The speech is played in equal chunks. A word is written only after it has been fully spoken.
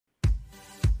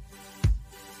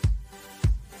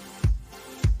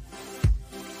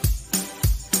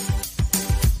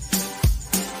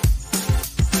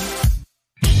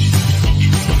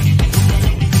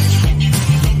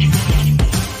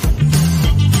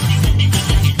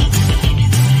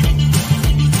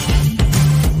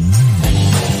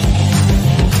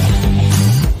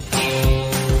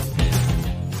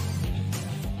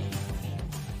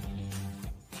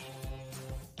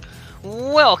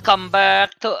welcome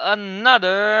back to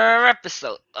another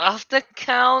episode of the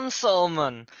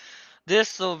Councilman.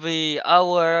 This will be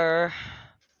our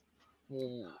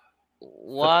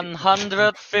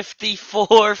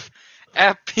 154th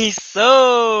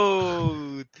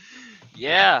episode.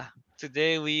 Yeah,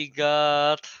 today we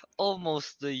got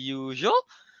almost the usual.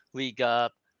 We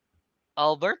got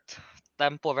Albert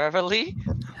temporarily.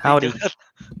 We Howdy. got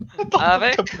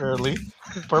Avik. Temporarily,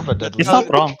 permanently. It's not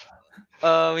wrong.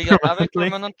 We got Avik Permanently.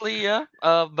 permanently, yeah.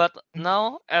 But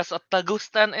now as a Tagu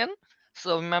stand-in,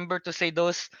 so remember to say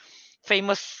those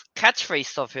famous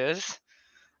catchphrase of his.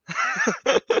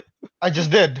 I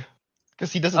just did,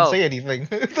 because he doesn't Oh, say anything.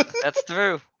 that's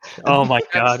true. Oh my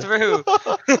That's god. true.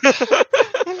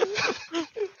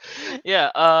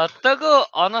 Yeah. Tagu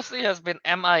honestly has been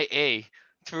MIA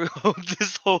throughout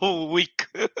this whole week.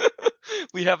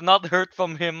 We have not heard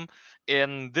from him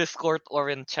in Discord or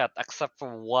in chat except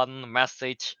for one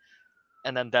message,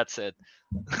 and then that's it.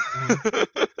 Mhm.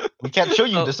 We can't show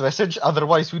you So this message,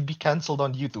 otherwise we'd be cancelled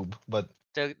on YouTube. But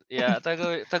Yeah,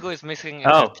 Tago is missing in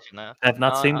Oh, action. I've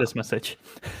not seen Uh, this message.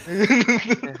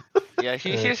 yeah, yeah, uh,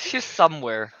 he's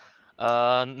somewhere.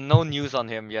 No news on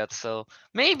him yet, so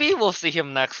maybe we'll see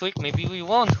him next week. Maybe we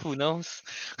won't. Who knows?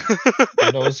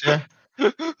 who knows? Yeah,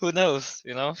 Who knows?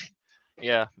 You know?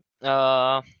 Yeah.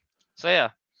 Uh. So yeah,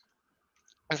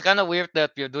 it's kind of weird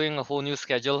that we're doing a whole new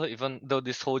schedule, even though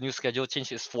this whole new schedule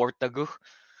change is for Tagu.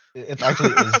 it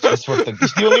actually is just for the.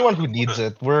 He's the only one who needs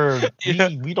it. Yeah,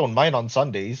 We don't mind on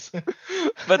Sundays.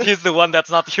 but he's the one that's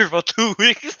not here for 2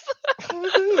 weeks.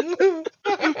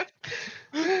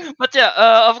 But yeah,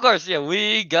 of course, yeah,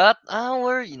 we got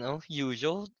our,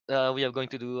 usual. We are going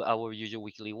to do our usual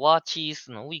weekly watches.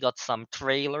 We got some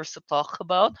trailers to talk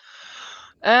about,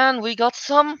 and we got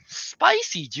some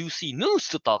spicy, juicy news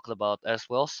to talk about as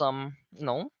well. Some,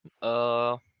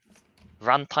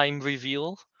 runtime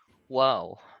reveal.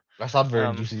 Wow. That's not very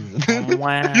Um, juicy.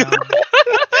 Wow.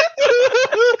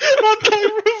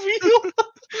 Runtime reveal.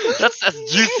 that's as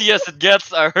juicy as it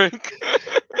gets, Eric.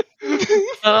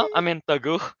 I mean,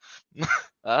 Tagu.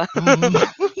 Uh,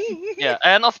 Yeah,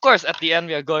 and of course, at the end,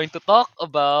 we are going to talk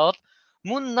about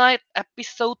Moon Knight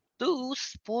Episode 2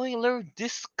 spoiler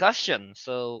discussion.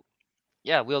 So,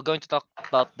 yeah, we're going to talk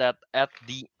about that at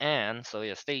the end. So,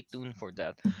 yeah, stay tuned for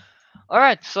that. All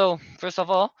right, so first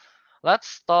of all,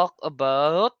 let's talk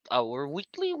about our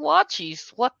weekly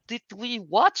watches. What did we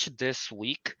watch this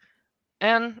week?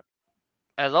 And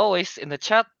as always, in the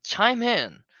chat, chime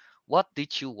in. What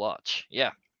did you watch?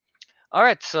 Yeah. All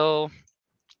right, so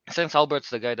since Albert's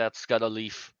the guy that's gotta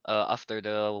leave after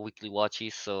the weekly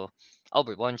watches, so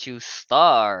Albert, why don't you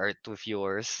start with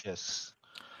yours? Yes.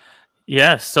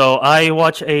 Yes, so I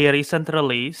watched a recent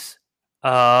release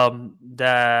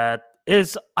that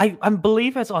is I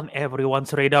believe it's on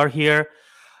everyone's radar here.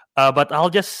 But I'll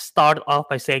just start off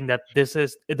by saying that this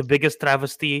is the biggest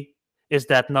travesty is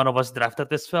that none of us drafted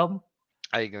this film.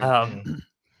 I agree. Um,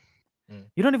 Mm, mm.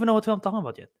 you don't even know what film I'm talking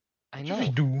about yet. I We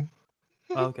know. do.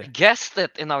 We Okay. guessed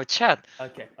it in our chat.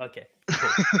 Okay. Cool.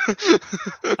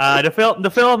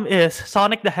 The film is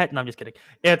Sonic the Hedgehog. No, I'm just kidding.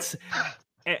 It's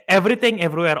Everything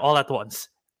Everywhere All at Once.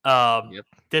 Um, Yep.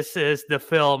 this is the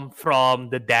film from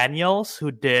the Daniels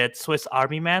who did Swiss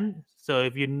Army Man. So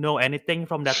if you know anything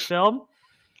from that film,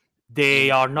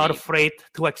 they are not Indeed. afraid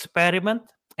to experiment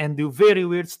and do very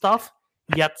weird stuff,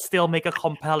 yet still make a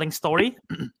compelling story.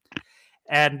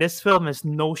 And this film is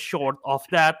no short of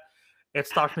that. It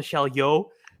stars Michelle Yeoh.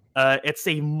 It's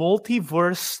a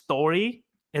multiverse story.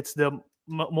 It's the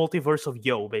multiverse of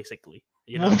Yeoh, basically.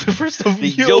 You know, Multiverse of The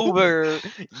you. Yovers.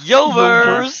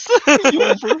 Yoverse.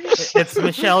 it's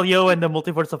Michelle Yeoh and the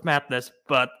multiverse of madness.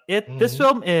 But this Mhm.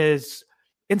 film is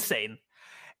insane,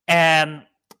 and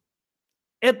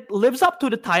it lives up to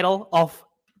the title of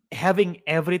having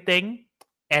everything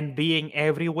and being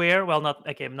everywhere. Well, not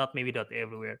maybe not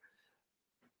everywhere,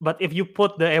 but if you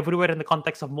put the everywhere in the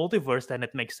context of multiverse, then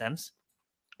it makes sense.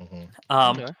 Mhm.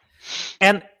 Um, Okay.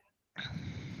 and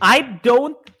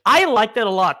I liked it a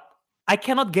lot. I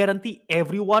cannot guarantee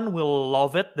everyone will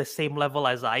love it the same level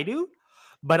as I do,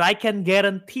 but I can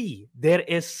guarantee there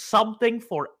is something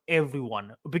for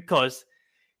everyone because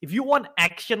if you want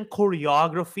action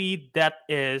choreography that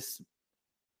is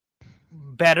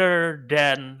better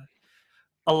than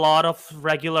a lot of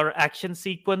regular action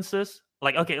sequences,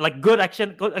 like good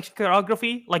action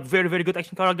choreography, like very very good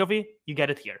action choreography, you get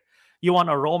it here. You want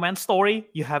a romance story,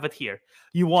 you have it here.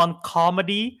 You want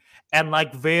comedy and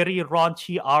like very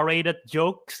raunchy R-rated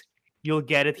jokes, you'll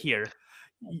get it here.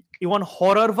 You want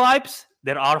horror vibes,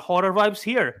 there are horror vibes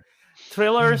here.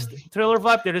 thriller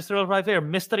vibe. There is thriller vibe here,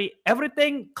 mystery,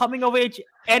 everything, coming of age,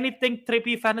 anything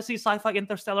trippy, fantasy, sci-fi,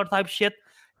 interstellar type shit.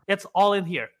 It's all in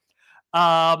here.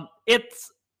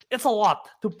 It's a lot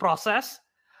to process.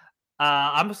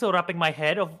 I'm still wrapping my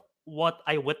head of what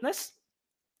I witnessed,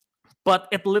 but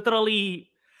it literally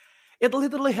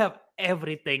have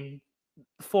everything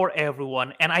for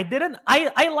everyone, and I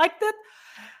liked it,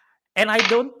 and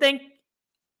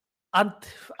I'm,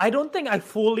 I don't think I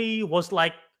fully was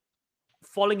like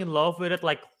falling in love with it.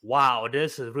 Like, wow,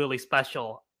 this is really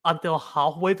special. Until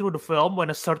halfway through the film, when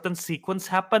a certain sequence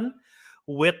happened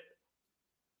with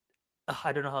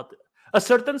I don't know how to, a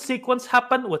certain sequence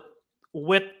happened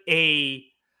with a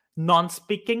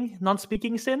non-speaking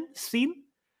scene,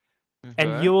 and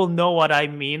Okay. you will know what I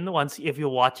mean once if you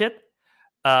watch it.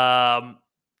 Um,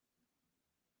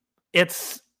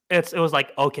 it was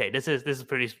like, okay, this is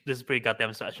pretty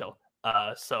goddamn special.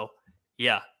 So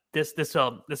yeah, this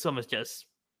film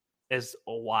is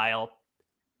wild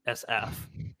as f.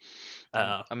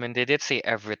 Uh, I mean, they did say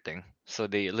everything, so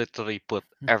they literally put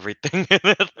everything in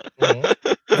Mhm.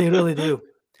 they really it. do,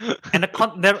 and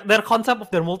their concept of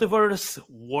their multiverse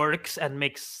works and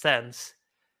makes sense.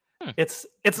 Hmm, It's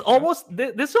okay. almost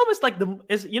this film is like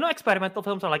experimental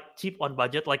films are like cheap on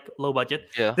budget, like low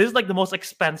budget. Yeah. This is like the most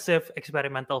expensive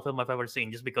experimental film I've ever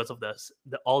seen, just because of the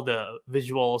all the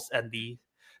visuals and the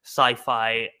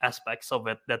sci-fi aspects of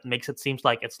it that makes it seems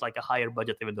like it's like a higher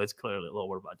budget, even though it's clearly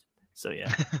lower budget. So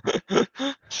yeah.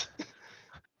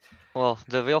 Well,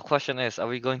 the real question is, are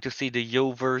we going to see the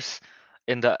Yoverse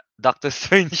in the Doctor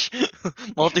Strange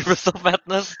Multiverse of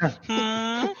Madness?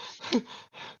 Hmm.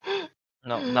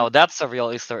 No, no, that's a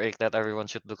real Easter egg that everyone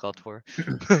should look out for.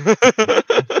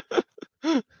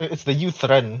 It's the youth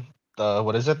run.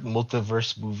 What is it?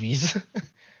 Multiverse movies.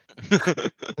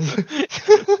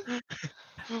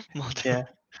 Multi- Yeah.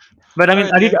 But I All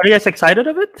mean, right, yeah. are you guys excited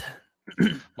of it?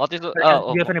 Multi- Do you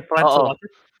have any plans to watch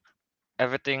it?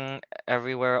 everything,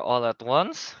 everywhere, all at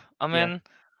once. I Yeah. mean,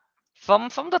 from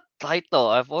the title,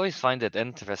 I've always find it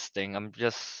interesting. I'm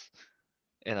just,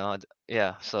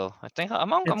 yeah. So I think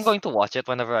I'm It's going to watch it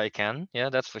whenever I can. Yeah,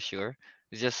 that's for sure.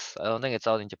 It's just I don't think it's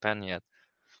out in Japan yet.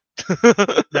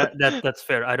 that's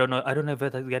fair. I don't know if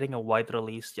it's getting a wide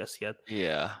release just yet.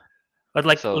 Yeah. But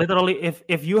like So literally,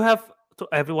 if you have, to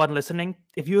everyone listening,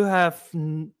 if you have,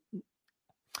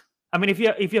 I mean, if you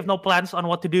have no plans on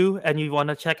what to do and you want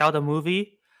to check out a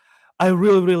movie, I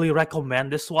really really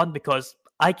recommend this one, because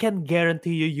I can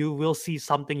guarantee you will see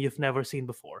something you've never seen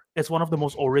before. It's one of the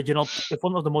most original. It's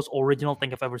one of the most original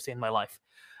thing I've ever seen in my life.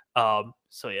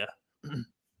 So yeah.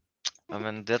 I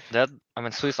mean that I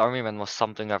mean Swiss Army Man was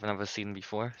something I've never seen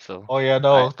before. So Oh yeah, I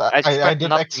no. I I expect didn't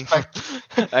nothing from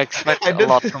expect. I expect I a did.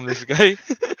 lot from this guy.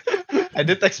 I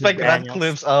didn't Miss expect Daniels.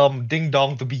 Radcliffe's ding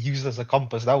dong to be used as a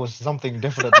compass. That was something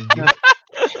definitely new.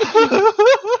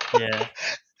 Yeah.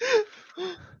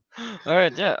 All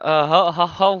right, yeah.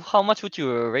 How much would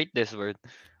you rate this word?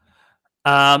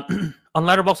 On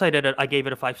Letterboxd, I gave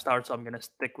it a 5 star, so I'm gonna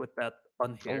stick with that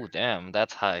on here. Oh damn,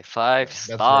 that's high. Five That's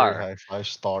very star high. 5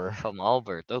 star. from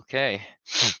Albert. Okay.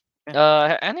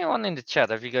 Yeah. Anyone in the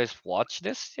chat, have you guys watched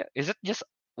this? Yeah. Is it just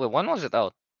wait, when was it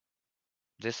out?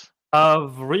 This few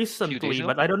days Recently, ago?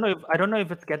 but I don't know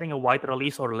if it's getting a wide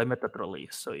release or limited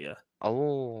release. So yeah.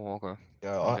 Oh, okay.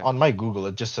 Yeah, Okay. on my Google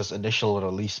it just says initial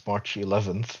release March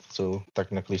 11th, so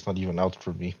technically it's not even out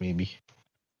for me. Maybe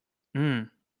Mm.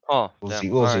 Oh, we'll damn. see.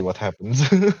 We'll All see right. what happens.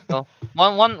 Well,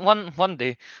 one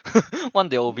day, one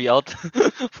day will be out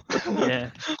Yeah.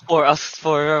 for us,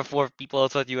 for people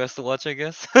outside US to watch, I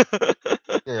guess.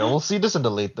 Yeah, we'll see this in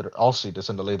the later. I'll see this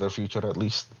in the later future at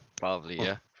least. Probably,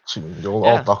 yeah. Soon you'll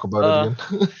all Yeah. talk about it Uh,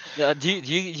 again. yeah. Do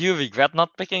you regret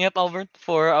not picking it, Albert,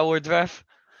 for our draft?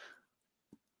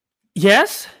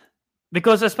 Yes,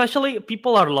 because especially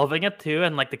people are loving it too,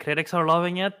 and like the critics are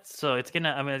loving it. So it's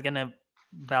gonna. I mean, it's gonna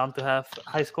bound to have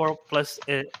high score. Plus,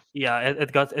 it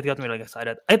got me really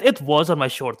excited. It was on my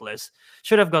short list.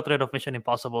 Should have got rid of Mission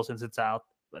Impossible since it's out.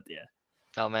 But yeah.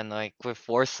 Oh man, like with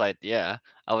foresight, yeah,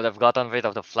 I would have gotten rid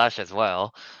of the Flash as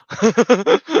well. Man,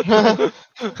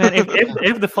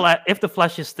 if the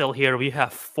Flash is still here, we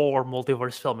have 4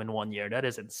 multiverse film in 1 year. That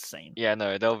is insane. Yeah,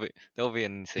 no, that'll be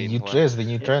an The insane new one. trend, the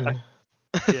new Yeah, like, trend.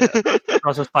 yeah.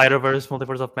 Across the Spider Verse,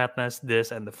 Multiverse of Madness,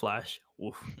 this and the Flash.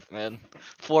 Oof. Man,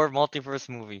 for multiverse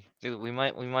movie, dude, we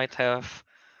might have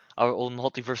our own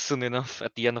multiverse soon enough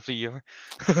at the end of the year.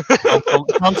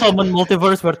 Councilman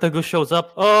Multiverse where Tegus shows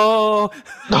up. Oh,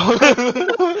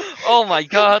 Oh my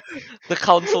god, the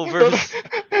council verse.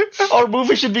 Our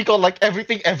movie should be called like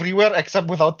Everything Everywhere except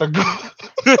without the go.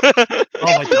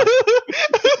 oh my god.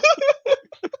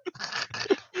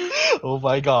 Oh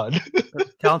my god.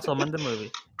 Councilman the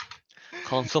movie.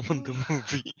 Consume the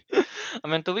movie. I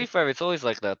mean, to be fair, it's always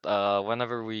like that.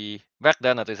 Whenever we back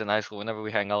then, at least in high school, whenever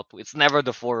we hang out, it's never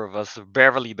the four of us.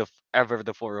 Barely ever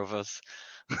the four of us.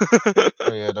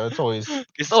 Oh yeah, no, it's always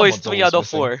It's always someone's three always out of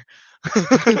missing. four.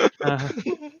 Uh,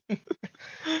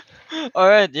 All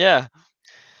right, yeah.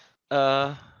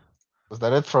 Uh, Was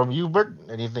that it from you, Bert?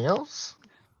 Anything else?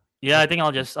 yeah, I think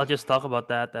I'll just talk about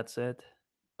that. That's it.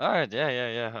 all right,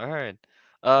 yeah. All right.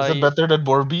 Is it Yeah. better than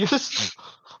Morbius?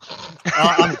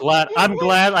 I'm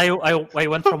glad I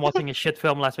went from watching a shit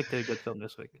film last week to a good film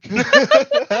this week.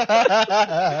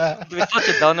 It's such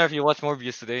a downer if you watch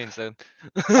Morbius today instead.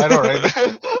 I know, right?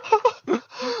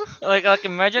 Like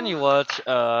imagine you watch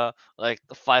like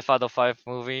a 5 out of 5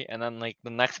 movie and then like the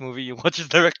next movie you watch is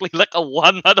directly like a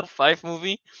 1 out of 5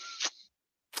 movie.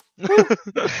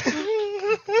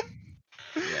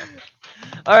 Yeah.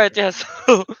 All right. Yeah.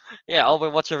 So yeah, I'll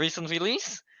watch a recent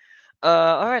release.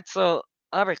 All right. So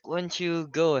Arik, why don't you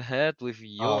go ahead with uh,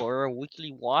 your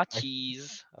weekly I,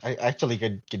 watchies? I actually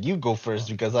can you go first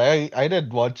because I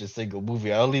didn't watch a single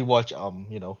movie. I only watch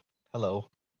hello.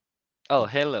 Oh,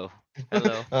 hello,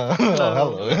 hello, Oh Hello.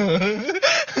 hello. hello.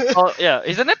 Oh yeah,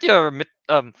 isn't it your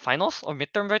finals or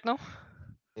midterm right now?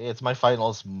 It's my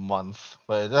finals month,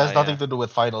 but it Ah has yeah, nothing to do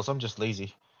with finals. I'm just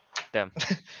lazy. damn.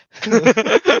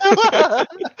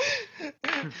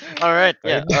 All right,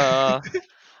 yeah. Right?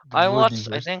 The I movie watched.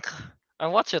 I first. think I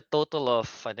watched a total of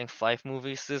 5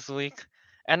 movies this week,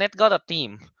 and it got a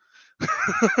theme.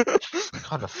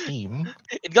 Got a theme.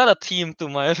 It got a theme to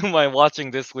my to my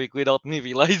watching this week without me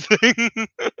realizing.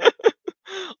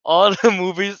 All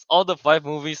the 5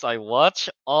 movies I watch,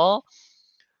 all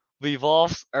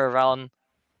revolves around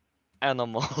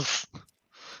animals.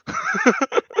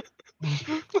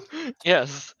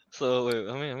 Yes. So wait,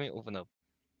 let me open up.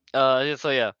 Yeah, so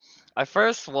yeah, I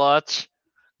first watched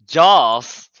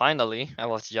Jaws. Finally, I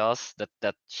watched Jaws.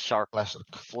 That shark Classic.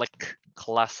 flick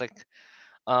classic.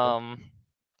 Yep. Um,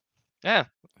 yeah,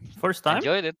 First time?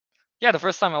 enjoyed it. Yeah, the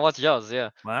first time I watched Jaws. Yeah,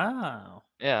 Wow.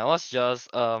 yeah, I watched Jaws.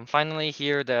 Finally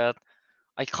hear that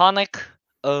iconic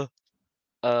uh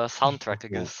soundtrack. I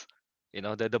Whoa. guess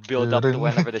the build up to Dun,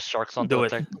 whenever the sharks want to Do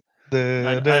it. attack. I, dun,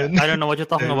 I, dun, I don't know what you're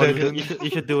talking dun, about. dun, You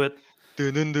should do it.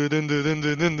 Dun, dun, dun, dun, dun,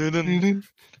 dun, dun, dun, dun. dun.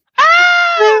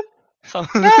 Ah! So-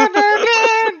 Dun, dun,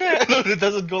 dun, dun. No, it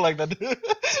doesn't go like that.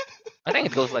 I think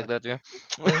it goes like that, yeah.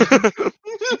 Uh,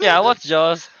 Yeah, I watched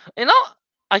Jaws. You know,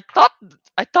 I thought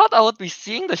I thought I would be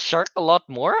seeing the shark a lot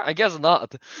more. I guess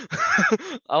not.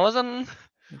 I wasn't.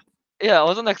 Yeah, I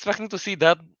wasn't expecting to see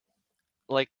that.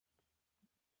 Like,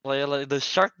 like the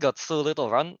shark got so little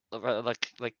run,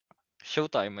 like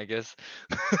showtime. I guess.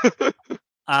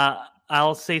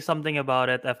 I'll say something about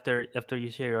it after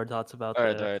you share your thoughts about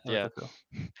Alright, the alright, about yeah. the film.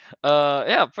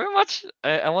 Yeah, pretty much.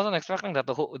 I wasn't expecting that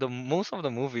the most of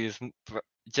the movie is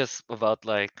just about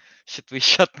like should we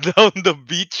shut down the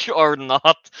beach or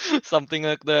not, something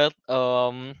like that.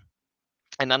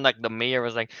 And then like the mayor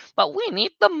was like, "But we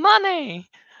need the money."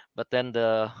 But then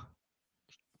the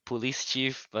police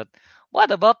chief, but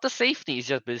what about the safety? It's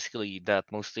just basically that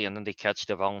mostly, and then they catch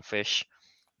the wrong fish.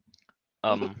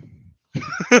 Um.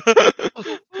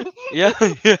 Yeah,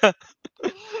 yeah.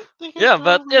 They get Yeah,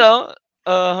 but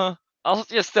wrong. I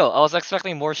was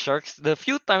expecting more sharks. The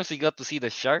few times we got to see the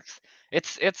sharks,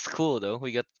 it's cool though.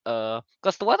 We got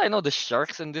cause to what I know, the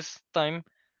sharks in this time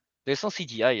there's no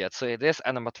CGI yet, so it is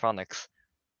animatronics.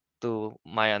 To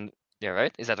my yeah,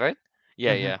 right? Is that right?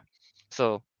 Yeah, Hmm. yeah.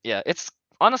 So yeah, it's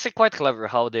honestly quite clever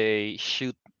how they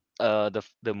shoot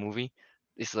the movie.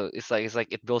 It's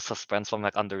like it builds suspense from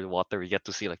like under the water. You get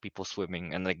to see like people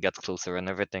swimming and like get closer and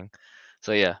everything.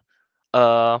 So yeah,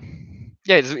 uh,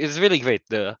 yeah, it's really great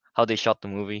the how they shot the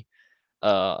movie.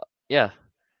 Uh, yeah,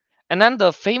 and then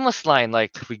the famous line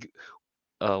like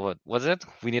what was it?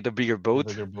 We need a bigger The boat.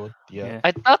 bigger boat. Yeah. Yeah.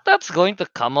 I thought that's going to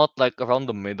come out like around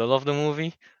the middle of the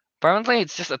movie. Apparently,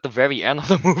 it's just at the very end of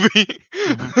the movie.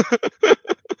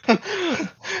 Hmm.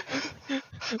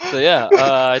 So yeah,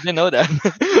 I didn't know that.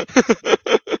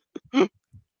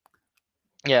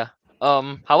 Yeah.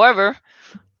 However,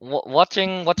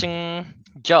 watching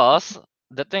Jaws,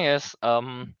 the thing is,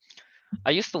 I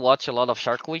used to watch a lot of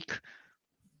Shark Week.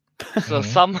 So Mhm.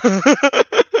 some,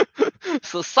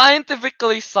 so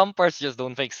scientifically, some parts just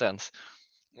don't make sense.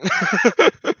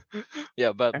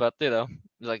 Yeah, but yeah,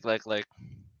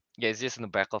 it's just in the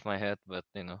back of my head. But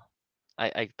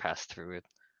I passed through it.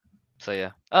 So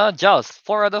yeah, Jaws,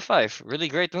 4 out of 5, really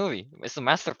great movie. It's a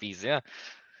masterpiece. Yeah,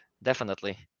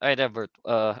 definitely. All right, Albert.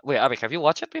 Wait, Abik, have you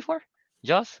watched it before?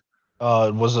 Jaws?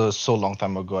 It was so long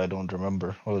time ago. I don't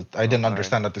remember. I Oh, didn't all right.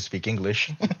 understand how to speak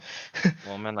English.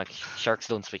 Well, man, like sharks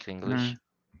don't speak English. Mm.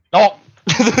 Oh,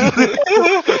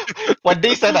 when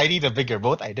they said I need a bigger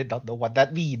boat, I did not know what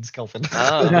that means, Kelvin.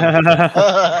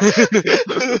 Ah.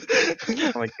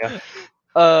 Oh my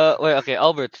god. Wait, okay,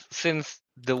 Albert. Since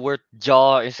the word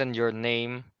jaw is in your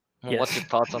name, what's your Yes,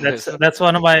 thoughts on that's this? that's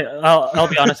one of my. I'll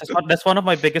be honest. That's one of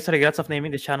my biggest regrets of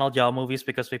naming the channel Jaw Movies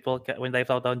because people when they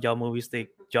thought down Jaw Movies, they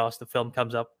Jaws the film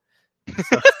comes up.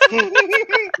 So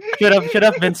should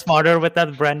have been smarter with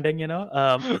that branding, you know.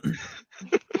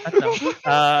 I don't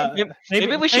know. Maybe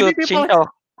Maybe we maybe should people change our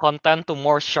content to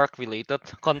more shark related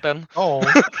content. Oh,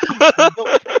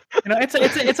 no.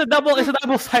 it's a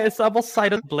double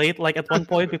sided blade. Like at one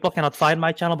point, people cannot find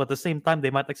my channel, but at the same time, they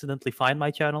might accidentally find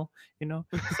my channel. You know,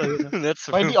 so That's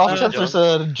By true the for off uh, chance there's Jaws.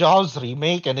 a Jaws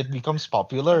remake and it becomes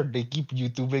popular, they keep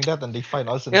YouTubing that and they find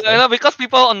us Yeah, instead. because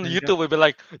people on there you go. YouTube will be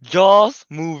like Jaws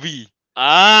movie.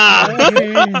 Ah.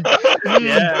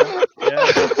 Yeah, yeah.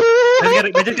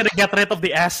 They're just gonna get rid of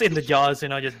the S in the jaws,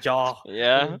 just jaw.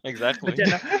 Yeah, But exactly.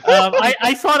 yeah, no.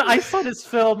 I saw this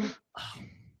film.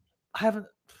 I haven't.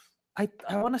 I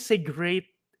want to say grade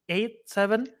 8,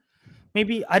 7,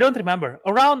 maybe. I don't remember.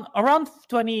 Around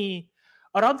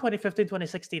 2015,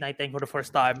 2016, I think, for the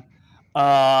first time.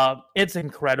 It's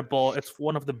incredible. It's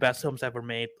one of the best films ever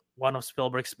made. One of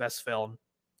Spielberg's best film.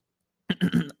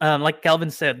 Like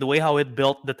Calvin said, the way how it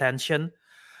built the tension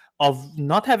of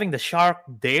not having the shark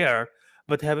there,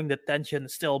 but having the tension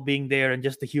still being there, and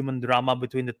just the human drama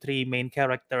between the three main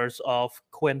characters of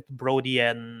Quint, Brody,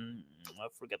 and I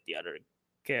forget the other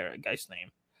guy's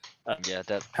name. Yeah,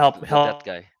 that Help. that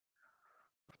guy.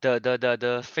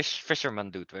 The fisherman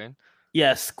dude, right?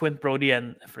 Yes, Quint, Brody,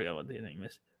 and I forget what the name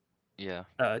is. Yeah.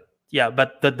 Yeah,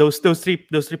 but those three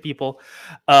people,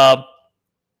 um,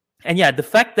 and yeah, the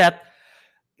fact that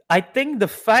I think the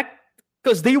fact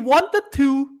because they wanted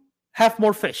to have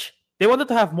more fish, they wanted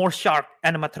to have more shark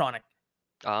animatronic.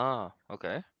 Ah,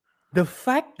 okay. The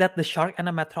fact that the shark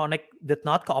animatronic did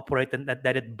not cooperate and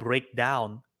that it break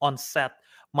down on set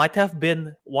might have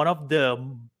been one of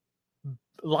the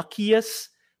luckiest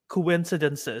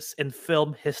coincidences in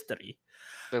film history,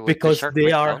 Wait, the because shark they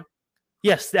breaks are. down?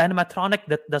 Yes, the animatronic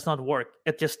that does not work.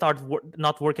 It just starts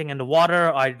not working in the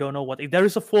water. I don't know what.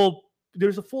 There's a full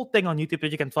thing on YouTube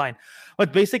that you can find,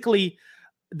 but basically,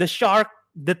 the shark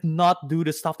did not do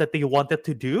the stuff that they wanted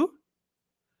to do,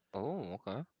 Oh,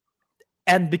 okay.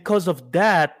 and because of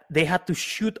that, they had to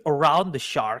shoot around the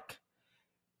shark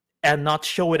and not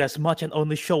show it as much, and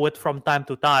only show it from time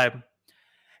to time.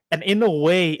 And in a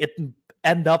way, it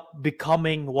end up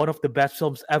becoming one of the best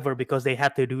films ever because they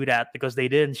had to do that, because they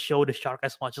didn't show the shark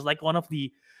as much. It's like one of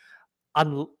the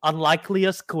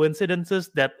unlikeliest coincidences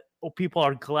that people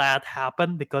are glad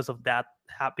happened because of that,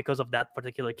 because of that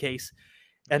particular case.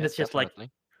 And Yeah, it's just like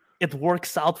definitely. it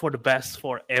works out for the best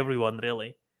for everyone,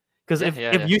 really, because Yeah, if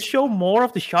yeah, if yeah. you show more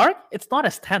of the shark, it's not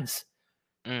as tense.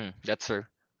 That's true.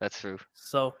 That's true.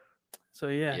 So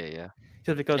yeah, Yeah, yeah.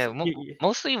 just because Yeah,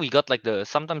 mostly we got like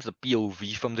sometimes the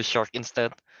POV from the shark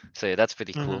instead. So yeah, that's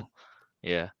pretty mhm, cool.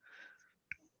 Yeah.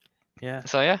 yeah.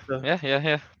 So yeah, So, yeah, yeah,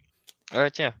 yeah. All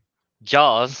right, yeah.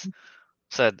 Jaws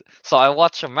said. So I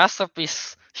watched a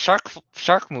masterpiece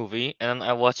shark movie, and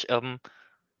I watch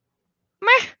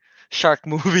meh shark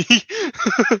movie.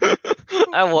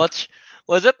 I watch,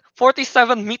 was it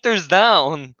 47 meters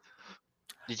down?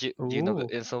 Do you know ooh,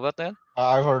 info about that?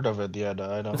 I've heard of it, yeah,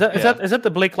 I is know. that is Yeah. that is that the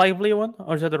Blake Lively one,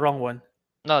 or is that the wrong one?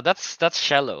 No, that's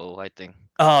shallow, I think.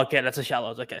 Oh, okay, that's a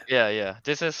Shallows. Okay. Yeah, yeah.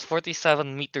 This is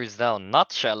 47 meters down,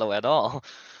 not shallow at all.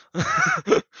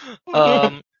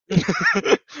 um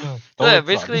so yeah, Don't run.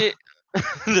 basically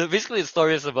basically the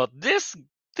story is about this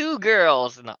two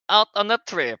girls, out on a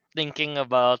trip thinking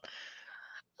about,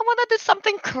 I wanna do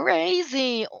something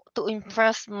crazy to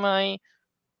impress my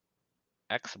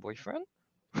ex-boyfriend.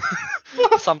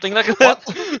 Something like that.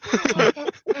 What?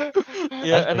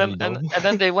 Yeah, That's pretty dumb. and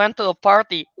then they went to a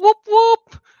party. Whoop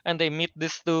whoop, and they meet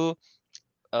these two.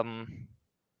 Um,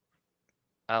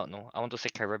 I don't know. I want to say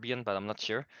Caribbean, but I'm not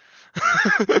sure.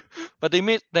 But they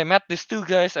met these two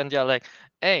guys, and they're like,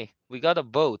 "Hey, we got a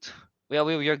boat. We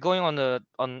are going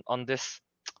on on this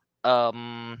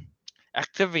um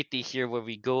activity here where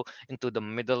we go into the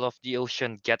middle of the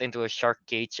ocean, get into a shark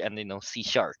cage, and see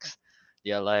sharks."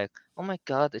 They're like, "Oh my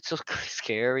god, it's so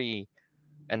scary."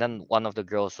 And then one of the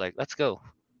girls like, "Let's go."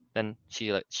 Then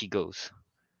she goes,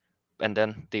 and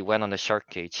then they went on the shark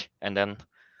cage, and then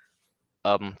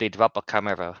they drop a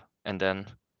camera, and then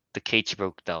the cage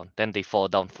broke down. Then they fall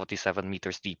down 47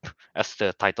 meters deep, as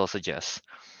the title suggests.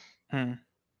 Hmm.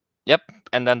 Yep.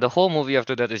 And then the whole movie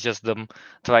after that is just them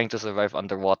trying to survive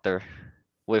underwater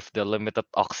with the limited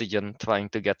oxygen, trying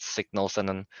to get signals, and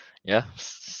then yeah,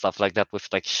 stuff like that with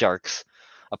like sharks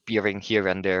appearing here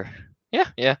and there. Yeah,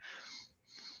 yeah.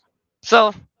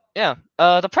 So yeah,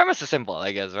 the premise is simple,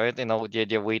 I guess, right? You know,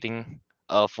 they're waiting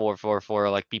for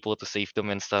like people to save them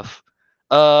and stuff.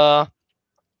 Uh,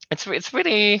 it's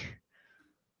pretty.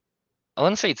 I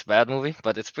wouldn't say it's bad movie,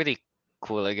 but it's pretty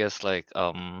cool, I guess. Like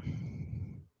I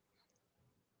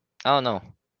don't know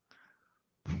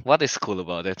what is cool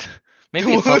about it.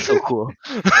 Maybe it's not so cool.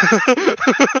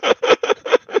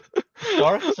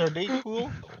 Sharks, are they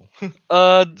cool? No.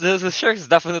 The shark is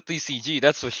definitely CG,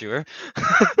 that's for sure.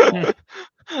 Oh,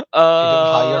 they didn't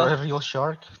hire uh, a real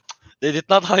shark? they did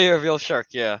not hire a real shark.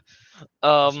 Yeah.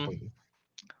 Um, Disappointing.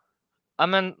 I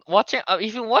mean, watching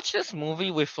if you watch this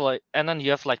movie with like, and then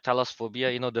you have like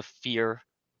thalassophobia, you know, the fear,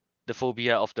 the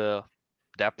phobia of the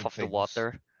depth Big of the things.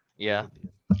 water. Yeah.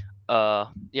 Yeah.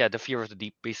 Yeah, the fear of the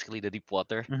deep, basically the deep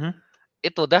water. Hmm.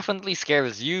 It will definitely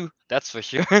scares you, that's for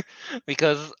sure.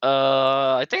 Because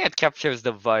I think it captures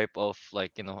the vibe of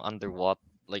like, you know, underwater,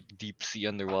 like deep sea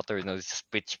underwater, you know, it's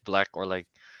just pitch black, or like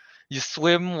you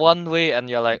swim one way and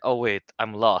you're like, oh wait,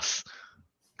 I'm lost,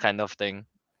 kind of thing.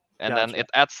 And then Gotcha. it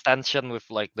adds tension with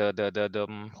like the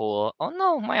whole, oh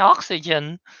no, my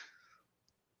oxygen.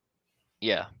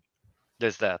 Yeah,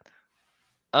 there's that.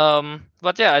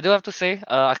 But yeah, I do have to say,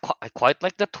 I quite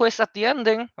like the twist at the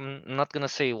ending. I'm not gonna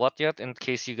say what yet, in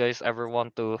case you guys ever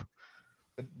want to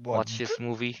What? watch this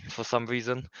movie for some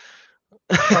reason.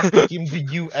 The shark became the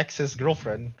new ex's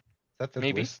girlfriend. Is that the Maybe,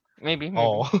 twist? maybe.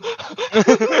 Oh.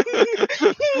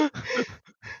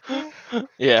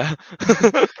 Yeah.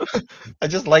 I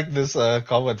just like this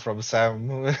comment from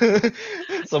Sam.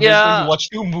 So basically, you Yeah, watch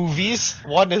two movies.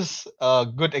 One is a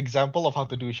good example of how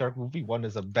to do a shark movie. One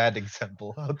is a bad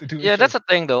example how to do a yeah, that's shark. the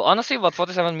thing though. Honestly, about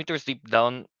 47 meters deep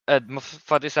down,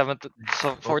 47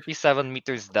 so Oh, 47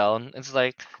 meters down, it's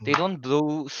like they don't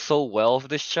do so well with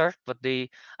this shark, but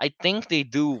I think they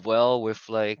do well with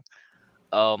like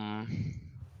um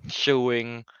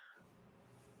showing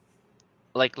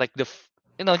like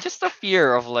you know, just the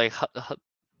fear of like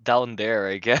down there,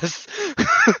 I guess.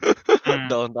 Mm.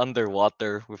 Down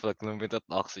underwater with like limited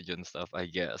oxygen stuff, I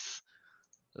guess.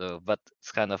 But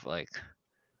it's kind of like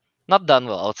not done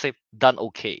well. I would say done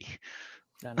okay.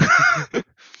 Done. Okay.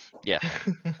 Yeah.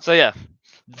 So yeah,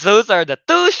 those are the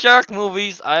two shark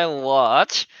movies I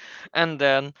watch, and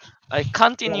then I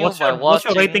continue by What's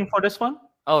your rating watching. for this one?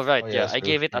 Oh right, oh yeah, yes, I true.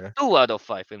 gave it a Yeah, 2 out of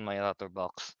 5 in my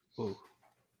letterbox. Ooh.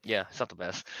 Yeah, it's not the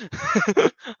best.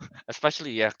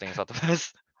 Especially the acting is not the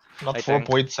best, not I four think.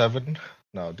 point seven.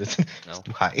 No, this it's No.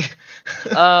 too high.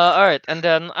 Alright, and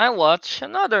then I watch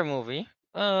another movie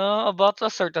about a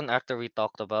certain actor we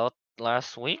talked about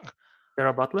last week.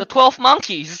 Sarah The Butler? 12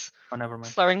 Monkeys, Oh, never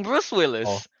mind. starring Bruce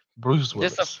Oh, Willis. Bruce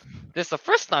This the Willis. this the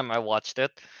first time I watched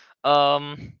it.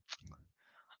 Um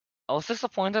I was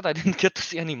disappointed I didn't get to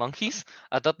see any monkeys.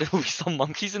 I thought there would be some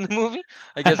monkeys in the movie.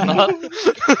 I guess not.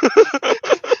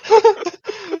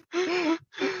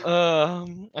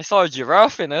 I saw a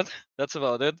giraffe in it. That's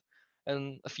about it,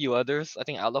 and a few others. I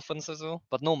think elephants as well,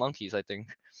 but no monkeys. I think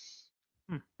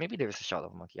Hmm. maybe there's a shot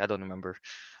of a monkey. I don't remember.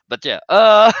 But yeah,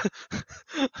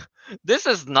 this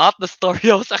is not the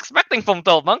story I was expecting from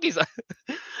 12 Monkeys.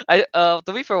 I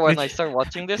to be fair, when Did I you, started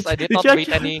watching this, I did did not you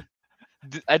read actually any.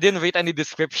 I didn't read any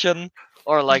description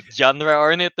or like genre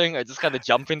or anything. I just kind of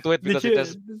jump into it did because it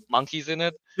has you monkeys in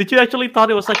it. did you actually thought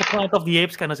it was like a Planet of the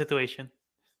Apes kind of situation?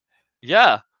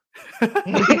 Yeah.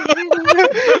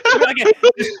 Okay,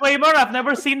 disclaimer, I've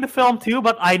never seen the film too,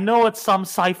 but I know it's some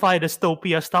sci-fi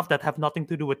dystopia stuff that have nothing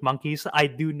to do with monkeys. I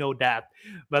do know that,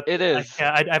 but It like, is.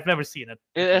 I've never seen it.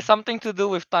 It Okay. has something to do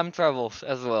with time travels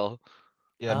as well.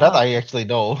 Yeah, that Ah, I okay. actually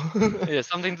know. Yeah,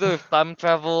 something to do with time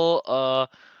travel.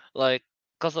 Like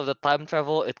because of the time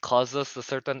travel, it causes a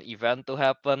certain event to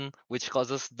happen, which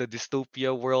causes the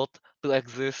dystopia world to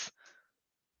exist.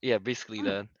 Yeah, basically Hmm,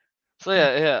 that. So hmm.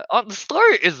 yeah. The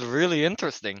story is really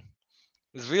interesting.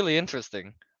 It's really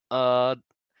interesting. Uh,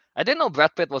 I didn't know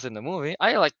Brad Pitt was in the movie.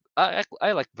 I like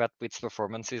Brad Pitt's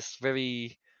performance. He's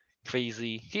very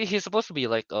crazy. He's supposed to be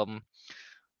like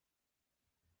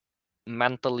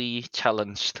mentally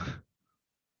challenged.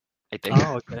 I think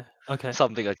Oh, okay. Okay.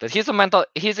 something like that. He's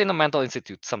in a mental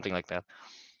institute, something like that.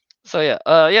 So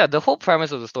yeah, yeah, the whole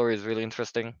premise of the story is really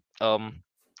interesting.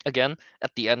 Again,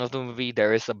 at the end of the movie,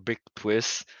 there is a big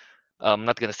twist. I'm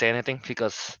not gonna say anything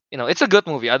because you know it's a good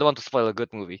movie. I don't want to spoil a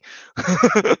good movie.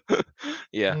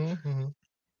 Yeah. Mhm.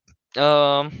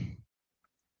 Um.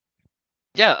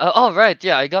 Yeah. Oh right.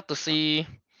 Yeah, I got to see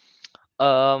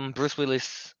Bruce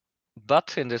Willis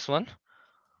butt in this one.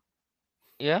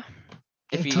 Yeah,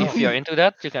 if Into you're into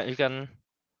that, you can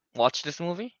watch this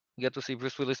movie. You get to see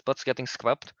Bruce Willis' butts getting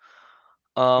scrubbed.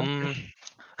 okay. Um,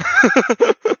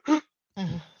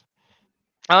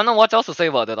 I don't know what else to say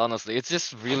about it. Honestly, it's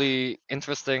just really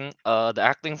interesting. The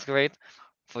acting's great,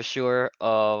 for sure.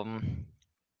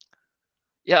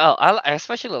 Yeah, I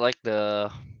especially like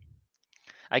the.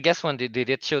 I guess when they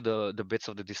did show the bits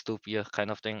of the dystopia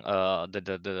kind of thing.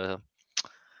 The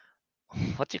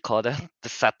what do you call that? The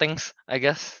settings, I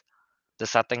guess. The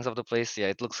settings of the place. Yeah,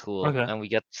 it looks cool, Okay. and we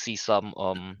get to see some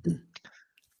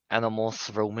animals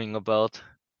roaming about.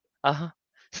 Uh-huh.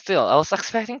 Still, I was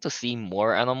expecting to see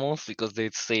more animals because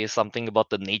they'd say something about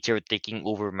the nature taking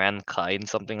over mankind,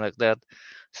 something like that.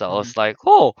 So I Mm. was like,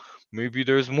 oh, maybe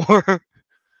there's more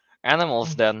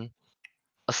animals than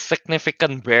a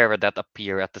significant bear that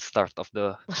appear at the start of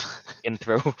the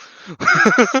intro.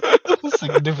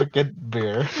 Significant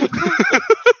bear.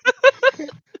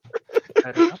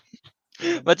 Fair enough.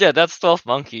 Fair enough. But yeah, that's 12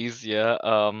 monkeys. Yeah.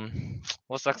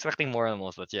 Was expecting more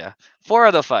animals, but yeah. 4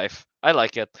 out of 5. I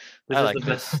like it. This I is the liked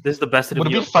it. best. This is the best Would it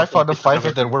review be of Twelve 5 out of Monkeys I've 5 ever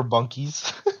if there heard. were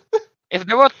monkeys? If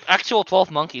there were actual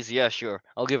 12 monkeys, yeah, sure.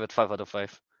 I'll give it 5 out of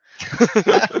 5.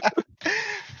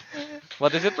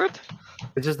 What is it, Bert?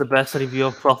 This is the best review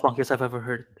of 12 Monkeys I've ever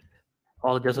heard.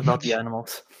 All just about the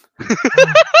animals.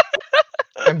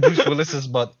 And Bruce Willis's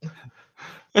butt.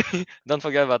 Don't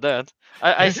forget about that.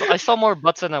 I saw more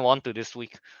butts than I want to this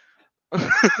week.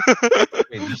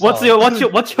 Wait, you What's saw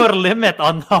your limit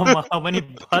on how many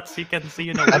butts you can see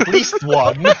in a at week? least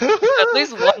one. At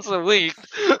least once a week.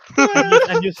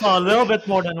 And you saw a little bit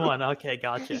more than one. Okay, You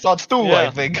gotcha. saw two, I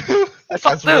Yeah, think. I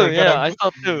saw As two. we're gonna Yeah, I go,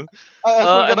 saw two.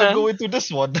 as we're And gonna then go into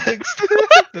this one next.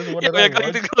 This one yeah, that we're I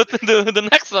going to watched. go to the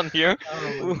next one here.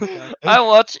 Oh my god. I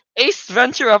watched Ace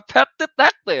Ventura: Pet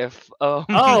Detective, Oh,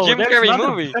 Jim Carrey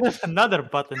movie. there's another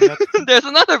butt in that. There's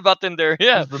another butt in there.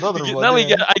 Yeah, There's another one, now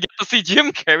yeah. I get to see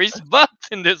Jim Carrey's butt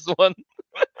in this one.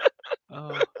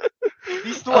 Oh,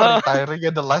 These two are Uh, retiring,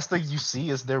 and the last thing you see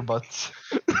is their butts.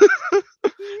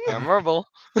 memorable.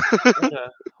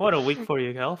 what a week for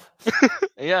you, Elf.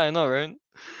 Yeah, I know, right?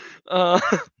 Uh,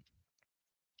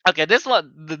 okay, this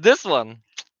one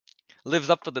lives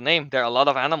up to the name. There are a lot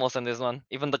of animals in this one.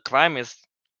 Even the crime is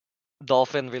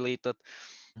dolphin related.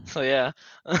 So yeah.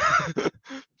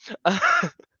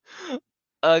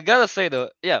 Gotta say though,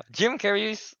 yeah, Jim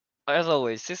Carrey's as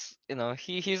always,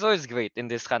 he's always great in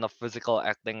this kind of physical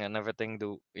acting and everything.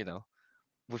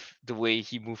 With the way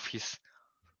he moves his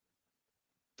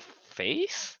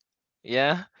face,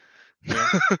 yeah, Yeah.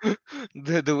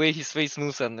 the way his face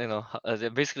moves and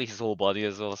basically his whole body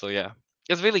as well. So yeah,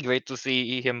 it's really great to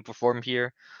see him perform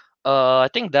here. I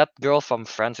think that girl from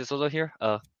France is also here.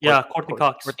 Yeah, Courtney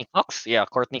Cox. Courtney Cox. Yeah,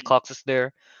 Courtney Mhm. Cox is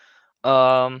there.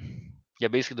 Um, yeah,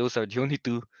 basically those are the only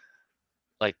two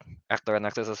like actor and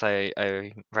actresses I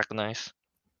recognize.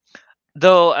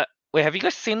 Though, wait, have you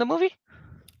guys seen the movie?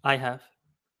 I have.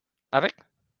 Avec?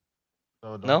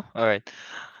 No, no. No. All right.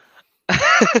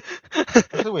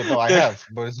 Actually, wait, no, I the have,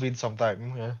 but it's been some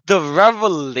time. Yeah. the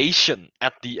revelation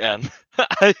at the end,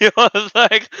 I was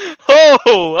like,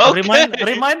 oh, okay.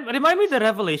 Remind me the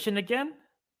revelation again.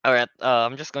 All right.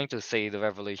 I'm just going to say the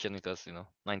revelation because Yeah,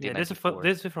 1994.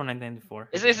 this is from 1994.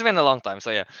 It's been a long time,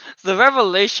 so yeah. So the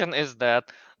revelation is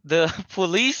that the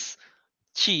police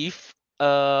chief,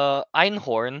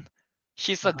 Einhorn,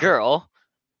 she's a Uh huh. girl.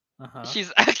 Uh huh.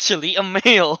 She's actually a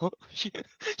male.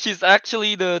 She's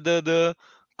actually the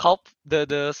cop,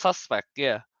 the suspect.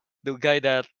 Yeah, the guy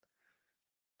that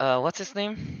what's his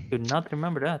name? Do not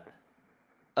remember that.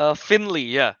 Finley.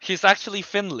 Yeah, he's actually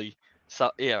Finley.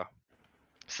 So yeah.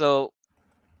 So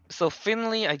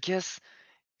Finley, I guess.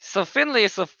 So Finley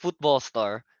is a football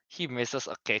star. He misses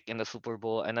a kick in the Super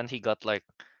Bowl, and then he got like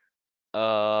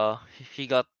he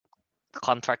got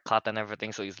contract cut and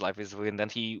everything, so his life is ruined. Then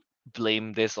he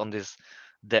blamed this on this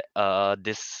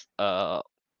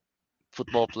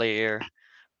football player,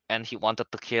 and he wanted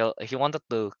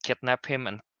to kidnap him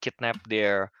and kidnap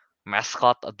their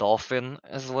mascot, a dolphin,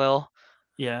 as well.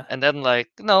 Yeah. And then like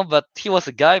no, but he was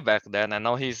a guy back then, and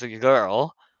now he's a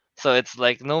girl. So it's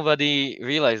like nobody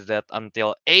realized that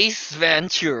until Ace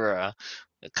Ventura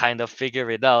kind of figure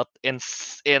it out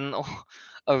in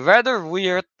a rather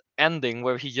weird ending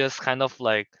where he just kind of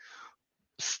like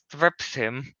strips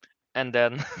him and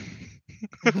then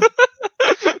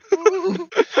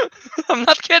I'm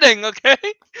not kidding, okay?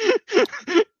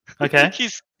 Okay.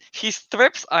 He's he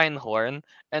strips Einhorn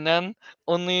and then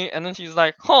she's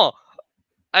like, huh,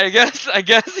 I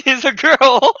guess he's a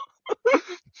girl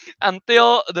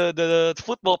until the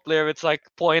football player it's like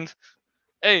point,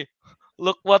 hey,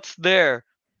 look what's there.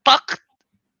 tucked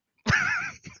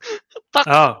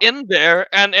tucked Oh, in there,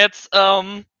 and it's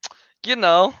you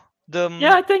know the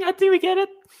yeah. I think we get it.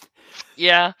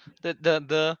 yeah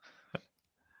the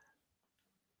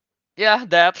yeah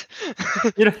that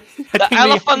You know, I the think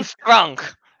we elephant's trunk.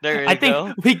 There I you think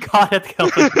go. we got it,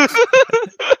 Kelvin.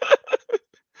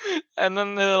 And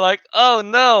then they're like, "Oh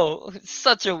no, it's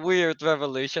such a weird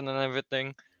revelation and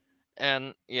everything."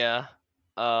 And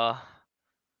uh,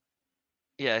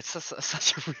 yeah, it's just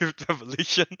such a weird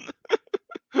revelation.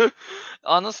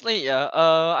 Honestly, yeah,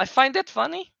 I find it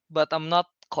funny, but I'm not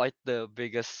quite the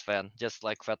biggest fan. Just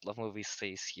like Fatlove movie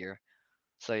says here.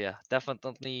 So yeah,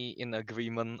 definitely in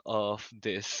agreement of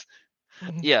this.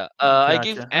 Yeah, I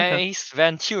give Gotcha. Okay. Ace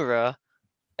Ventura.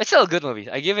 It's still a good movie.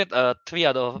 I give it a 3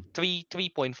 out of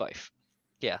 3.5.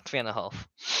 Yeah, 3.5.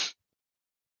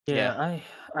 Yeah, Yeah.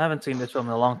 I haven't seen this film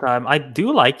in a long time. I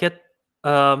do like it.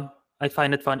 I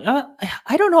find it funny.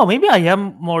 I don't know. Maybe I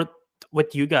am more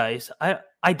with you guys.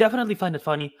 I definitely find it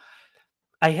funny.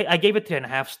 I gave it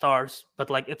 3.5 stars, but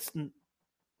like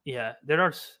yeah, there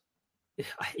are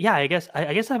yeah. I guess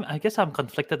I'm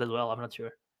conflicted as well. I'm not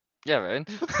sure. Yeah, right.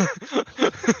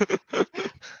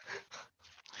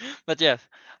 But yeah,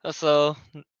 so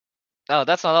oh,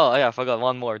 that's not all. Oh, yeah, I forgot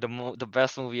one more. The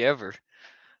best movie ever.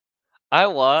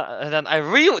 And then I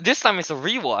re this time it's a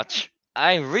rewatch.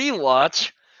 I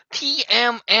rewatch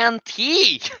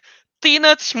TMNT,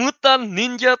 Teenage Mutant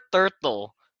Ninja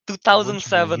Turtle, Which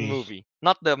 2007 movie? movie,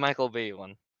 not the Michael Bay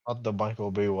one. Not the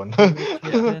Michael Bay one. Teenage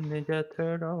Mutant Ninja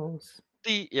Turtles.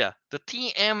 The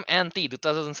TMNT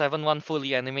 2007 one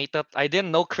fully animated. I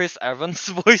didn't know Chris Evans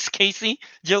voice Casey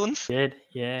Jones. Did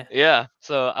yeah. Yeah,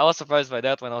 so I was surprised by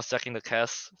that when I was checking the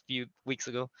cast a few weeks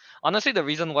ago. Honestly, the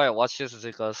reason why I watched this is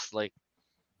because like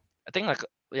I think like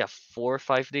yeah 4 or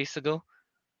 5 days ago,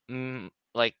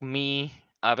 like me,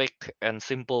 Arik, and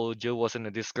Simple Joe was in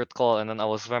a Discord call, and then I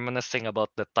was reminiscing about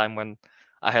the time when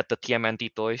I had the TMNT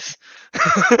toys.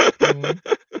 Mhm.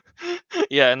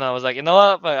 Yeah, and I was like, you know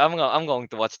what? I'm going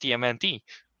to watch TMNT.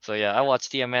 So yeah, I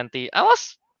watched TMNT. I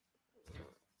was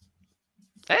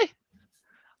hey,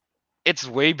 it's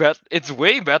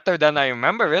way better than I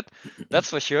remember it. That's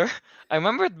for sure. I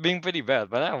remember it being pretty bad,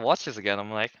 but I watched this again.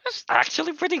 I'm like, it's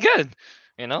actually pretty good.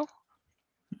 You know?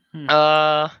 Hmm.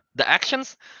 The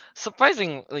actions,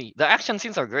 surprisingly, the action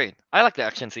scenes are great. I like the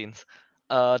action scenes.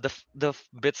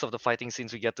 Bits of the fighting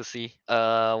scenes we get to see.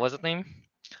 What's his name?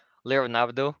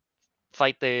 Leonardo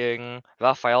fighting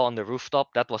Raphael on the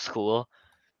rooftop. That was cool.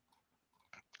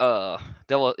 Uh,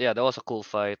 that was a cool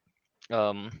fight.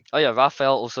 Oh yeah,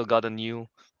 Raphael also got a new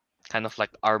kind of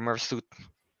like armor suit,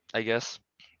 I guess.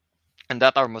 And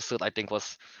that armor suit I think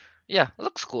was yeah, it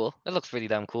looks cool. It looks pretty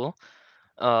damn cool.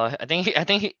 I think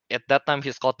at that time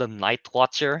he's called the Night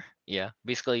Watcher. Yeah,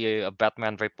 basically a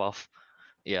Batman ripoff.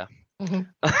 Yeah, Mhm.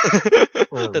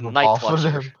 Or the Night half of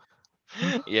Watcher. them.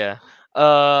 Yeah.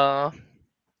 Uh.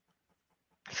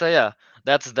 So yeah,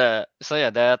 that's the. So yeah,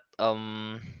 that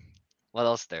What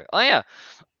else there? Oh yeah,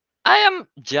 I am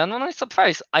genuinely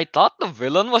surprised. I thought the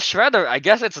villain was Shredder. I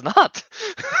guess it's not.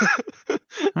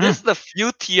 Hmm. This is the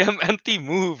few TMNT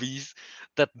movies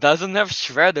that doesn't have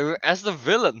Shredder as the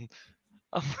villain.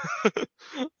 I'm,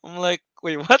 I'm like,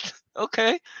 wait, what?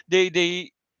 Okay,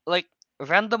 they like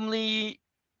randomly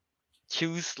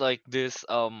choose like this.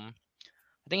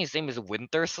 I think his name is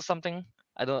Winters or something.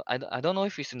 I don't know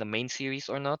if he's in the main series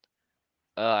or not.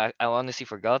 I honestly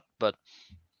forgot, but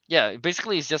yeah,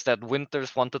 basically it's just that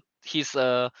Winters wanted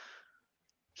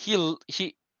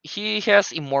he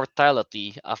has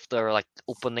immortality after like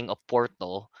opening a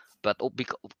portal, but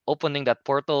opening that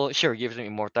portal sure gives him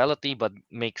immortality, but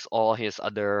makes all his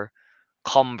other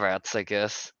comrades, I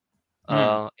guess,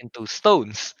 Hmm. into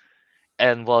stones.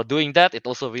 And while doing that, it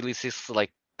also releases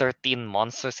like 13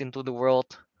 monsters into the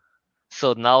world.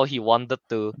 So now he wanted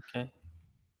to Okay.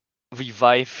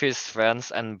 revive his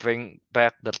friends and bring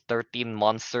back the 13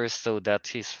 monsters so that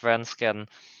his friends can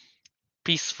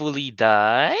peacefully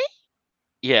die.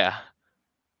 Yeah,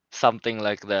 something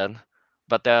like that.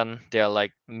 But then they're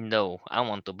like, no, I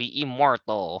want to be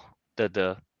immortal.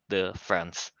 The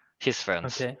friends, his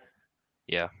friends. Okay.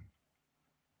 Yeah.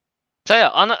 So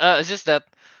yeah, it's just that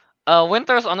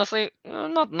Winter's honestly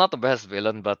not the best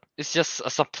villain, but it's just a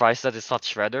surprise that it's not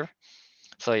Shredder.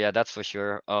 So yeah, that's for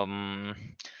sure.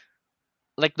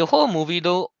 Like the whole movie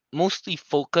though mostly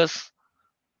focus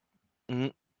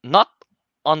n- not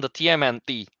on the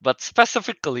TMNT, but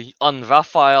specifically on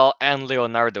Raphael and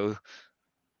Leonardo.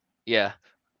 Yeah.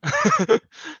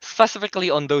 Specifically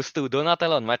on those two.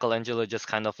 Donatello and Michelangelo just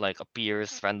kind of like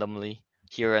appears randomly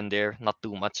here and there, not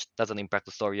too much. Doesn't impact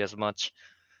the story as much.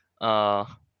 Uh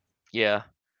yeah.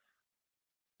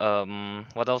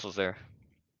 What else was there?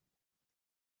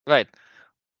 Right.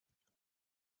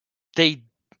 They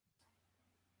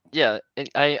yeah,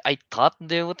 I thought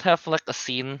they would have like a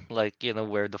scene like,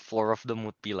 where the four of them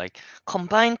would be like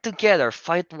combined together,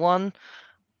 fight one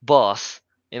boss.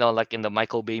 Like in the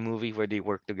Michael Bay movie where they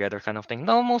work together kind of thing.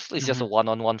 No, mostly it's just a Mhm.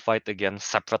 one-on-one fight again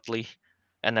separately,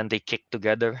 and then they kick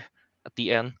together at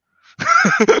the end.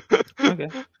 Okay.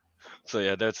 So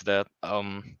yeah, that's that.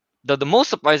 The most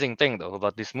surprising thing though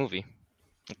about this movie,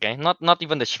 okay, not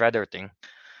even the Shredder thing.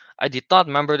 I did not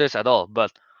remember this at all,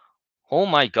 but oh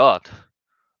my god,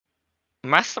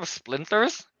 Master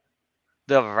Splinters,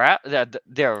 the rat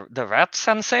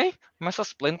sensei, Master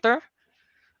Splinter,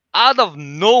 out of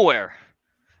nowhere,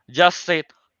 just said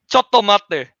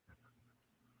 "Chotomate."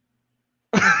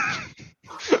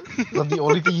 That's the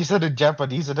only thing he said in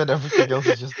Japanese, and then everything else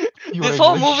is just pure This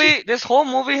whole English. movie, this whole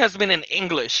movie has been in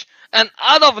English, and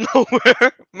out of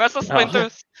nowhere, Master Oh. Splinter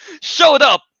showed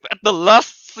up at the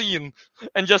last scene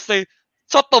and just say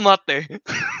 "Chotomate."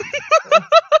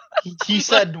 He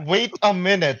said, "Wait a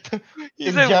minute," He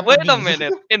in said, "Wait a Japanese.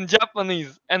 minute," in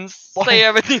Japanese and say Why?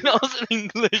 everything else in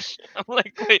English. I'm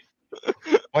like, wait,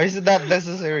 Why is that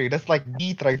necessary? That's like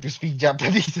me trying to speak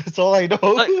Japanese. That's all I know.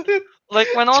 like,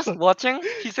 when I was watching,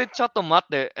 he said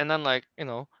 "Chotomate," and then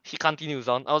he continues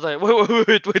on. I was like,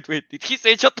 wait. Did he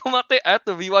say "Chotomate"? I had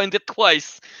to rewind it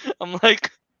twice. I'm like,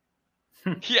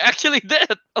 he actually did.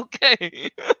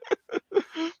 Okay.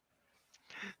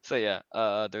 So yeah,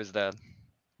 there's that.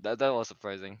 That was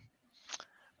surprising.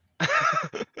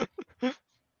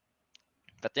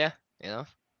 But yeah, you know,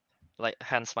 like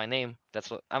hence my name. That's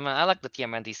what I mean. I like the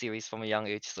TMNT series from a young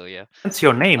age. So yeah. Hence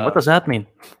your name. What Um, does that mean?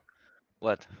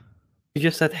 what? You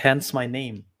just said hence my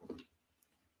name.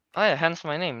 Oh yeah, hence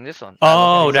my name. This one. I love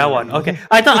Oh, this that series. one. Okay.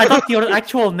 I thought your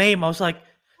actual name. I was like,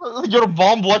 Your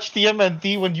mom watched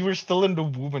TMNT when you were still in the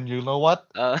womb, and you know what?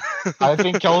 Uh, I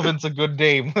think Kelvin's a good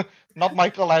name. Not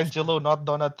Michelangelo, not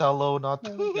Donatello, not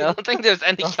I don't think there's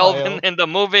any Kelvin Raphael. in the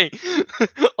movie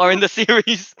or in the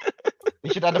series. They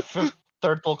should add a fifth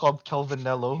turtle called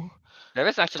Kelvinello. There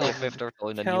is actually a fifth Kelvin. turtle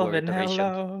in the newer Kelvin, iteration.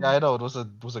 Yeah, hello. I know it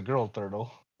was a girl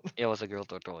turtle. It was a girl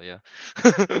turtle, yeah.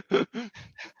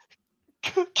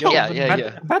 Yo, Yeah, Kelvin.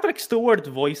 yeah. Patrick Stewart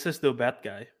voices the bad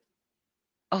guy.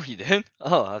 Oh, he did?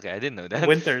 Oh, okay. I didn't know that.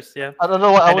 Winters, yeah. I don't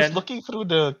know. I And was then, looking through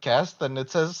the cast, and it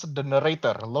says the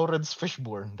narrator, Lawrence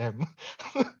Fishburne. Damn.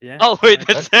 yeah. Oh, And wait,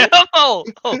 then that's him? Oh,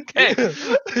 okay. I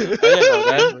didn't know he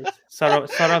that.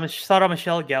 voiced Sarah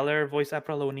Michelle Gellar voiced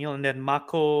April O'Neil, and then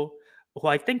Mako, who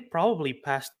I think probably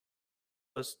passed,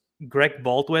 was Greg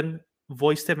Baldwin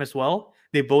voiced him as well.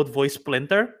 They both voiced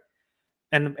Splinter,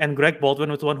 and Greg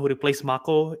Baldwin was the one who replaced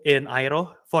Mako in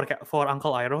Iroh for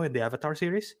Uncle Iroh in the Avatar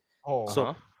series. Oh, Uh-huh.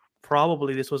 So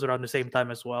probably this was around the same time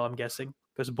as well. I'm guessing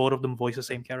because both of them voice the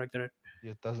same character.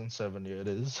 yeah, 2007. Yeah, it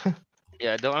is.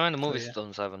 Yeah, the So movie's yeah.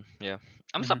 2007. Yeah.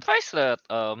 I'm Mhm. surprised that,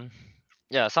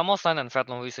 yeah, Samuel Stein and Fat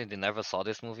Louise they never saw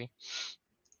this movie.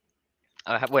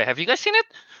 Wait, have you guys seen it?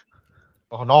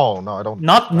 Oh no, no, I don't.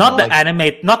 Not I not don't the like.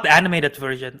 animate not the animated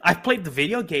version. I've played the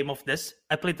video game of this.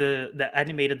 I played the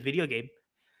animated video game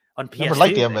on Never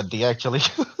liked PS2, TMNT actually.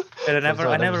 and So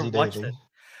I I never never seen watched it. anything.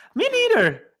 Me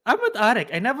neither. I'm with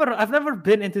Arik. I've never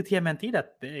been into TMNT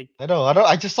that big. I know. I don't.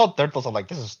 I just saw turtles. I'm like,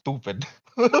 this is stupid.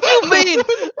 What do you mean?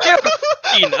 They're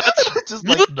peanuts, Just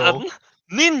like no. mutant,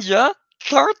 ninja,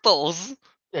 turtles.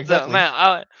 Yeah, So exactly. man,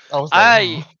 I I was like,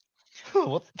 I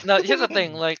what? no. Here's the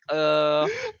thing. Like,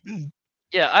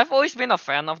 yeah, I've always been a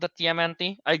fan of the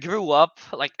TMNT. I grew up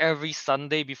like every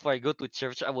Sunday before I go to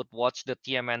church, I would watch the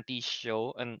TMNT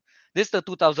show, and this is the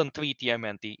 2003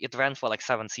 TMNT. It ran for like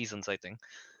 7 seasons, I think.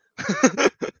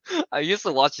 I used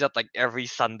to watch that like every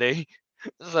Sunday.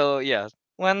 So yeah,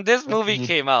 when this But movie you,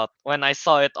 came out, when I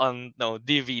saw it on no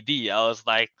DVD, I was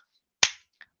like,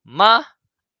 "Ma,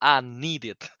 I need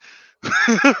it."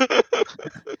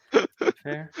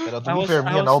 Fair. to be fair,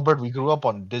 me and Albert, we grew up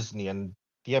on Disney, and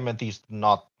TMNT is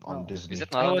not on Oh, Is Disney.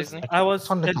 it not on Disney? I It's was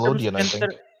on in terms Nickelodeon, I think.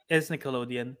 is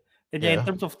Nickelodeon. And yeah, in Yeah.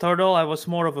 terms of turtle, I was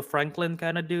more of a Franklin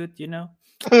kind of dude, you know.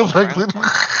 Oh, Franklin. Franklin.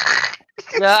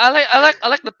 Yeah, I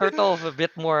like the turtle with a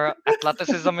bit more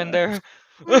athleticism in there.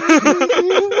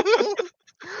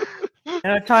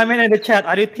 And chime in the chat.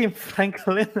 Are you Team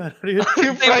Franklin or are you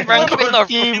Team Team Team Franklin Franklin? Franklin or or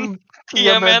Team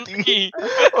TMNT? TMNT.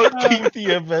 Or Team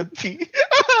TMNT?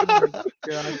 Oh my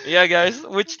god! Yeah, guys,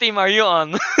 which team are you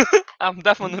on? I'm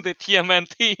definitely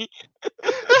TMNT.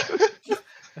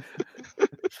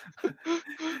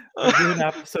 We'll do an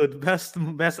episode best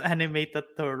animated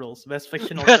turtles, best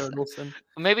fictional Best, turtles, and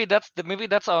maybe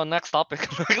that's our next topic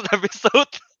next episode.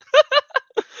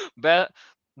 Be-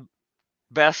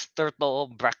 Best turtle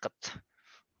bracket.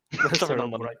 Restaurant Terminal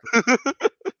of Money.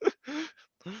 Franklin.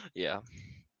 Yeah.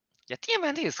 Yeah,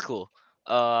 TMNT is cool.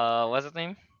 What's the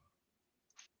name?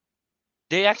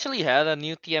 They actually had a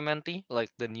new TMNT, like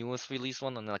the newest release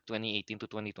one on like 2018 to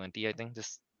 2020, I think.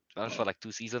 Just runs for like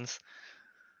 2 seasons.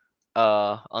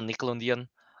 On Nickelodeon.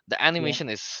 The Yeah. animation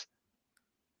is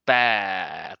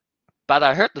bad, but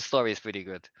I heard the story is pretty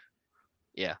good.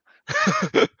 Yeah.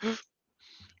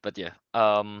 But yeah.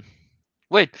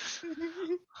 Wait,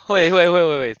 wait.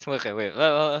 Okay, wait.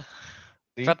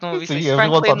 See, Fat Movies see, says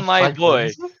everyone's on Franklin, my boy.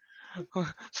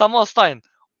 Franklin's. Samuel Stein.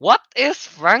 What is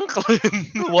Franklin?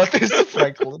 What is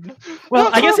Franklin? Well,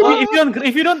 I guess What?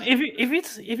 if you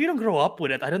don't grow up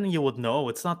with it, I don't think you would know.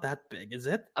 It's not that big, is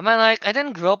it? I mean, like, I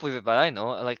didn't grow up with it, but I know.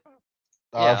 Like,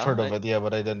 I've yeah. heard of it, yeah,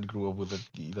 but I didn't grow up with it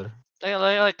either.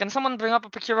 Can someone bring up a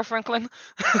picture of Franklin?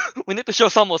 We need to show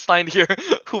Samuel Stein here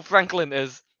who Franklin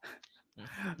is.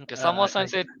 Okay, Samuel Stein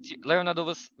said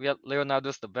Leonardo's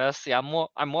the best. Yeah,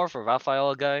 I'm more of a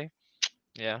Raphael guy.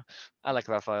 Yeah, I like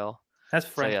Raphael. That's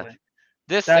So yeah, Franklin.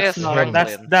 this That's is not Him.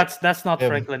 Franklin. that's not Him.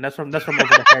 Franklin. That's from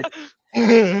over the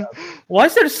head. Why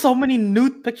is there so many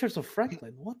nude pictures of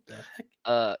Franklin? What the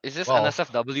heck? Is this Wow.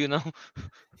 NSFW now?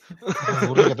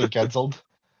 We're getting cancelled.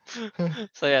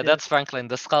 So yeah, Yeah. that's Franklin,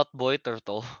 the Scout Boy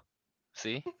Turtle.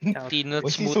 See, Count. Peanut Why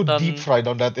is he so deep Mutant fried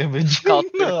on that image? Scout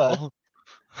Turtle.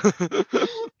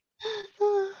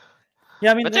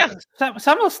 Yeah, I mean, But yeah,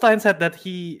 Samuel Stein said that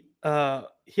he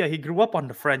grew up on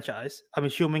the franchise. I'm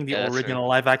assuming the yeah, that's true. original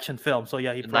live action film. So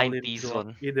yeah, The 90s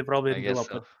one, He probably I didn't grow guess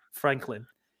up so. with Franklin.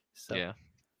 So Yeah,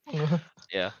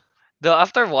 yeah. Though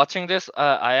after watching this,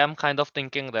 I am kind of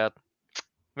thinking that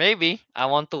maybe I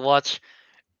want to watch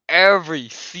every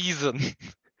season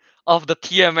of the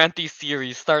TMNT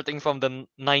series, starting from the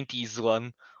 90s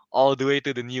one all the way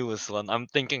to the newest one. I'm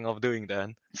thinking of doing that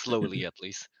slowly, at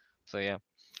least. So yeah,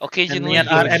 occasionally you'll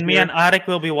me and hear. Arik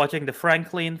will be watching the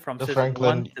Franklin from The season one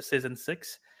Franklin. to season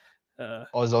 6. Oh,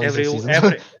 it's only Every 6 seasons.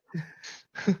 every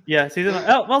yeah season.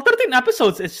 Well, 13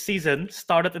 episodes each season.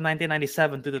 Started in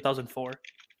 1997 to 2004.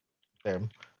 Damn.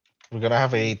 We're gonna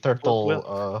have a We'll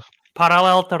turtle.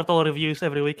 parallel turtle reviews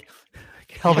every week.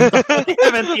 Kelvin talks about the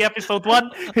MNT episode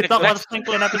 1. We talk about Next.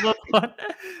 Franklin episode 1.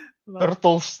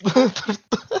 Turtles.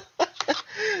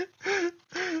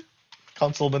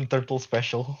 Councilman Turtle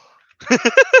special.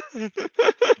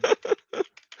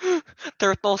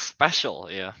 Turtle special,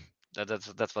 yeah.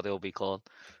 That's what it'll be called.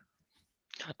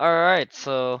 All right,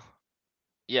 so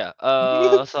yeah.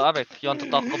 So Abek, you want to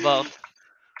talk about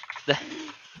the?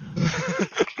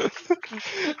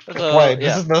 Why? So This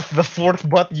yeah, is the fourth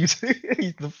butt you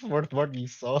the fourth butt you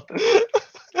saw.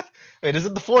 Wait, is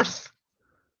it the fourth?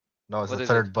 No, it's what the is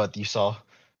it? third butt you saw.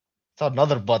 Saw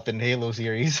another butt in Halo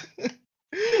series.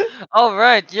 Oh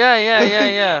right, yeah.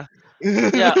 Yeah,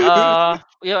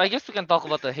 yeah. I guess we can talk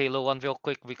about the Halo one real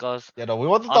quick because Yeah, no, we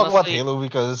want to talk about honestly, Halo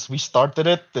because we started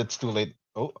it. It's too late.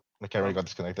 Oh, the camera Oh. got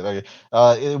disconnected.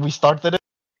 Okay. We started it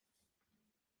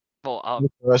well,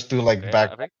 for us to like okay,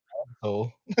 back Abek.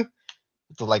 so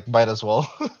to like might as well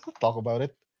talk about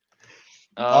it.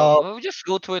 Uh, We'll just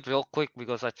go through it real quick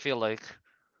because I feel like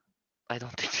I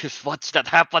don't think there's much that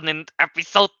happened in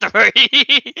episode 3.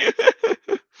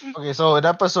 okay, so in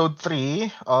episode 3,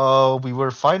 we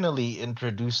were finally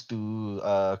introduced to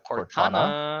Cortana.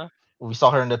 Cortana. We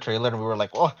saw her in the trailer and we were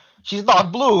like, oh, she's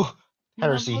not blue.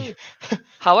 Heresy.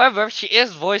 However, she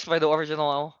is voiced by the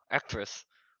original actress,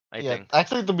 I Yeah, think.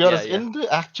 actually, to be Yeah, honest, yeah, in the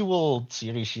actual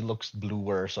series, she looks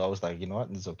bluer. So I was like, you know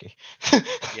what, it's okay.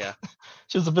 yeah.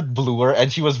 She was a bit bluer, and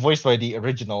she was voiced by the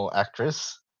original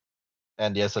actress.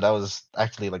 And yeah, so that was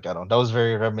actually like I don't know, that was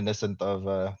very reminiscent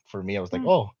of for me. I was like, Hmm.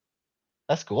 oh,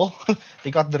 that's cool.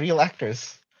 They got the real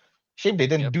actress. Shame they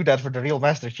didn't Yep. do that for the real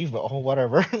Master Chief, but oh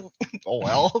whatever. Oh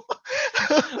well.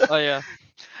 Oh yeah.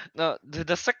 No,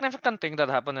 the significant thing that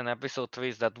happened in episode 3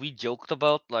 is that we joked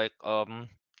about like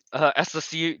as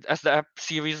the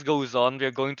series goes on,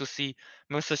 we're going to see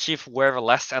Mr. Chief wear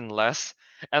less and less,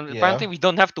 and apparently Yeah. we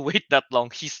don't have to wait that long.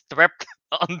 He's strapped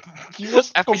on He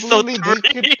was episode completely 3.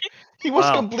 naked. He was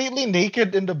Wow. completely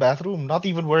naked in the bathroom, not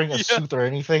even wearing a Yeah. suit or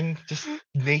anything, just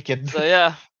naked. So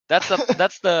yeah, that's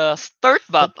the third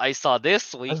bot I saw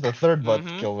this That's week. the third butt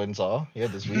Mm-hmm. Kelvin saw. Yeah,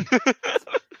 this week.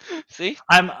 See,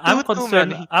 I'm too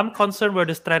concerned. many. I'm concerned where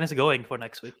this trend is going for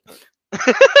next week.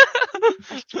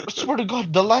 I swear to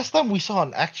God, the last time we saw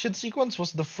an action sequence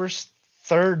was the first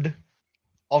third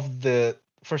of the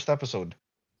first episode.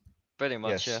 Pretty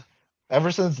much, yeah. Yes.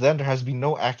 Ever since then, there has been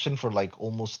no action for like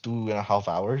almost 2.5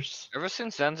 hours. Ever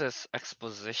since then, there's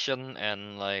exposition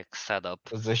and like setup.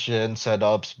 Position,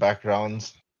 setups,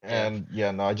 backgrounds, Yeah. and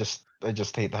yeah, no, I just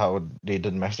hate how they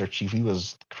did Master Chief. He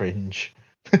was cringe.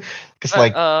 Because But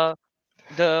like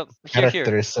the here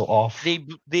character is so off.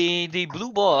 they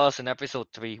blue ball us in episode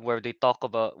 3 where they talk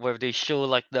about where they show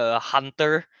like the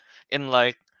hunter in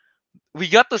like we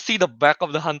got to see the back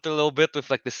of the hunter a little bit with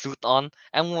like the suit on,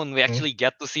 and when we Mm, actually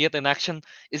get to see it in action,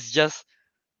 it's just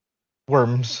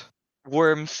worms.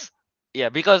 worms. Yeah,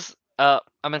 because I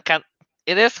mean, can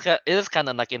it is kind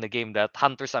of like in the game that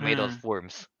hunters are made of Mm.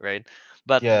 worms, right?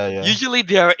 But Yeah, yeah. usually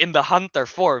they are in the hunter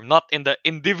form, not in the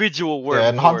individual Yeah, worm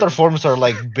and hunter form. forms are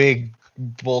like big,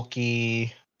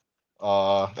 bulky,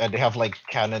 and they have like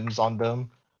cannons on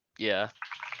them. Yeah,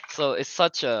 so it's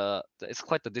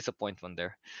quite a disappointment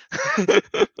there.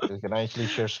 Can I actually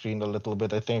share screen a little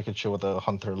bit? I think I can show what a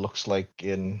hunter looks like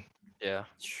in. Yeah.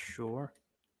 Sure.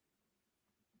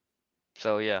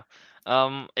 So yeah.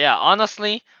 Yeah,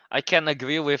 honestly, I can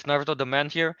agree with Naruto the man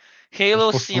here. It's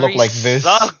Halo supposed to look series like this.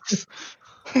 sucks.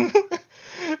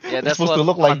 Yeah, It's that's supposed to what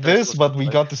look like Hunter is this, supposed to but look we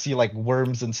like. got to see like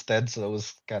worms instead, so it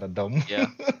was kind of dumb. Yeah.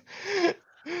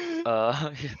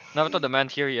 Uh Naruto the man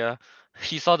here, yeah.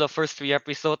 He saw the first 3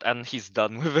 episodes and he's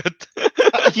done with it.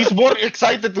 He's more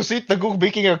excited to see Tagook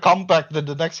making a comeback than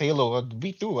the next Halo.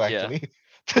 Me too, Yeah. actually.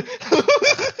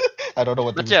 I don't know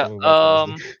what he But was yeah, coming back,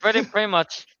 honestly. pretty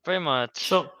much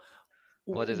So,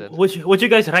 what is it? would you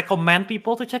guys recommend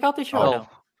people to check out the show or No, No.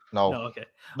 no? no, No. Okay.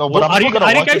 no. But Well, I'm still gonna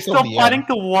are you watch guys it till still the planning end.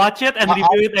 to watch it and I,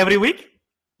 review it every week?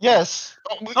 yes,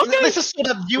 Okay. this is so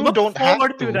that you Look don't have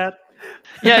forward to to. that.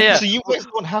 Yeah, yeah. So you guys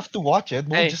don't have to watch it.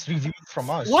 We'll Hey, just review it from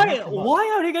us, Why? not from us. Why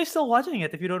are you guys still watching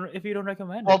it if you don't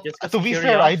recommend it? Well, Just because to be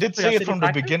fair, I did say it curiosity from the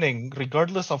factor? beginning,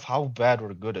 regardless of how bad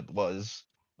or good it was.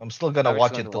 I'm still gonna Eric's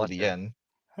watch going it to till watch the it. end.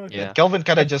 Yeah, Yeah. Okay. Kelvin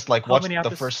kind of And just like watched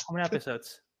the first. how many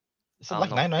episodes? Is I it don't like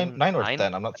know. I think nine or 9.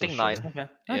 10? I'm I not so think 9. sure. Okay.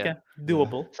 Yeah. Okay. Yeah.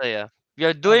 Doable. So yeah. We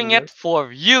are I'll doing do it it.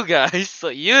 for you guys so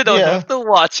you don't Yeah, have to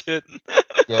watch it.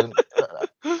 yeah.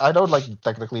 I know, like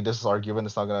technically, this argument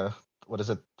is not gonna. What is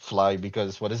it? Fly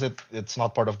because what is it? It's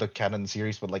not part of the canon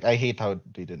series. But like, I hate how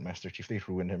they did Master Chief. They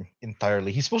ruined him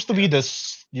entirely. He's supposed to be Yeah.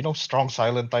 this, strong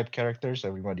silent type characters.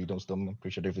 Everybody knows them. I'm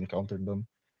pretty sure they've encountered them.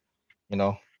 You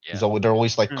know, Yeah. they're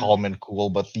always like Mm. calm and cool.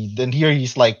 But then here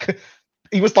he's like,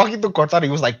 he was talking to Cortana. He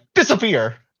was like,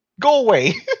 disappear, go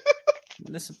away.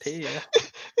 Disappear.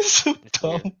 It's so It's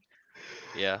dumb. weird.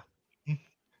 Yeah.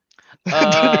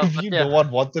 The But review no yeah, one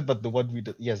wanted, but the one we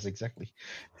did. Yes, exactly.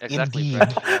 exactly, Indeed.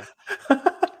 Fresh. Yeah.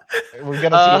 We're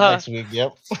gonna see it Uh, next week.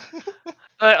 Yep.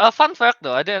 a fun fact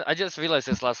though, I just realized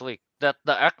this last week that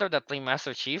the actor that played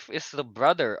Master Chief is the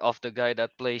brother of the guy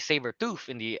that plays Sabretooth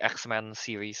in the X-Men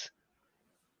series.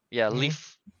 Yeah, Mhm.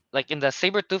 Leaf. Like in the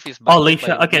Sabretooth is Oh, played Leaf.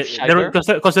 by Leaf Okay, there Schreiber.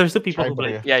 because there's two people who Schreiber,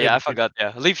 play yeah. Yeah, yeah, I Sabretooth. forgot.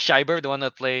 Yeah, Leaf Schreiber, the one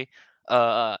that play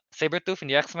Sabretooth in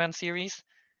the X-Men series.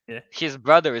 Yeah. His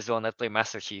brother is the one that play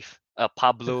Master Chief.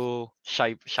 Pablo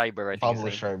Schreiber, I think his Pablo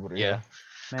name. Schreiber, Yeah. yeah.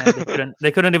 Man,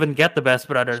 they couldn't even get the best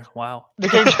brother. Wow. They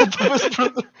can get the best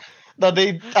brother.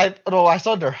 No, I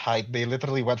saw their height. They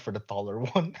literally went for the taller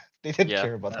one. They didn't Yeah.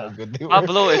 care about how Uh, good they were.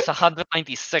 Pablo is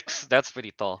 196. That's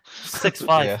pretty tall.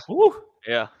 6'5". Yeah, Woo.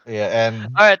 Yeah. yeah, and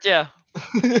All right. Yeah.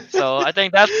 So I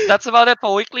think that's about it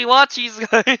for weekly watchies,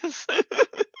 guys.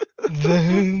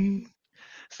 then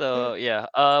So yeah.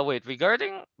 Wait.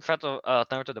 Regarding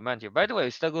Naruto the Man here. By the way,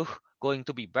 is Tegu going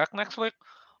to be back next week?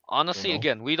 I don't Honestly, know.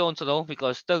 again, we don't know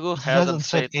because Tegu He hasn't hasn't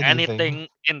said said anything. anything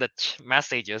in the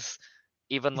messages,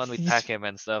 even when we tag He's him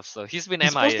and stuff. So he's been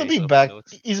he's supposed to MIA. be So who back. knows?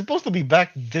 He's supposed to be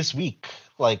back this week,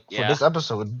 like for Yeah. this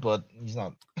episode, but he's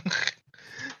not.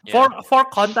 Yeah. For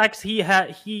context, he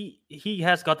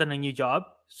has gotten a new job.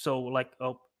 So like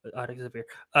disappear.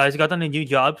 He's gotten a new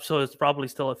job, so it's probably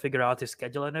still figure out his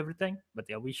schedule and everything. But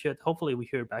yeah, we should hopefully we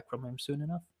hear back from him soon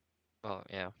enough. Oh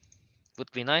yeah.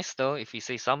 Would be nice though if he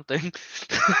say something.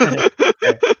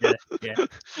 Yeah, yeah, yeah.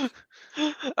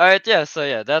 All right, yeah. So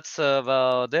yeah, that's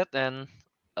about it. And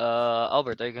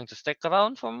Albert, are you going to stick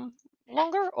around from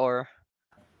longer, or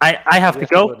I have do you to have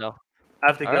to go go. now? I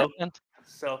have to All right, go. then.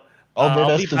 So Albert I'll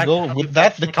has be to back. go. I'll be With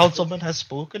back that, the next week. councilman has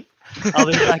spoken. I'll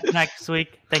be back next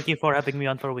week. Thank you for having me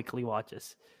on for weekly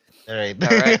watches. All right.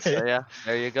 All right. So yeah,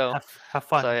 there you go. Have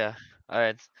fun. So yeah. All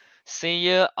right. See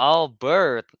you,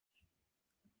 Albert.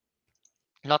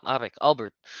 Not Arik,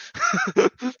 Albert.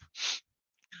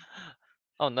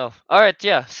 Oh no. All right.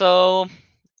 Yeah. So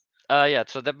yeah.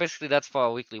 So that basically that's for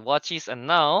our weekly watches. And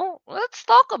now let's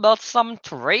talk about some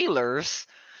trailers.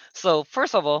 So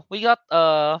first of all, we got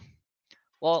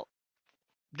well,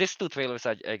 these 2 trailers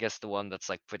are, I guess, the one that's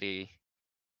like pretty.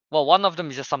 Well, one of them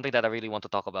is just something that I really want to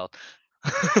talk about.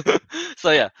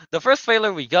 So yeah, the first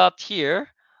trailer we got here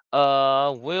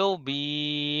will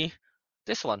be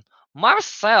this one.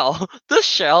 Marcel, the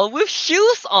shell with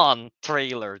shoes on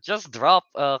trailer just dropped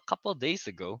a couple days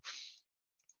ago.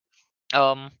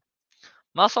 Um,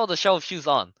 Muscle the Show of Shoes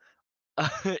On.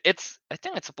 It's I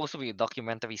think it's supposed to be a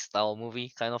documentary style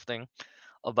movie kind of thing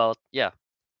about, yeah,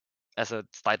 as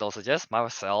its title suggests,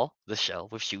 Marcel the Shell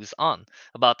with Shoes On,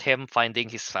 about him finding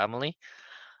his family.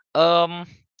 Um,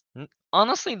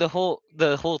 Honestly, the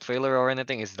whole trailer or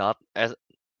anything is not as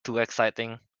too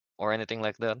exciting or anything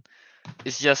like that.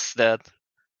 It's just that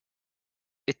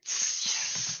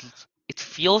it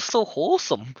feels so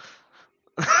wholesome.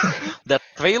 That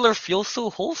trailer feels so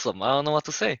wholesome. I don't know what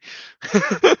to say.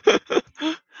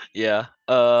 Yeah.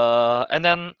 And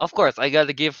then of course I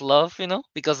gotta give love,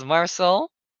 because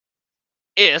Marcel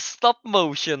is stop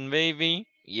motion, maybe.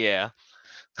 Yeah.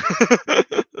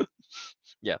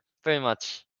 Yeah. Pretty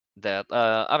much that.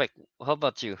 Avik, how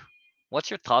about you? What's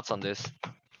your thoughts on this?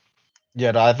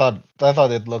 Yeah, no, I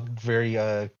thought it looked very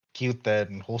cute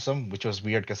and wholesome, which was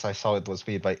weird because I saw it was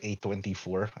made by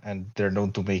A24, and they're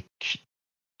known to make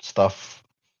stuff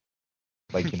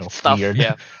like Stuff, weird.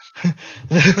 yeah.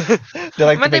 They I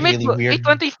like to mean, they make make really weird.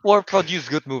 A24 produce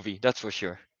good movie. That's for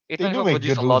sure. They do A24 make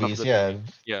produce good a lot of movies, good yeah, movie.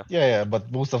 Yeah. yeah,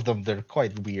 but most of them they're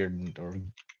quite weird or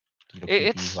creepy,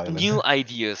 It's violent. new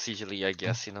ideas usually, I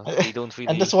guess. They don't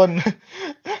And this really. one,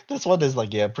 this one is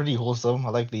like, yeah, pretty wholesome. I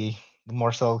like the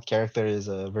Marcel character is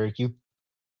very cute.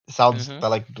 Sounds Mm-hmm. I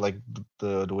like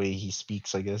the way he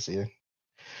speaks, I guess. Yeah.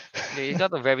 Yeah, you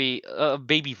got a very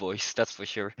baby voice, that's for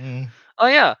sure. Mm. Oh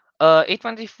yeah,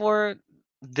 A24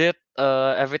 did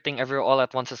everything everywhere all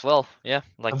at once as well. Yeah,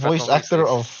 The like voice Pratma actor says.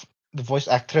 of the voice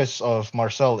actress of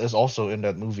Marcel is also in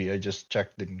that movie. I just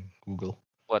checked in Google.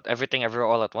 What, everything everywhere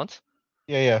all at once?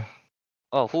 Yeah, yeah.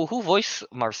 Oh, who voiced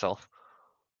Marcel?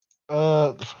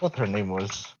 I forgot what her name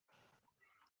was.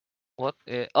 What?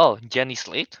 Oh, Jenny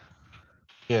Slate.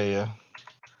 Yeah, yeah.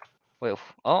 Wait.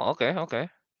 Oh, okay, okay.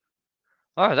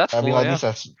 Oh, that's I mean, cool. at Yeah.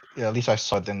 least yeah, at least I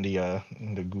saw it in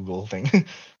the Google thing.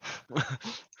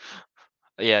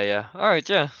 Yeah, yeah. All right,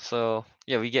 yeah. So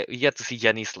yeah, we get to see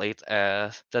Jenny Slate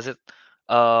as does it,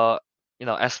 uh,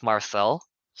 as Marcel.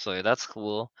 So yeah, that's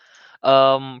cool.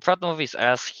 Frat Movies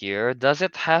asks here, does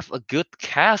it have a good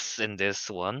cast in this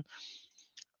one?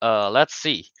 Let's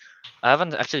see. I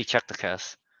haven't actually checked the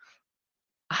cast.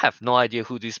 I have no idea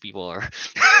who these people are.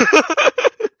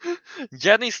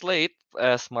 Jenny Slate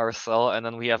as Marcel, and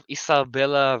then we have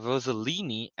Isabella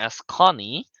Rossellini as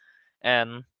Connie,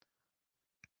 and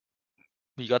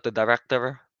we got the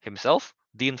director himself,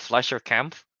 Dean Fleischer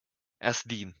Camp, as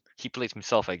Dean. He plays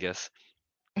himself, I guess.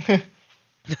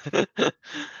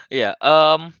 Yeah.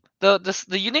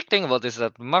 The unique thing about this is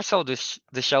that Marcel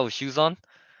the Shell with Shoes On.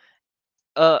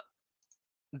 Uh,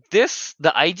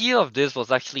 the idea of this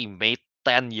was actually made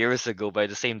 10 years ago by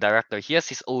the same director. He has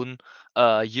his own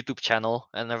YouTube channel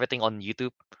and everything on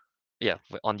YouTube. Yeah,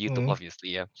 on YouTube, Mm. obviously.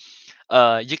 Yeah.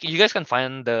 You guys can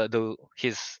find the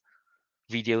his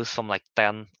videos from like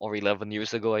 10 or 11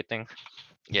 years ago, I think.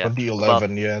 Yeah. About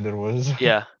 2011, yeah, there was.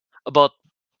 yeah about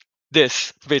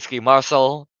this basically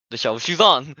Marcel the show she's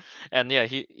on, and yeah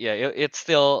it's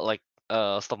still like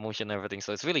stop motion and everything,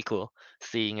 so it's really cool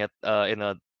seeing it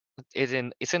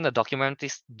it's in a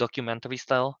documentary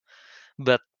style,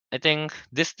 but I think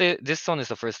this one is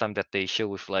the first time that they show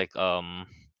with like a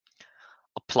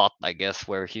plot, I guess,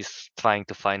 where he's trying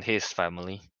to find his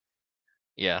family.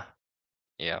 Yeah,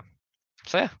 yeah.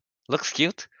 So yeah, looks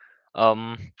cute.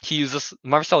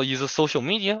 Marcel uses social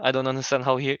media. I don't understand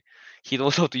how he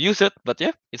knows how to use it, but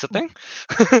yeah, it's a thing.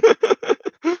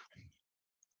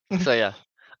 So yeah,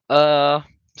 uh,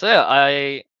 so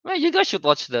yeah, well, you guys should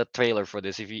watch the trailer for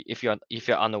this if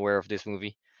you're unaware of this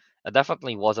movie. I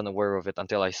definitely wasn't aware of it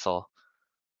until I saw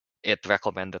it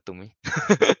recommended to me.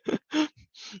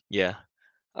 Yeah.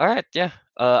 All right. Yeah.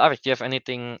 Arik, do you have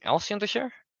anything else you want to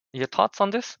share? Your thoughts on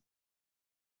this?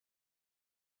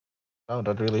 No,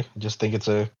 not really. I just think it's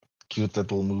a cute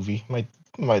little movie.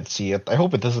 Might see it. I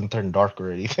hope it doesn't turn dark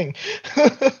or anything.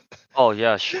 Oh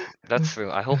yeah, that's true.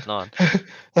 I hope not. I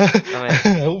mean,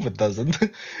 I hope it doesn't.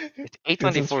 It's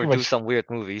A24 pretty do much, some weird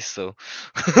movies, so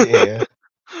yeah.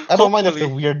 I don't mind if the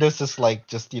hopefully, weirdness is like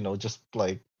just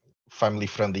like family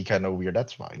friendly kind of weird.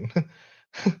 That's fine.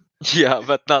 yeah,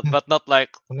 but not like,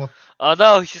 Not, oh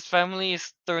no, his family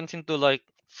is turned into like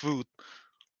food.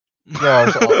 yeah,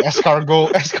 or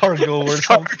escargot or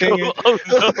something. Escargot. Oh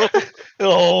no.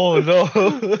 Oh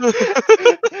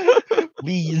no.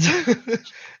 Please.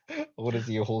 I want to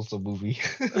see a wholesome movie.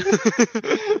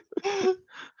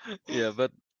 Yeah,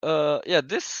 but yeah,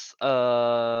 this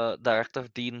director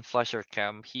Dean Fleischer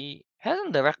Camp, he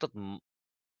hasn't directed a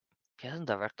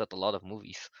lot of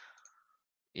movies.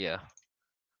 Yeah,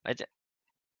 I th-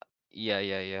 yeah,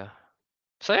 yeah, yeah.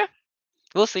 So yeah,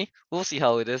 we'll see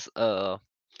how it is.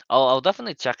 I'll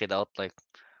definitely check it out like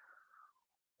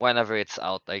whenever it's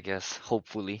out. I guess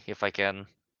hopefully if I can.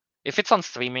 If it's on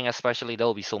streaming, especially,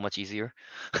 that'll be so much easier.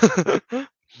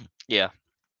 Yeah.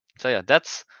 So yeah,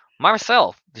 that's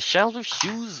Marcel, the Shell with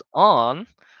Shoes On.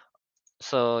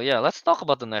 So yeah, let's talk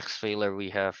about the next trailer we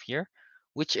have here,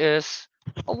 which is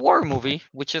a war movie,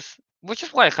 which is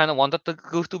why I kind of wanted the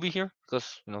Goose to be here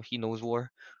because he knows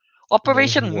war. Knows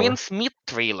Operation war. Mincemeat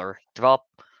trailer dropped.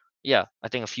 Yeah, I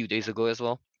think a few days ago as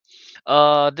well.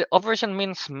 The Operation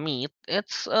Mincemeat,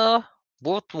 it's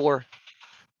World War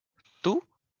Two,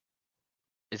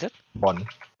 is it? One.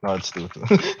 No, it's two.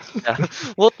 Yeah,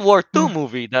 World War Two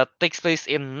movie that takes place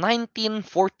in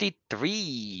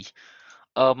 1943.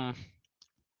 Um,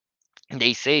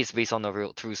 they say it's based on a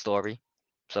real true story.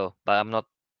 So, but I'm not.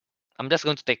 I'm just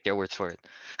going to take their words for it.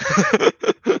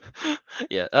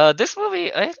 Yeah. This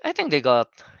movie, I think they got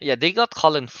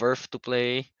Colin Firth to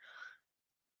play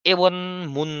Ewan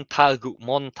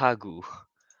Montagu.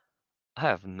 I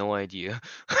have no idea.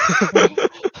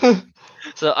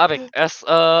 So Abik, as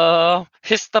a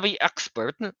history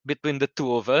expert between the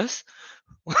two of us,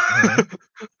 Mhm.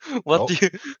 what do Oh, you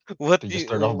what they do just you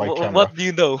turned off my what camera. do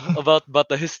you know about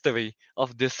the history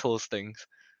of this whole things?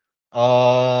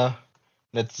 Uh,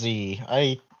 let's see.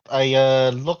 I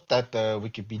looked at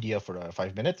Wikipedia for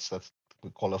 5 minutes. That's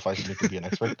what qualifies me to be an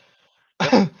expert.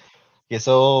 Yep. Okay,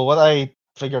 so what I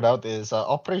figured out is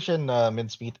Operation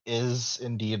Mincemeat is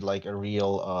indeed like a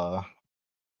real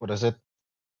what is it,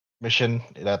 mission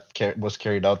that was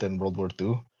carried out in World War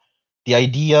II. The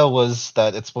idea was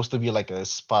that it's supposed to be like a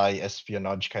spy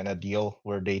espionage kind of deal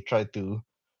where they try to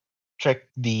trick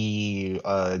the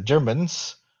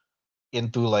Germans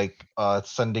into like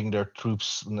sending their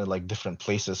troops in like different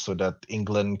places so that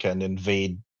England can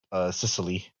invade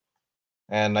Sicily.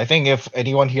 And I think if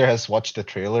anyone here has watched the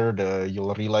trailer,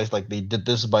 you'll realize like they did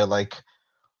this by like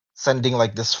sending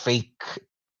like this fake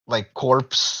like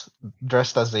corpse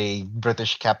dressed as a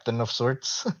British captain of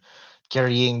sorts,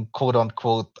 carrying quote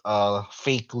unquote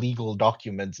fake legal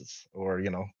documents, or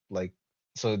like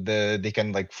so they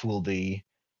can like fool the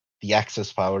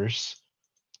Axis powers.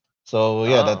 So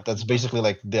yeah, Oh, that's basically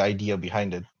like the idea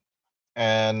behind it.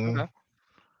 And okay.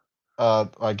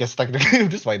 I guess technically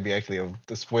this might be actually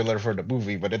a spoiler for the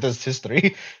movie, but it is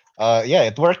history. Yeah,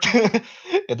 it worked.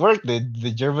 It worked.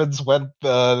 The Germans went.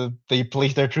 They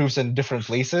placed their troops in different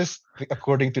places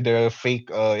according to the fake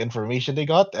information they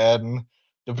got, and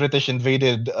the British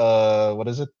invaded. What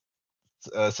is it?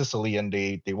 Sicily, and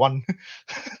they won.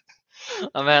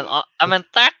 I mean,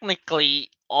 technically,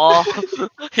 all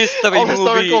history All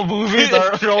historical movie movies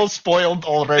are all spoiled is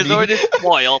already. already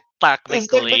spoiled It's technically.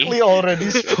 technically already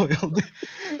spoiled.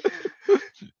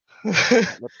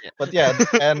 But yeah, But yeah,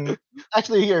 and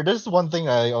actually here, there's one thing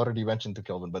I already mentioned to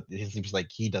Kelvin, but it seems like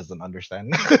he doesn't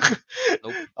understand.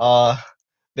 nope. uh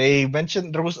they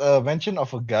mentioned there was a mention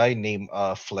of a guy named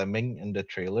Fleming in the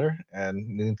trailer,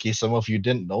 and in case some of you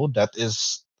didn't know, that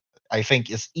is I think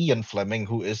is Ian Fleming,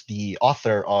 who is the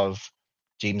author of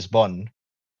James Bond.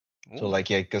 So Ooh. like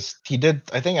yeah, because he did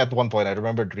I think at one point I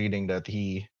remembered reading that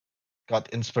he got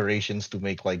inspirations to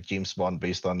make like James Bond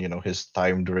based on his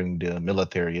time during the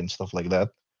military and stuff like that.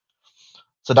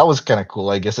 So that was kind of cool.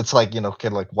 I guess it's like kind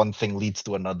of like one thing leads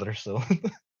to another. So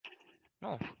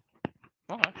Oh,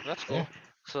 alright, that's yeah, cool.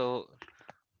 So,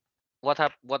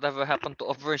 whatever happened to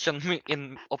Operation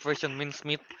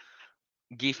Mincemeat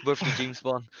gave birth to James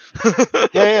Bond.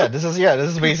 yeah. This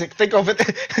is basic. Think of it.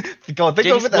 think of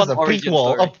James it as Bond a origin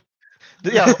prequel story. of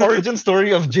yeah origin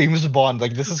story of James Bond.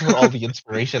 Like this is where all the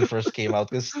inspiration first came out.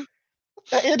 Because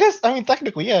it is. I mean,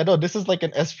 technically, yeah. No, this is like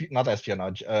an not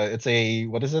espionage. It's a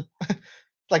what is it?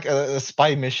 Like a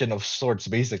spy mission of sorts,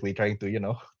 basically trying to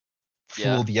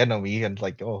Yeah. fool the enemy and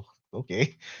like oh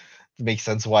okay. It makes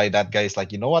sense why that guy's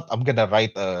like, you know what? I'm gonna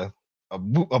write a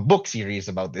book series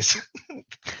about this.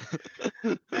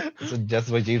 So that's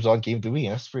why James Bond came to me.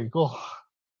 That's pretty cool.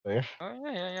 There. Oh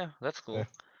yeah, yeah, yeah. That's Yeah. cool.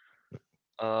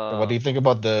 And what do Uh, you think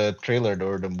about the trailer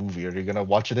or the movie? Are you gonna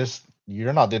watch this?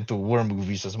 You're not into war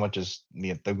movies as much as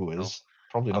me and Tegu no, is.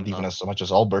 Probably not I'm even not. as much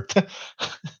as Albert.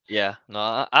 Yeah, no.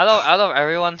 Out of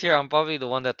everyone here, I'm probably the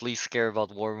one that least care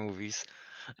about war movies.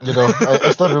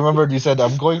 I still remember you said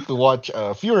I'm going to watch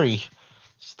Fury.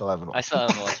 Still haven't I watched still it.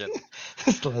 haven't watched it.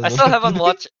 Still I hasn't still watched haven't it.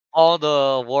 watched all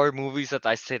the war movies that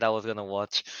I said I was gonna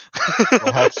watch.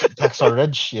 Well, Hacksaw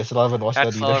Ridge. Yes, still haven't watched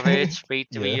that either. Hacksaw Ridge,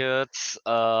 Yeah. Patriots,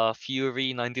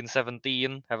 Fury,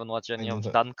 1917. Haven't watched any And of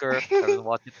then Dunkirk. Haven't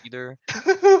watched it either.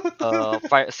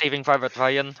 Saving Private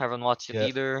Ryan. Haven't watched it yeah,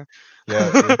 either.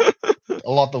 yeah.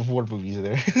 A lot of war movies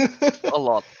there. A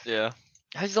lot, yeah.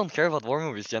 I just don't care about war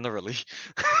movies generally.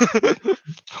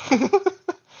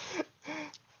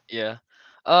 Yeah.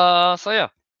 So yeah,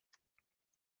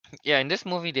 yeah. In this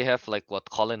movie, they have like what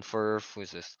Colin Firth, who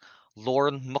is this?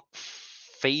 Lauren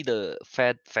Fadian.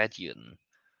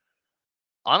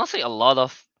 Honestly, a lot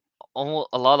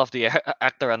of the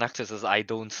actor and actresses I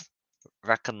don't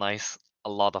recognize a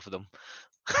lot of them.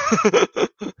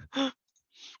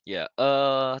 Yeah.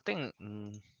 I think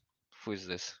who is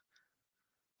this?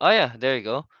 Oh yeah, there you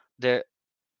go. There,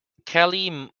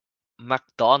 Kelly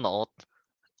MacDonald.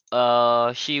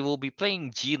 She will be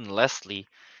playing Jean Leslie.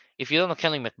 If you don't know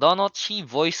Kelly MacDonald, she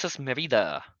voices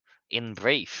Merida in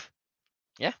Brave.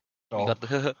 Yeah, we Oh, got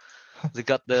the we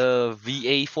got the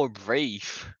VA for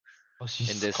Brave oh, she's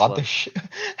in this one. Scottish.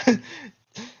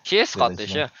 She is Village Scottish,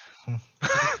 man. yeah.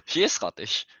 She is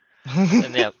Scottish.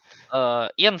 And yeah,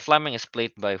 Ian Fleming is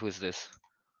played by who's this?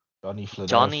 Johnny Flynn.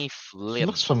 Johnny He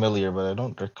looks Flynn. familiar, but I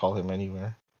don't recall him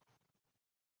anywhere.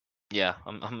 Yeah,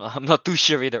 I'm not too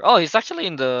sure either. Oh, he's actually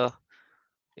in the.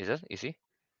 Is it? Is he?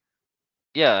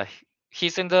 Yeah,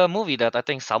 he's in the movie that I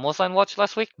think Samuel-san watched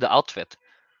last week. The Outfit.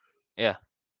 Yeah.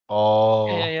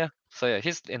 Yeah, yeah, Oh, yeah. So yeah,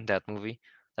 he's in that movie.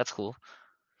 That's cool.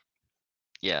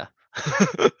 Yeah.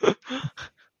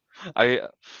 I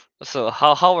so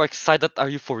how excited are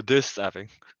you for this, Evan?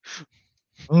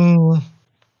 mm,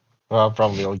 well,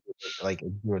 probably I'll give it like a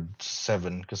good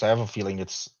 7 because I have a feeling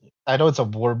it's. I know it's a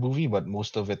war movie, but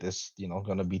most of it is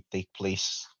gonna be take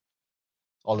place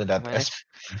all in I that mean, S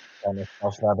kind of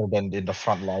stuff rather than in the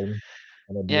front line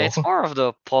kind of yeah, deal. it's more of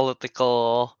the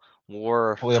political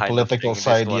war Oh, yeah, kind of political thing in this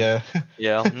side, one. yeah.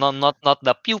 Yeah, not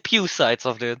the pew pew sides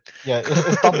of it. Yeah,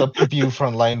 it's not the PPU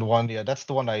frontline one. Yeah, that's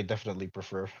the one I definitely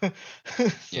prefer.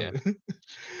 Yeah, So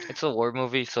it's a war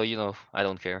movie, so I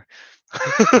don't care.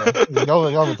 yeah,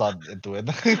 Galvin's not into it.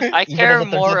 I Even if care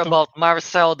it turns more out to about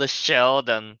Marcel the Shell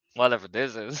than whatever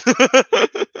this is.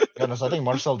 be honest, I think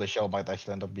Marcel the Shell might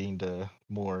actually end up being the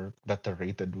more better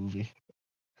rated movie.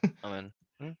 I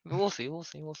mean, we'll see, we'll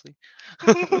see, we'll see.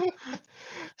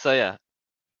 So yeah,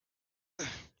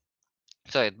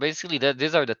 so basically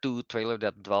these are the two trailer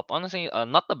that drop. Honestly,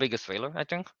 not the biggest trailer, I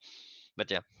think, but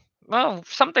yeah, well,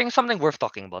 something worth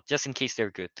talking about, just in case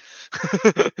they're good.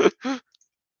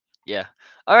 Yeah.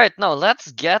 All right, now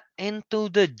let's get into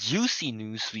the juicy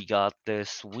news we got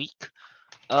this week.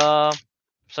 Uh,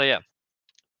 so yeah,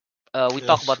 we talked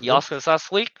Yes. about the Oscars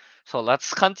last week, so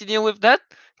let's continue with that,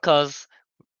 because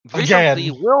recently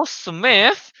Again. Will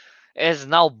Smith is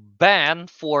now banned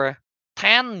for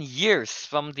 10 years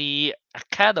from the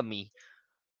Academy.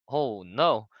 Oh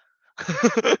no.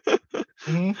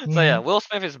 So yeah, Mm-hmm. Will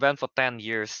Smith is banned for 10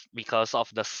 years because of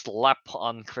the slap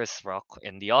on Chris Rock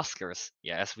in the Oscars.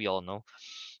 Yeah, as we all know.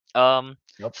 Um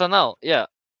Yep. so now, yeah,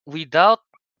 without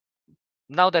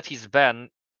now that he's banned,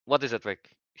 what is it, Rick?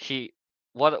 He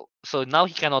what so now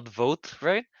he cannot vote,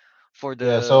 right? For Yeah,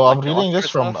 the so I'm like the reading Oscar this from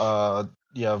stuff.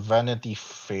 yeah, Vanity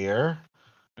Fair.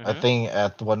 I Mhm. think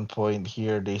at one point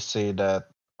here they say that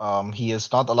he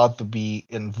is not allowed to be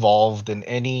involved in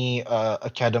any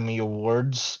Academy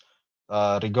Awards,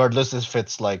 regardless if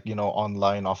it's like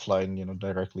online, offline,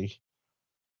 directly.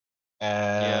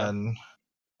 Yeah. And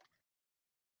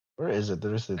where is it?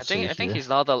 There is it say I think here. he's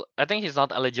not I think he's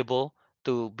not eligible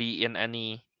to be in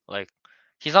any like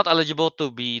he's not eligible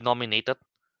to be nominated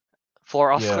for Yeah.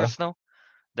 Oscars now.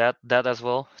 That as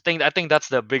well. I think that's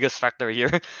the biggest factor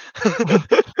here.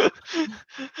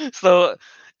 So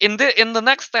in the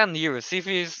next 10 years, if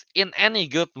he's in any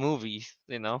good movies,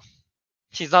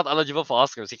 he's not eligible for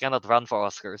Oscars. He cannot run for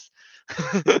Oscars.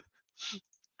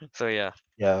 So yeah.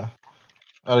 Yeah.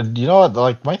 You know what?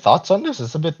 Like my thoughts on this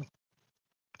is a bit.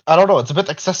 I don't know. It's a bit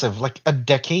excessive. Like a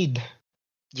decade.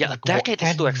 Yeah, a Like what? decade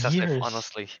is too 10 excessive, years.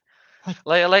 honestly.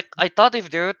 Like Like I thought if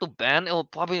they were to ban, it will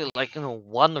probably like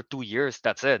 1 or 2 years.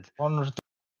 That's it. one or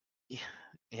Y-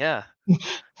 Yeah,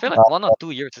 I feel two. like 1 or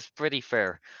 2 years is pretty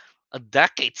fair. A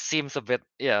decade seems a bit,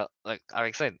 yeah, like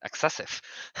I said, excessive.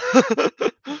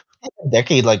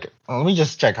 Decade. Like let me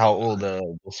just check how old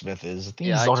Will Smith is. I think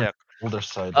Yeah, he's I on the check. older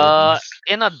side, right? Uh, He's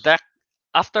in a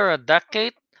after a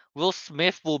decade, Will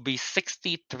Smith will be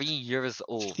 63 years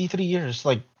old. 63 years.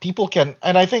 Like people can,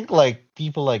 and I think like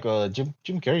people like Jim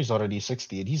Carrey's already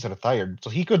 60 and he's retired, so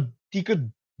he could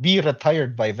be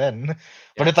retired by then.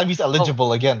 By the Yeah. time he's Oh,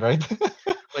 eligible again, right?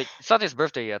 wait, it's not his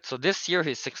birthday yet. So this year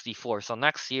he's 64. So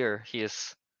next year he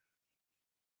is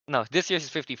no, this year he's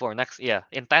 54. Next, yeah,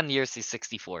 in 10 years he's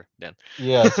 64 then.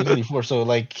 Yeah, 64. So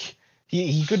like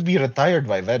he could be retired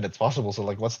by then. It's possible. So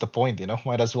like, what's the point?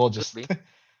 Might as well Could just be.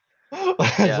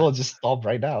 might as Yeah. well just stop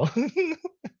right now.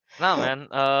 No, man.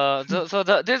 So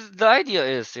the idea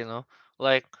is,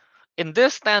 like in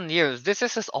this 10 years, this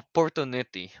is his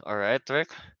opportunity, all right, Rick,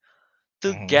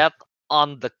 to Hmm. get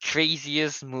on the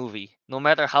craziest movie, no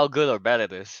matter how good or bad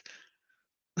it is.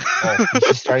 Oh, he's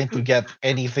just trying to get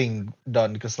anything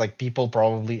done because like people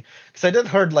probably because I did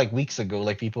heard like weeks ago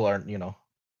like people aren't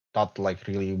not like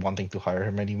really wanting to hire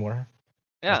him anymore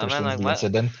Yeah, I after mean seeing like the my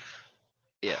incident.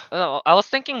 yeah. I was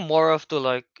thinking more of to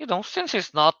like since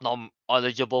he's not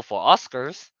eligible for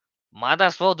Oscars, might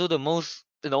as well do the most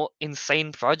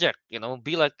insane project.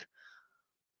 Be like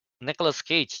Nicolas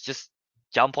Cage, just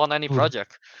jump on any Dude,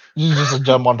 project. he's just a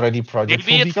jump on ready project.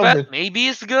 Maybe it's bad, maybe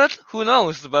it's good. Who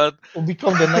knows? But He'll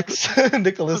become the next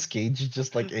Nicolas Cage,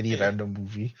 just like any yeah. random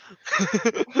movie.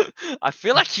 I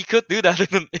feel like he could do that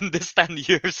in this 10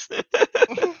 years.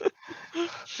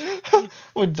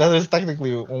 Which that is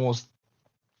technically almost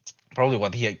probably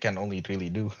what he can only really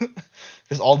do.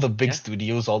 Because all the big Yeah,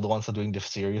 studios, all the ones that are doing the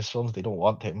serious films, they don't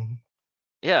want him.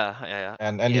 yeah, yeah,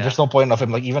 And yeah, there's no point of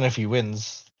him like even if he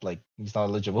wins, like he's not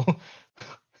eligible.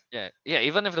 yeah, yeah.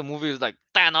 Even if the movie is like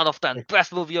 10 out of 10, Like,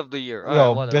 best movie of the year. All right, best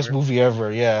whatever. movie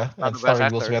ever, yeah. Not And the best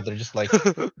starring Will actor. Smith, they're just like,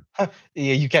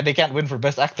 yeah, they can't win for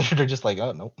best actor. They're just like,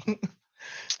 oh no.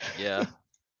 Yeah.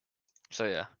 So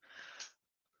yeah,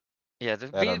 yeah.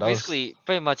 I don't know. That was Basically,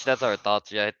 pretty much that's our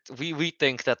thoughts. Yeah, we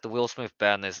think that the Will Smith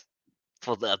ban is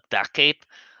for the decade.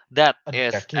 That a is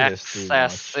decade is too much.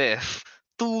 excessive.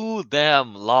 Too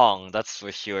damn long. That's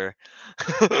for sure.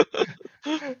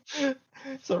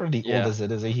 It's already old Yeah, as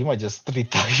it is. He might just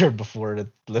retire before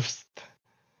it lifts.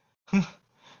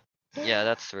 yeah,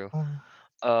 that's true.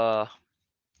 Uh,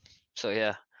 so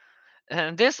yeah,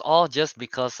 and this all just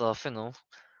because of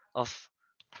of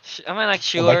I mean like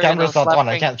Oh, my sure camera's not on.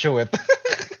 I slapping. can't show it.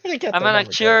 I can't I mean turn on like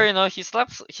my sure camera. he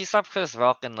slapped Chris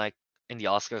Rock in like in the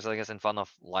Oscars, I guess, in front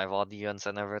of live audience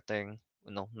and everything.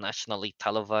 Nationally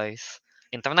televised.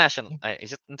 International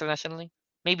is it internationally?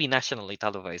 Maybe nationally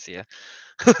televised, yeah.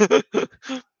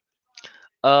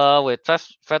 Wait,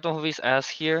 Fat Movies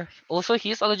asks here. Also,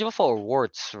 he's eligible for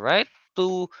awards, right?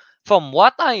 To From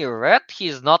what I read,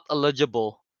 he's not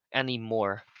eligible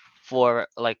anymore for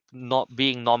like not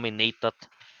being nominated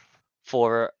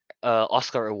for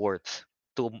Oscar awards,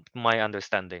 to my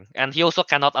understanding. And he also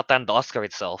cannot attend the Oscar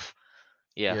itself.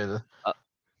 Yeah. Yeah. Uh,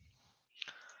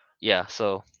 yeah.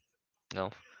 So no.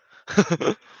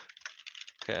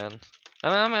 Can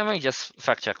I mean, just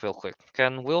fact check real quick.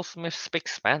 Can Will Smith speak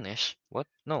Spanish? What?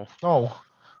 No. No.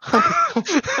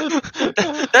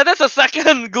 That is a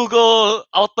second Google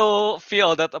auto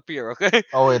field that appear. Okay.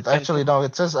 Oh wait, Can actually no,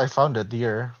 it says I found it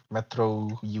here.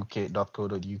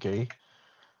 metrouk.co.uk.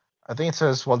 I think it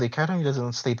says while the Academy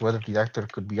doesn't state whether the actor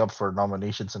could be up for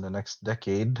nominations in the next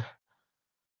decade,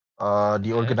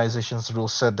 the okay. organization's rule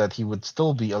said that he would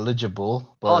still be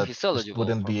eligible, Oh, but he's still just eligible.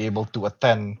 wouldn't be Okay. able to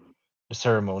attend the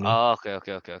ceremony. Oh, okay,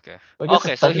 okay, okay, okay. I guess Okay,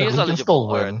 it, so he is technically he can eligible. still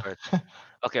All right, win. all right.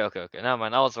 Okay, okay, okay. Never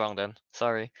mind. I was wrong then.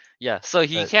 Sorry. Yeah, so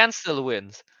he Uh, can still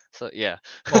win. So yeah.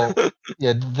 well,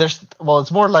 yeah,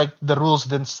 it's more like the rules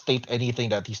didn't state anything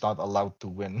that he's not allowed to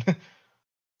win.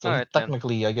 So All he right then.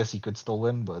 technically, I guess he could still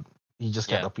win, but he just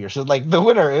can't Yeah. appear. So like the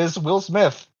winner is Will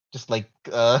Smith, just like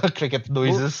cricket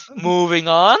Mo- noises. Moving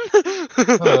on.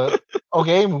 uh,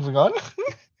 okay, moving on.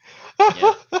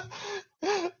 Yeah.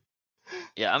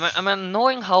 Yeah. I mean,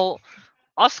 knowing how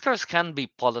Oscars can be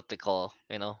political,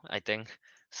 I think.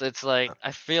 So it's like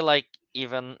I feel like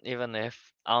even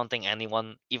if I don't think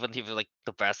anyone, even if like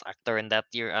the best actor in that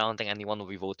year, I don't think anyone will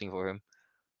be voting for him.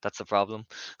 That's the problem.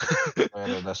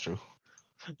 Yeah, that's true.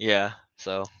 Yeah.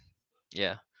 So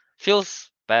yeah,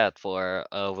 feels bad for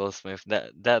Will Smith.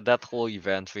 That whole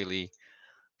event really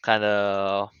kind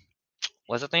of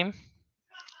what's his name?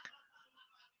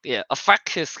 Yeah, affect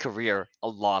his career a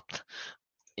lot.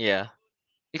 Yeah,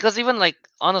 because even like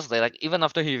honestly, like even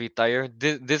after he retired,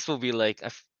 this will be like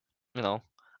you know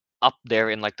up there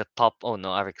in like the top. Oh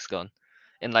no, Eric's gone.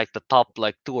 In like the top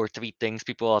like 2 or 3 things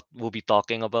people will be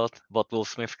talking about Will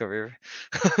Smith's career.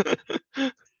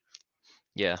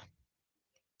 Yeah.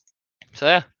 So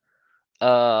yeah,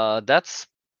 that's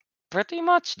pretty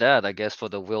much that I guess for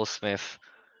the Will Smith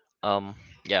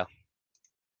yeah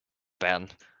ban.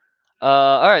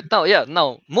 All right, now yeah,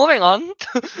 now moving on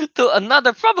to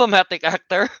another problematic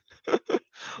actor.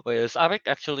 Wait, is Arik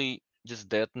actually just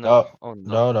dead? No. No, Oh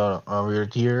no. no, no, no. We're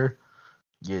here.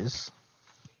 Yes.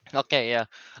 Okay, yeah.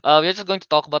 We're just going to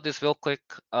talk about this real quick.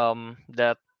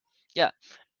 That yeah,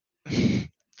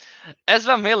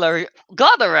 Ezra Miller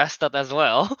got arrested as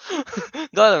well.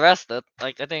 Got arrested.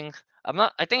 Like I think I'm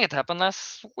not. I think it happened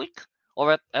last week,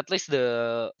 or at least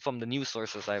the from the news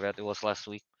sources I read, it was last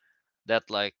week. That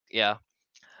like yeah,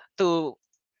 to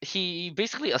he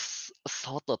basically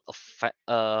assaulted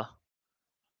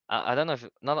I don't know if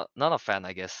not a fan,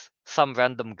 I guess, some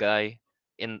random guy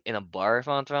in a bar, if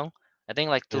I'm not wrong. I think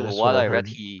like Yeah, to that's what what I I read,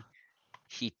 heard.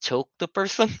 he choked the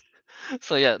person.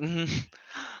 So yeah,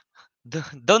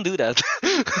 don't do that.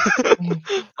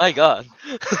 My God.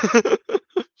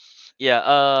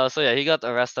 Yeah. So yeah, he got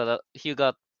arrested. He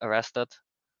got arrested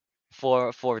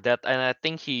for that, and I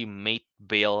think he made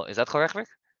bail. Is that correct, Rick?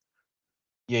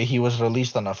 Yeah, he was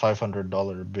released on a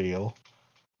 $500 bail.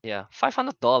 Yeah,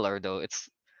 $500 though.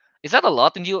 Is that a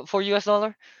lot in for US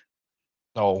dollar?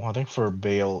 No, I think for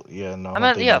bail, yeah, no, I I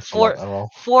don't mean, think yeah, that's a lot at all.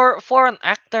 for an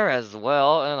actor as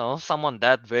well, someone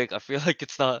that big, I feel like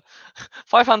it's not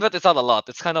 500 is not a lot.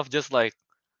 It's kind of just like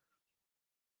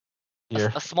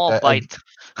Here, a small I, bite.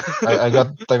 I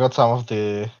got some of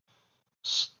the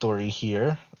story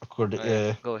here. According, Oh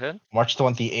yeah, go ahead. March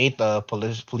 28th,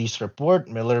 police report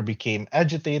Miller became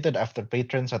agitated after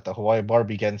patrons at the Hawaii bar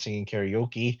began singing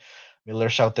karaoke. Miller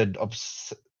shouted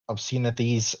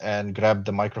obscenities and grabbed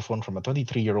the microphone from a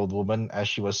 23-year-old woman as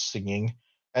she was singing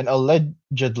and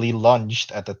allegedly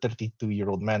lunged at a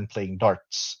 32-year-old man playing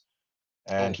darts.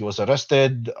 And Oh he was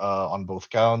arrested on both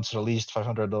counts, released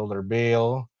 $500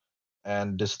 bail,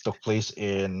 and this took place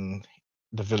in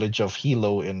the village of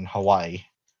Hilo in Hawaii.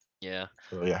 yeah.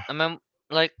 So yeah. I mean,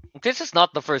 like this is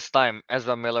not the first time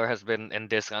Ezra Miller has been in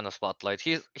this kind of spotlight.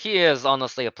 He is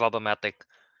honestly a problematic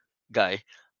guy.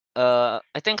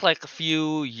 I think like a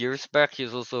few years back, he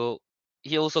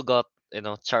also got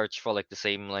charged for like the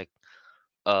same like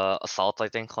assault. I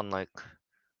think on like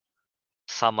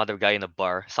some other guy in a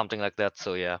bar, something like that.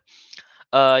 So yeah.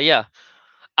 Yeah.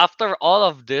 After all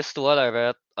of this, to what I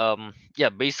read, yeah,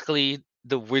 basically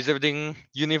the Wizarding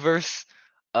universe,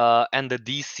 and the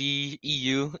DC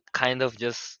EU kind of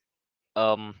just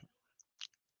um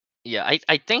yeah,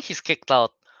 I think he's kicked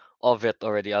out of it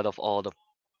already, out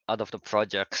of the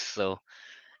projects. So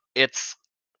it's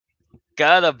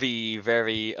gotta be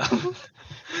very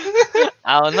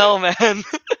I don't know, man.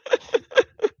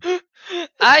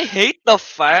 I hate the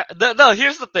fact no,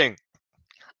 here's the thing.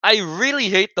 I really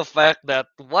hate the fact that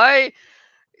why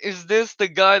is this the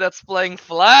guy that's playing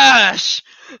Flash?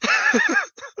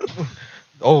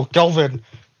 Oh, Kelvin,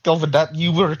 that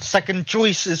you were second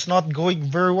choice is not going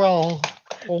very well.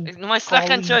 Oh, My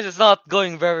second golly. choice is not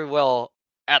going very well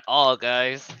at all,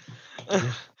 guys.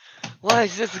 Yeah. Why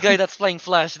is this the guy that's playing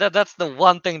Flash? That's the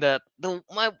one thing that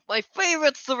my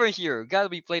favorite superhero gotta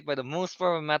be played by the most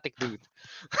problematic dude.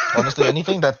 Honestly,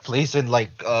 anything that plays in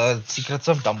like Secrets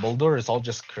of Dumbledore is all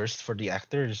just cursed for the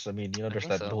actors. I mean, I there's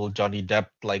think that so. whole Johnny Depp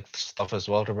like stuff as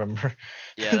well. Remember?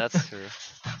 Yeah, that's true.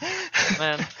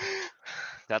 Man,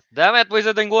 god damn it,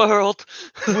 Wizarding World.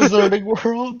 Wizarding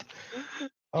World.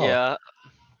 Oh, Yeah.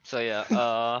 So yeah.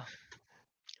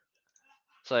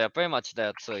 So yeah, pretty much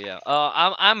that. So yeah.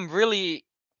 I'm really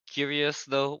curious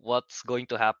though what's going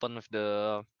to happen with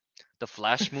the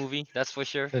Flash movie. That's for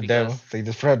sure the because damn thing.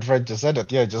 The Fred just said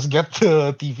it. Yeah, just get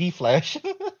the TV Flash.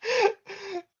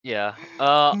 yeah.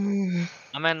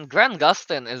 I mean, Grant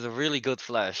Gustin is a really good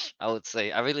Flash. I would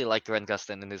say I really like Grant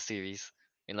Gustin in this series.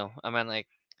 I mean, like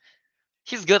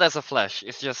he's good as a Flash.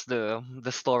 It's just the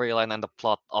storyline and the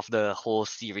plot of the whole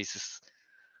series is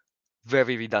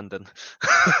very redundant.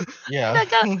 Yeah.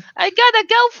 I gotta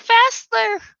go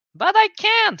faster, but I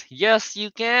can't. Yes,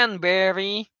 you can,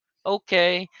 Barry.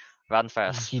 Okay, run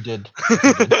fast. He did.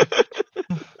 He did.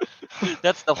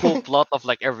 That's the whole plot of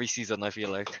like every season. I feel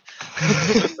like.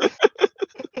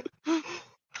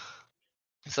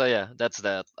 So yeah, that's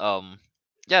that.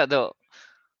 Yeah, the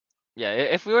Yeah,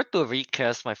 if we were to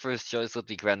recast, my first choice would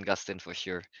be Grant Gustin for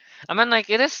sure. I mean, like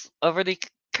it is already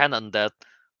canon that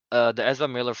the Ezra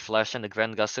Miller Flash and the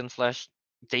Grant Gustin Flash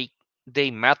they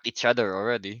they met each other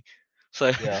already,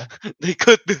 so Yeah. they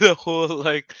could do the whole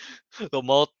like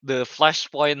the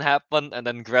Flashpoint happened and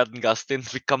then Grant Gustin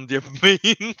become the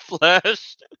main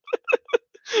Flash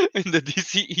in the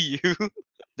DCEU.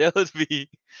 That would be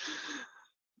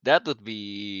that would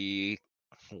be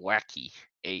wacky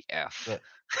AF. Yeah.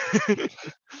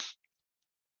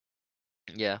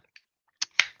 Yeah.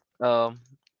 Um,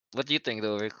 what do you think,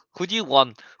 though, Rick? Who do you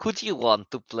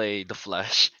want to play the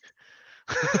Flash?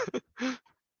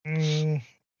 Mm,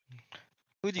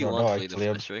 Who do I you don't want know to play the actually.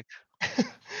 Flash, Rick?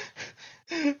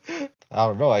 I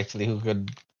don't know actually who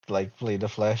could like play the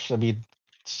Flash. I mean,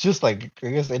 it's just like I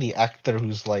guess any actor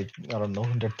who's like I don't know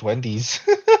in their 20s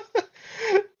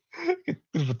could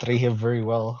portray him very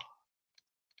well.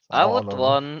 I I would don't know.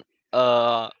 want.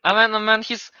 I mean,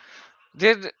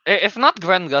 if not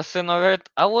Grant Gustin, alright,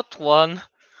 I would want.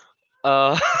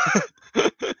 Uh,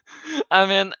 I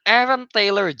mean, Aaron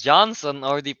Taylor Johnson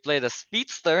already played a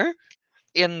speedster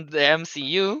in the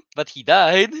MCU, but he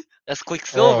died as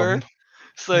Quicksilver, Um,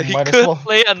 so he might as could well.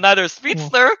 play another Mm,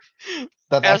 speedster.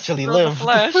 that as actually for the lived.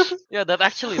 Flash, yeah, that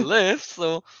actually lives.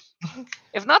 So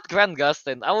if not Grant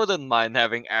Gustin, I wouldn't mind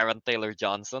having Aaron Taylor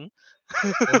Johnson.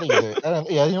 I think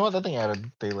yeah, you know what? I think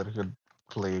Aaron Taylor could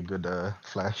play a good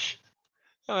Flash.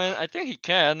 I mean, I think he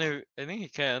can. I think he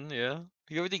can. Yeah,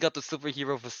 he already got the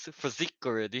superhero physique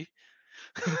already.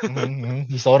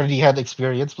 He's already had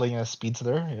experience playing a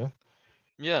speedster. Yeah.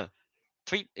 Yeah,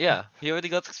 yeah, he already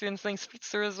got experience playing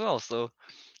speedster as well. So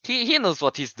he knows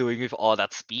what he's doing with all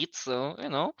that speed. So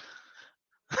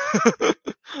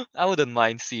I wouldn't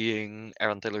mind seeing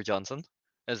Aaron Taylor Johnson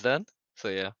as that. So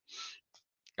yeah.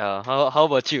 How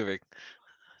about you, Rick?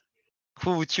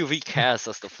 Who would you recast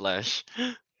as the Flash?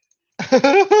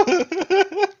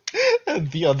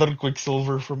 The other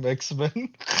Quicksilver from X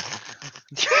Men.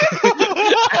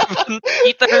 Evan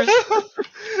Peters.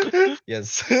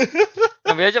 Yes.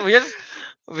 And we're just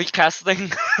recasting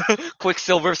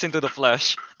Quicksilvers into the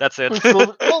Flash. That's it.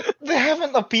 Quicksilver. Well, they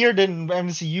haven't appeared in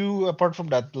MCU apart from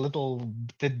that little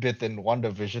tidbit in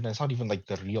WandaVision. It's not even like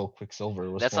the real Quicksilver.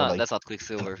 It was that's more not like, that's not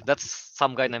Quicksilver. That's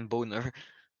some guy named Boner.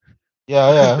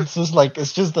 yeah, yeah. So it's like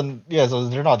it's just an yeah. So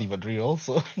they're not even real.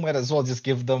 So might as well just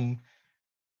give them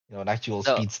an actual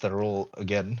So speedster role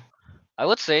again. I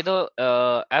would say though,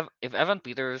 if Evan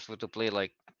Peters were to play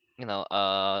like, you know,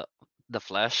 the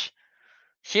Flash,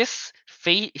 his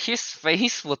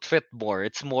face would fit more.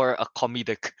 It's more a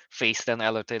comedic face than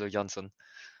Ella Taylor Johnson.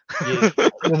 Yeah, yeah.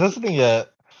 That's the thing. Yeah,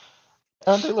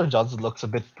 Aaron Taylor Johnson looks a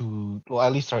bit too. Well,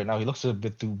 at least right now, he looks a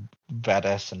bit too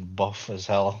badass and buff as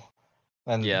hell.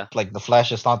 And Yeah, like the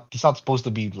Flash is not. He's not supposed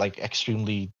to be like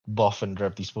extremely buff and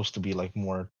ripped. He's supposed to be like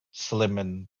more slim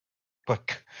and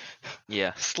quick, yeah,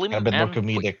 and a slim bit more and quick.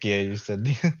 comedic. Yeah, you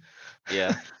said.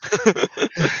 Yeah,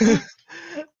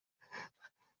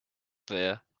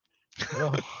 yeah.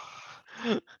 Well,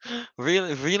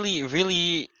 Really, really,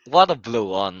 really, what a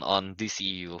blow on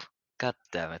DCU. God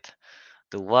damn it.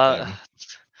 The what?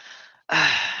 damn.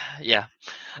 Yeah.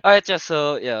 All right. Yeah.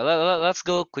 So yeah, let's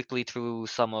go quickly through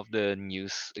some of the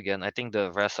news again. I think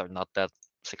the rest are not that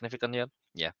significant yet.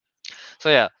 Yeah. So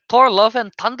yeah, Thor: Love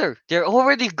and Thunder. They're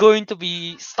already going to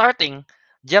be starting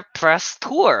their press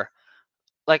tour.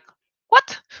 Like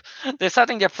what? They're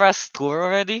starting their press tour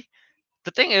already.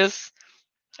 The thing is,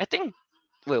 I think.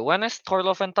 Wait, when is Thor: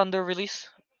 Love and Thunder release?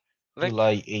 Like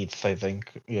July 8th, I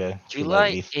think. Yeah, July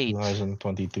July 8th, 8th.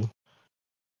 2022.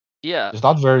 Yeah, It's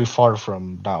not very far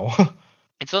from now.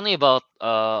 it's only about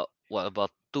what, about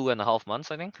 2.5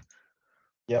 months, I think.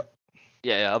 Yep.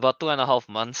 Yeah, about 2.5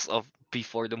 months of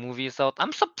before the movie is out.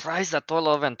 I'm surprised that Thor: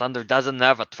 Love and Thunder doesn't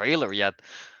have a trailer yet.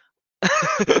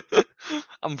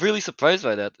 I'm really surprised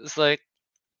by that. It's like,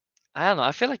 I don't know.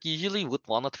 I feel like you usually would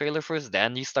want a trailer first,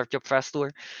 then you start your press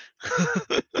tour.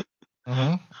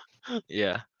 Mm-hmm.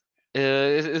 Yeah,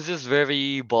 it's just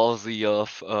very ballsy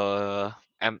of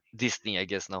Disney, I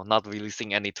guess, now not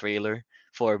releasing any trailer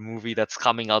for a movie that's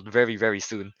coming out very very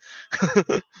soon.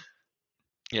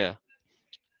 Yeah,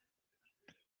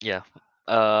 yeah.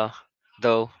 Uh,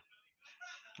 though,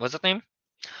 what's the name?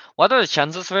 What are the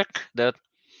chances, Rick, that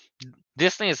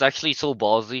Disney is actually so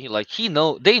ballsy? Like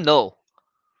they know,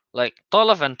 like Thor: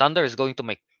 Love and Thunder is going to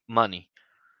make money.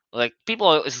 Like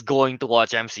people is going to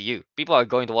watch MCU. People are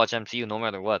going to watch MCU no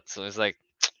matter what. So it's like,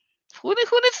 who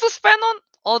needs to spend on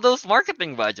all those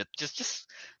marketing budget? Just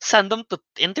send them to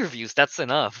interviews. That's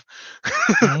enough.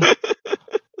 Mm-hmm.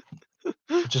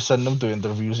 Just send them to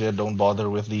interviews. Yeah, don't bother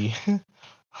with the.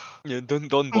 Yeah, don't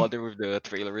bother with the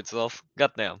trailer itself.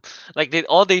 Goddamn. Like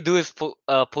all they do is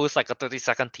post like a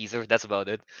 30-second teaser. That's about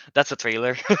it. That's a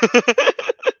trailer.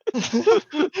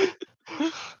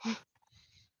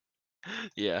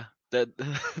 Yeah, that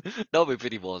would be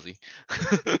pretty ballsy.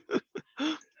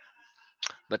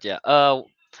 But yeah,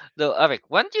 the Eric,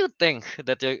 when do you think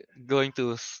that they're going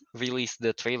to release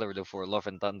the trailer though for Love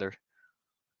and Thunder?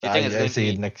 Do you think it's I going to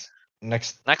say be next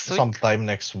next week? sometime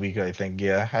next week. I think.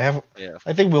 Yeah, I have. Yeah.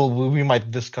 I think we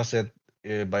might discuss it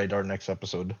by our next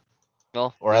episode,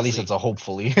 Well, or at we'll least see. it's a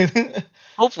hopefully.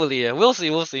 Hopefully, yeah, we'll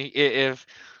see. We'll see if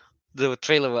the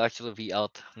trailer will actually be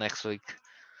out next week.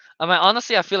 I mean,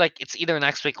 honestly, I feel like it's either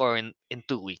next week or in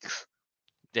 2 weeks.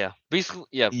 Yeah, basically,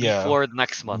 yeah, Yeah, before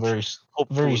next month, very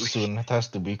hopefully. soon it has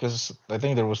to be because I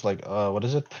think there was like what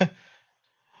is it?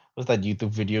 Was that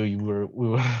YouTube video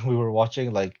we were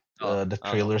watching like Oh, the I don't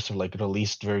know. trailers are like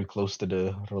released very close to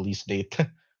the release date,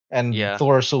 and Yeah,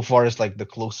 Thor so far is like the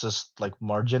closest like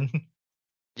margin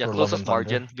yeah, for Love and closest Thunder.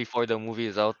 margin before the movie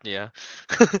is out. Yeah,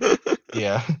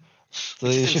 Yeah, so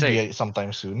which is it should insane. be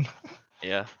sometime soon.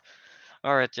 Yeah.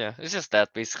 All right. Yeah, it's just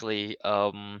that basically.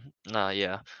 Nah.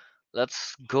 Yeah.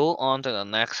 Let's go on to the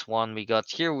next one we got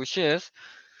here, which is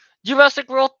Jurassic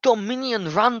World Dominion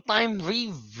runtime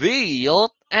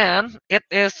revealed, and it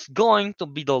is going to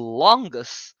be the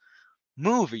longest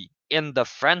movie in the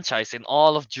franchise, in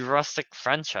all of Jurassic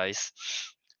franchise.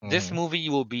 This Mm-hmm. movie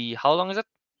will be, how long is it?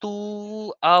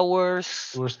 2 hours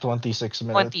It was 26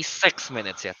 minutes. 26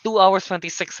 minutes. Yeah, 2 hours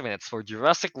 26 minutes for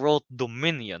Jurassic World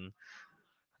Dominion.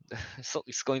 So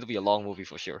it's going to be a long movie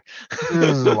for sure. It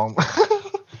is a long.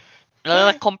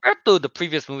 Like compared to the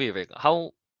previous movie, Rick,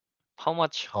 how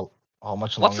much? how how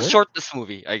much What's the longer? shortest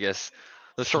movie? I guess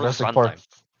the shortest Jurassic Park. runtime.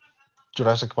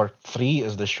 Jurassic Park 3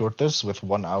 is the shortest with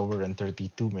 1 hour and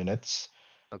 32 minutes.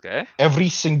 Okay. Every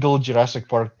single Jurassic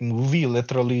Park movie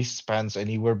literally spans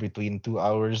anywhere between 2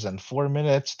 hours and 4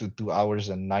 minutes to 2 hours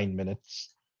and 9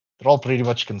 minutes. They're all pretty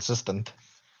much consistent.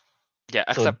 Yeah,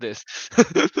 So except this.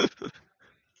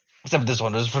 except this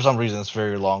one, is for some reason it's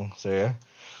very long. So yeah,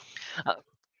 Uh,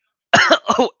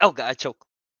 oh god, I choke.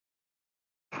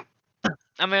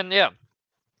 I mean, yeah,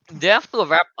 they have to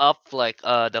wrap up like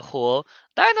the whole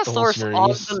the whole dinosaurs on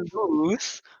series. the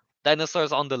loose,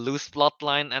 dinosaurs on the loose plot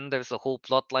line, and there's a whole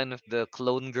plot line with the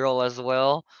clone girl as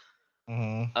well.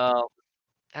 Hmm. Uh,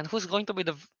 and who's going to be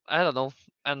I don't know,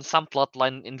 and some plot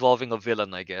line involving a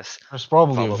villain, I guess, There's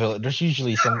probably a probably. villain. There's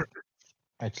usually some.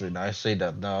 Actually, no, I say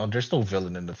that now. There's no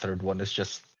villain in the third one. It's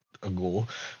just a goal.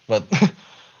 But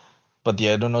but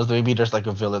yeah, I don't know. Maybe there's like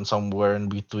a villain somewhere in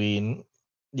between.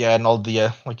 Yeah, and all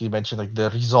the like you mentioned, like the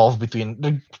resolve between.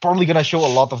 They're probably gonna show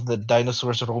a lot of the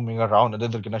dinosaurs roaming around, and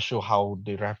then they're gonna show how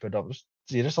they wrap it up.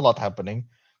 See, there's a lot happening,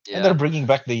 and they're Yeah, bringing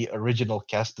back the original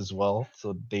cast as well,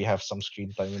 so they have some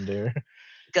screen time in there.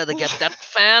 gotta get that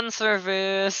fan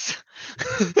service.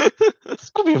 It's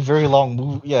gonna be a very long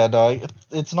movie. Yeah, no,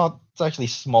 it's not. It's actually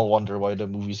small wonder why the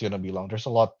movie's gonna be long. There's a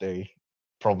lot they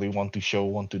probably want to show,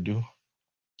 want to do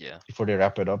Yeah, before they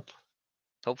wrap it up.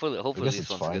 I hopefully guess this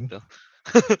it's one's good fine. though.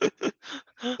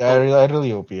 Yeah, Oh I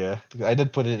really hope. Yeah, I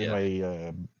did put it in yeah,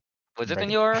 my was it in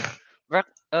bracket.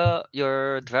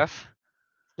 your draft?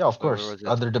 Yeah, of Or where course. was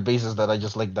it? Under the basis that I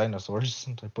just like dinosaurs,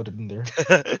 I put it in there.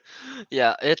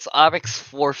 Yeah, it's Arek's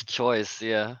fourth choice.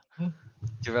 Yeah, Hmm.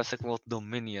 Jurassic World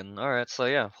Dominion. All right, so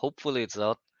yeah, hopefully it's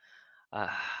out. Uh,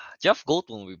 Jeff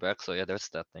Goldblum will be back, so yeah, there's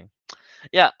that thing.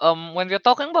 Yeah, when we're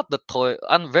talking about the toy,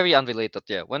 very unrelated.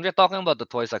 Yeah, when we're talking about the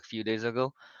toys like a few days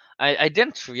ago, I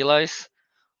didn't realize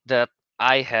that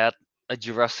I had a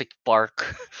Jurassic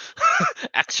Park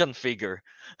action figure.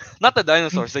 Not the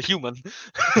dinosaurs, the human.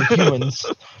 The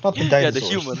humans, not the Yeah, the dinosaurs.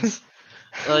 humans.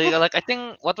 Like I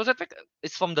think what was it? Like,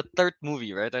 it's from the third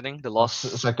movie, right? I think the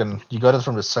Lost. Second, you got it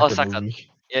from the Oh, second second. movie.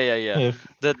 Yeah, yeah, yeah. Yeah,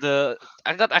 The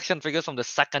I got action figures from the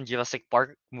second Jurassic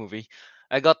Park movie.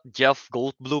 I got Jeff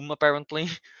Goldblum apparently,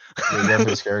 yeah, you have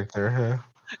his character. Yeah.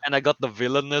 and I got the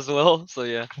villain as well. So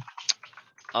yeah.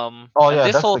 Oh And yeah,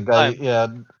 this that's whole the guy. time, Yeah,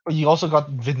 you also got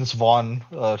Vince Vaughn.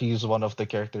 He's one of the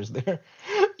characters there.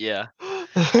 yeah.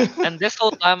 And this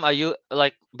whole time,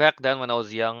 like back then when I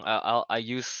was young, I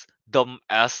use them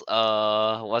as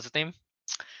what's the name?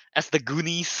 As the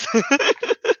Goonies,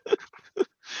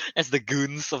 as the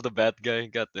goons of the bad guy.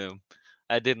 Got them.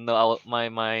 I didn't know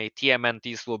my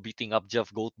TMNTs were beating up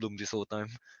Jeff Goldblum this whole time.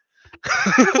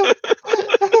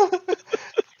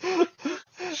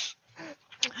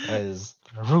 That is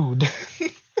rude.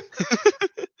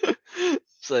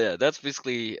 So yeah, that's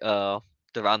basically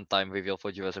the runtime reveal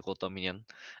for Jurassic World Dominion.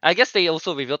 I guess they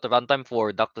also revealed the runtime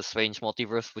for Doctor Strange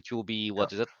Multiverse, which will be Yeah,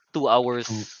 what is it? 2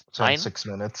 hours two, nine? 6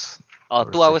 minutes or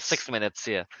 2 hours six. 6 minutes.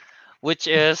 Yeah, which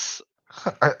is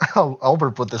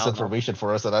Albert put I this don't know. information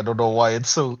for us, and I don't know why it's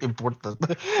so important.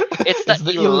 It's the It's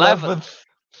the 11th. 11th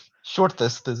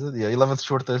shortest, is it? Yeah, 11th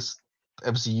shortest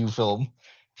MCU film.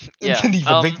 It Yeah. didn't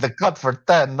even make the cut for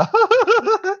 10.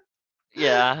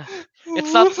 Yeah.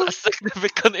 It's not a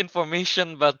significant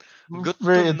information, but good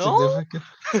to Very know. insignificant.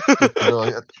 Good to know.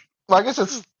 Yeah. Well, I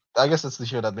guess it's to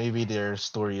show that maybe their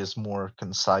story is more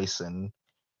concise and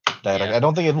direct. Yeah. I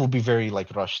don't think it will be very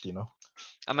like rushed.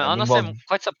 I mean, I mean, honestly, well, I'm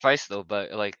quite surprised though.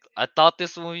 But like, I thought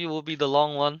this movie will be the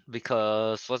long one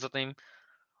because what's the name?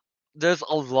 There's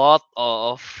a lot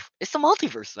of. It's a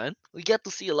multiverse, man. We get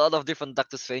to see a lot of different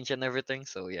Doctor Strange and everything.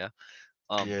 So yeah.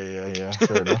 Um. yeah,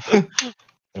 fair enough.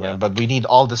 Yeah, Yeah, man, but we need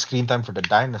all the screen time for the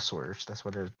dinosaurs. That's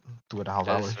what they're 2.5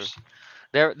 that is true. hours.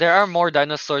 There are more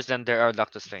dinosaurs than there are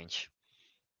Doctor Strange.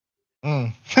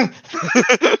 Mm.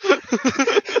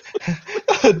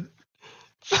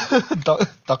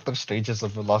 Doctor Strange is a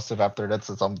velociraptor. That's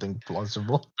something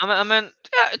plausible. I mean,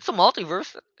 yeah, it's a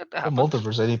multiverse. It A happens.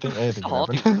 multiverse, It's anything a can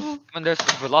happen. multiverse. I mean, there's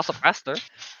Velocipaster.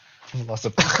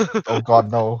 Oh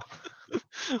God, no.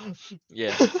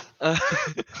 Yeah. Uh,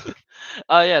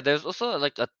 yeah. There's also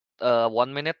like a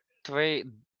 1 minute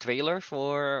trade. trailer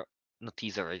for no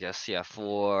teaser, I guess. Yeah,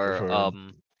 for for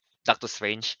Doctor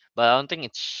Strange, but I don't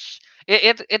think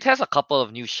it has a couple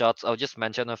of new shots. I'll just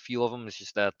mention a few of them. It's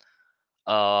just that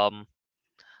um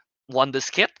Wanda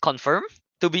Skit confirmed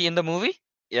to be in the movie.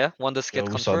 Yeah, Wanda yeah, Skit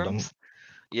we saw them. confirms.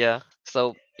 Yeah.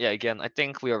 So yeah, again, I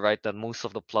think we are right that most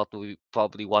of the plot will be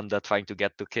probably Wanda trying to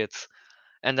get to kids.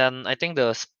 And then I think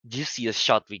the juiciest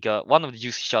shot we got, one of the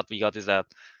juicy shot we got is that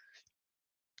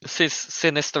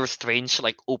Sinister Strange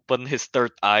like open his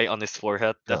third eye on his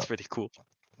forehead. Yeah, That's pretty cool.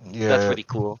 That's yeah. pretty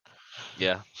cool.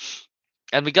 Yeah.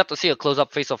 And we got to see a close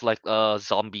up face of like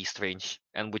zombie Strange,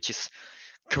 and which is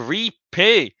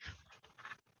creepy.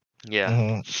 Yeah.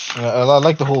 I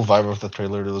like the whole vibe of the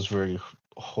trailer. It was very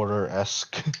horror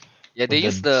esque Yeah, they with the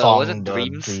used the was it song, the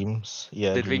Dreams? dreams.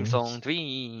 Yeah, The Dream song. dreams.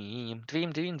 Dream,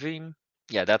 dream, dream, dream.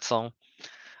 Yeah, that song.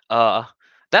 Uh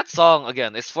that song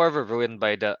again is forever ruined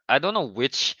by the I don't know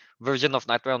which version of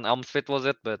Nightmare on Elm Street was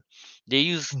it, but they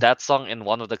used that song in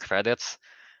one of the credits,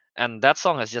 and that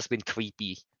song has just been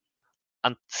creepy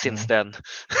since Mm, then.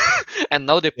 And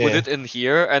now they put yeah, it in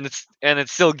here, and it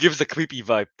still gives a creepy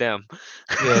vibe. Damn.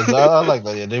 yeah. I like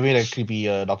that. Yeah, they made a creepy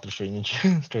Doctor Strange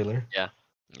trailer. Yeah,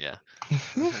 yeah.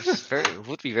 It's very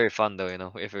would be very fun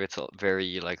though, if it's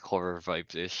very like horror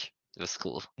vibes ish. It was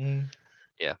cool. Mm,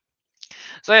 Yeah.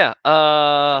 So yeah,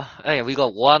 yeah, we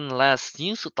got one last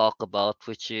news to talk about,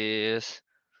 which is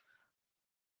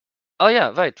oh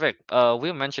yeah, right, right.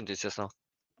 We mentioned this just now.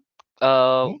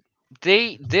 Uh, mm.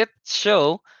 they did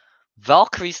show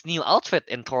Valkyrie's new outfit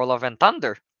in Thor: Love and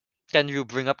Thunder. Can you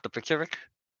bring up the picture, Rick?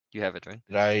 You have it,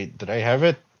 right? Did I have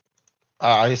it?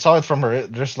 I saw it from her.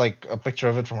 There's like a picture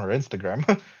of it from her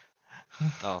Instagram.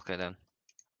 Oh, okay then.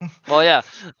 Well, yeah.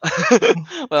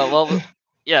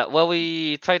 Yeah. Well,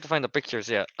 we tried to find the pictures.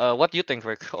 Yeah. What do you think,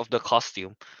 Rick, of the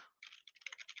costume?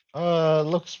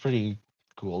 Looks pretty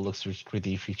cool. Looks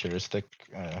pretty futuristic.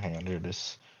 Hang on, here it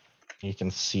is. You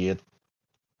can see it.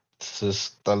 This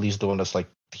is at least the one that's like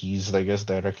teased, I guess,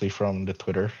 directly from the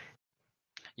Twitter.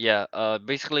 Yeah.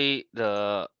 Basically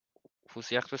the who's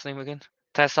the actress name again?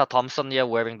 Tessa Thompson. Yeah,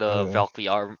 wearing the Uh,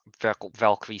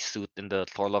 Valkyrie suit in the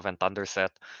Thor: Love and Thunder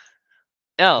set.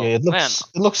 yeah, Oh man.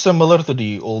 it looks similar to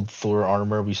the old Thor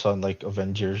armor we saw in like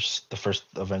Avengers, the first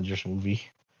Avengers movie,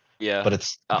 Yeah. but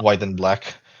it's Uh, white and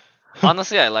black.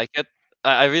 Honestly, I like it.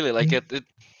 I really like it.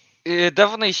 It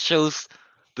definitely shows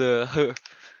the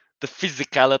the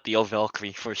physicality of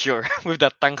Valkyrie for sure with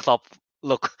that tank top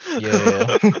look. Yeah, yeah.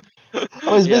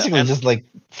 Oh, it's Yeah, basically and just like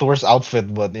Thor's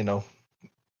outfit, but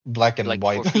black and like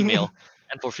for white. female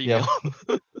and for Yep. female.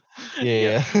 Yeah.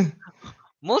 Yeah, yeah.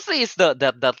 Mostly it's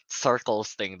that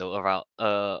circles thing though around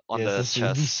on Yes, the it's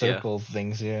these chest. Yeah. circle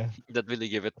things. Yeah, That really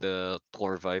give it the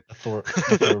Thor vibe.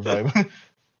 The Thor vibe.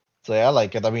 So yeah, I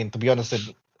like it. I mean, to be honest, it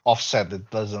offset it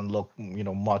doesn't look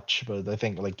much, but I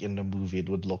think like in the movie it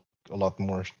would look a lot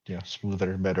more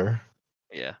smoother, better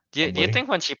Yeah. some Do you way. think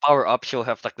when she power up she'll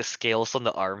have like the scales on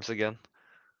the arms again?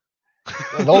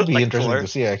 Yeah, that'll be Like interesting Thor? to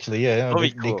see actually. Yeah, yeah, That'll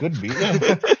be they cool. could be. Yeah,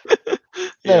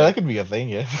 yeah, Yeah. that could be a thing.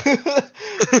 Yeah,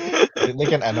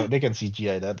 they can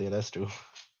CGI that. Yeah, that's true.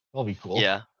 That'll be cool.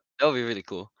 Yeah. That'll be really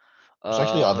cool. There's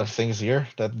actually other Uh things here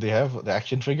that they have the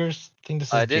action figures. I think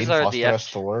this is these Jane are the Foster as act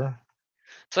Thor.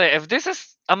 so if this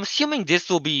is I'm assuming this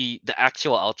will be the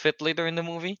actual outfit later in the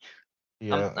movie.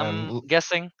 Yeah, and I'm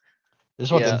guessing. this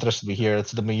is what Yeah. interests me here.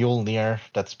 It's the Mjolnir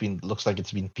that's been looks like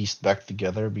it's been pieced back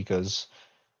together because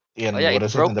Oh in yeah, what it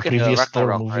is it in the broke in the previous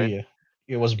Thor Ragnarok, right? movie,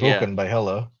 it was Yeah. broken by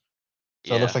Hela,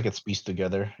 so it looks Yeah. like it's pieced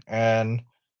together. And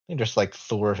I think there's like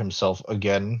Thor himself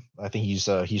again. I think he's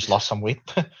He's lost some weight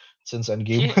since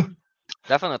Endgame, he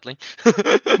definitely.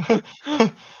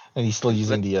 and he's still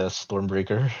using But the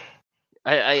Stormbreaker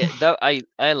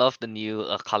I love the new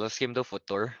color scheme though for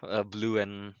Thor, blue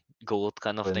and gold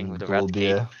kind of thing with and the red gold.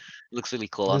 cape. Yeah, Looks really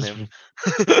cool on this him.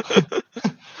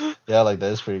 yeah, like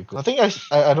that is pretty cool. I think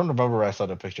I don't remember where I saw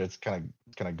the picture. It's kind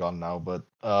of gone now, but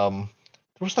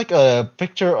there was like a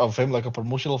picture of him, like a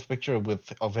promotional picture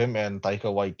of him and Taika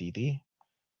Waititi,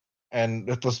 and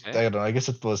it was Okay. I don't know. I guess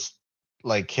it was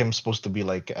like him supposed to be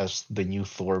like as the new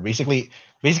Thor. Basically,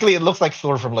 it looks like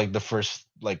Thor from like the first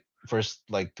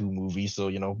like two movies. So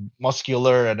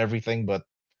muscular and everything, but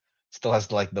still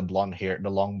has like the blonde hair, the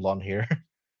long blonde hair.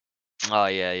 Oh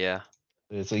yeah, yeah,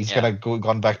 So he's kind yeah. of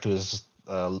gone back to his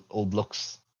old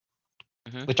looks.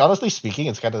 Hmm. Which honestly speaking,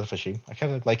 it's kind of a shame. I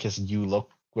kind of like his new look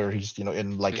where he's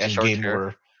in like With the short Endgame hair.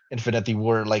 or Infinity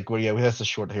War, like where he has the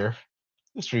short hair.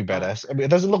 It's pretty Oh badass. I mean, it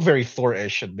doesn't look very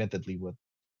Thor-ish, admittedly, but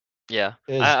yeah,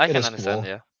 it is I it can is understand. cool.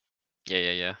 Yeah, yeah,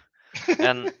 yeah, yeah.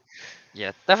 And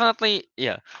yeah, definitely.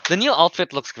 Yeah, the new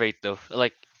outfit looks great though.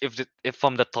 Like if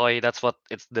from the toy that's what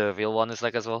it's the real one is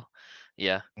like as well.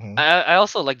 Yeah. Mhm. I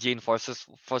also like Jane Forces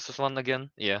one again.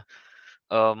 Yeah.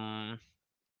 Um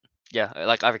yeah,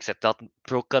 like Eric said, that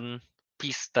broken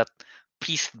piece that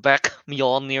pieced back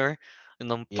Mjolnir,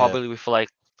 Yeah. probably with like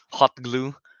hot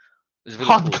glue. It's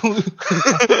really Hot cool. glue.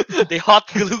 They hot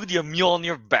glued the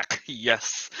Mjolnir back.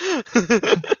 Yes.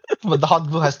 But the hot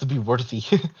glue has to be worthy.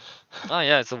 Oh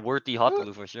yeah, it's a worthy hot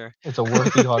glue for sure. It's a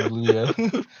worthy hot glue, yeah.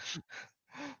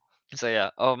 So yeah,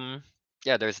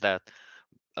 yeah, there's that.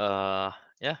 Uh,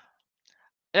 yeah,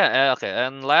 yeah, okay.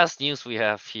 And last news we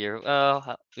have here.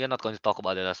 We are not going to talk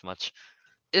about it as much.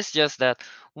 It's just that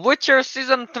Witcher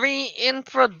season 3 in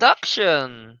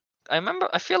production. I remember.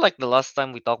 I feel like the last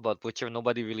time we talked about Witcher,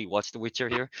 nobody really watched The Witcher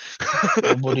here.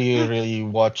 Nobody really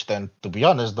watched, and to be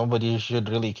honest, nobody should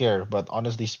really care. But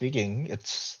honestly speaking,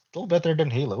 it's still better than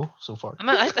Halo so far. I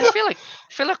mean, I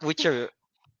feel like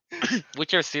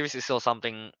Witcher series is still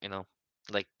something,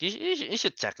 like you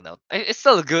should check it out. It's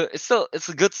still good. It's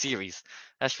a good series.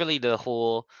 Actually, the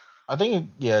whole I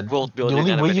think, yeah, world the building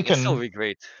only and way you everything, it's still can really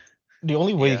great. the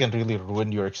only way you Yeah, can really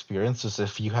ruin your experience is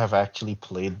if you have actually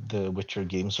played the Witcher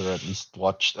games or at least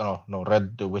watched, oh no,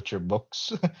 read the Witcher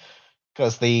books,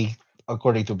 because they,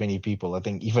 according to many people, I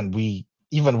think even we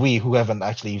who haven't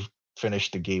actually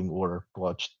finished the game or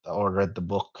watched or read the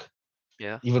book,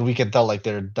 yeah. even we can tell like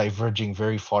they're diverging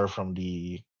very far from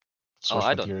the Oh, source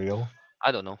material.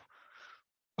 I don't know.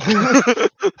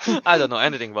 I don't know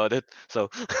anything about it. So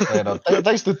And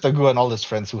thanks to Tagu and all his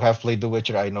friends who have played The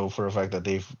Witcher, I know for a fact that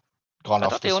they've gone I off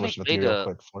thought the they only source played material the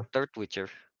quite far. third Witcher.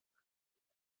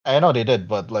 I know they did,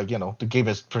 but like the game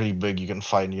is pretty big. You can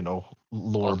find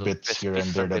All lore the bits here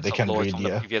and pieces there and that bits they of can lore read. from the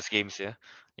Yeah, previous games. Yeah,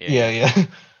 yeah, yeah, yeah,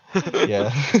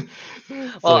 yeah.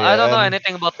 yeah. So Well, I don't yeah, know and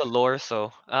anything about the lore,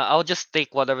 so I'll just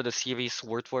take whatever the series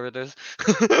word for it is.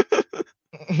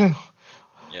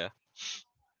 Yeah.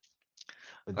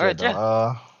 but All yeah, right. no,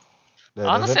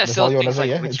 Yeah. that's Honestly, it. I That's all still you wanna think say, like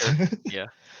yeah? It's Witcher. Yeah.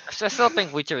 I still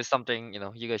think Witcher is something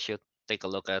you guys should take a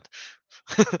look at.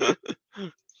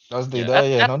 that's the Yeah.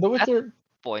 yeah. No, The At Witcher.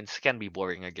 points can be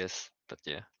boring, I guess. But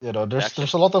yeah, the There's action.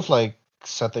 a lot of like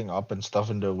setting up and stuff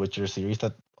in the Witcher series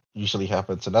that usually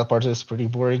happens, and that part is pretty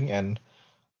boring, and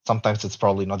sometimes it's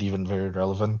probably not even very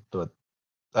relevant. But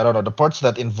I don't know the parts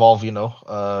that involve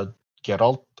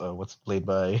Geralt, what's played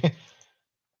by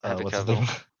Henry what's his Cavill. name?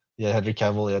 Yeah, Henry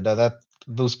Cavill. Yeah, that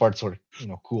those parts were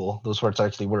cool. Those parts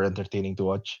actually were entertaining to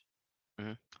watch.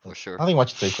 For sure. Nothing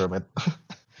much to take from it.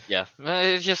 Yeah.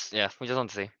 It's just we just want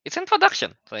to say it's in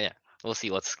production. So yeah, we'll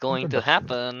see what's In going to production.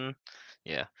 happen.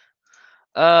 Yeah.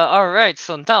 All right.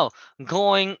 So now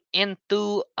going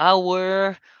into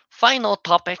our final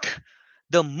topic,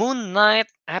 the Moon Knight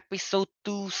episode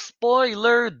 2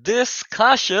 spoiler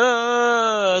discussion.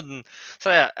 So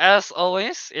yeah, as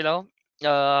always,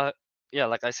 yeah,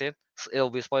 like I said, it'll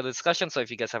be spoiler discussion. So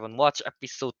if you guys haven't watched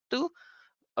episode 2,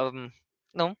 um,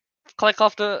 no, click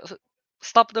off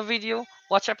stop the video,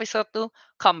 watch episode 2,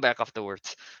 come back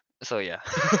afterwards. So yeah.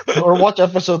 Or watch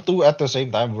episode 2 at the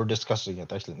same time. We're discussing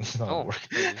it. Actually, it's not gonna Oh, work.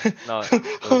 maybe. No.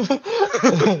 Well,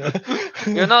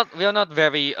 we are not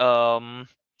very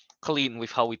clean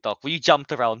with how we talk. We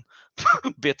jumped around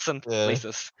bits and Yeah.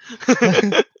 places.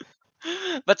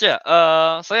 But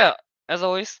yeah, so yeah, as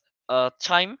always,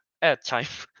 chime,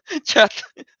 chat,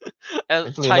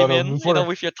 Actually, no, chime no. in,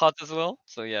 with your thoughts as well.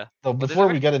 So yeah, No, what is before it,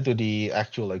 we Rick? get into the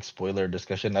actual like spoiler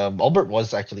discussion, Albert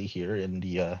was actually here in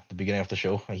the beginning of the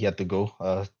show. He had to go,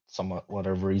 somewhat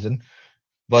whatever reason.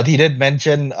 But Yeah, he did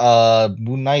mention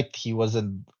Moon Knight. He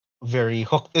wasn't very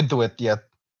hooked into it yet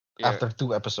yeah, after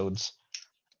 2 episodes,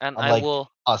 and I unlike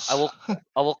will, I us. will,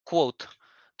 I will quote.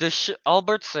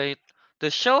 Albert said, "The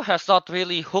show has not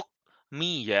really hooked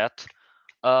me yet.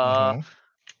 Uh, Hmm.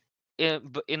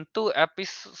 in 2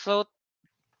 episodes,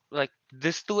 like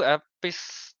this 2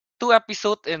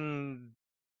 episode in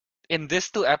this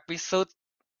 2 episode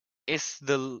is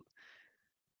The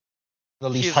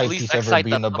least he's hyped least he's ever excited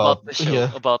been about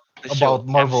yeah about the show about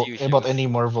Marvel MCU about shows. any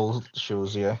Marvel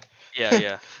shows. Yeah. Yeah,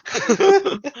 yeah.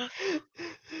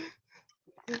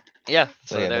 Yeah,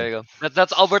 So so yeah, there no. you go.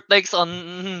 That's Albert takes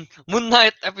on Moon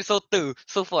Knight episode 2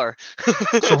 so far.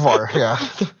 So far, yeah.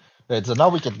 Right. So now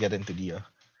we can get into the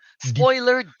deep.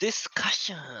 Spoiler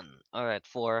discussion. All right,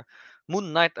 for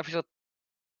Moon Knight episode.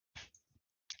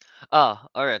 All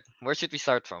right. Where should we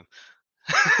start from?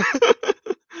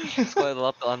 It's quite a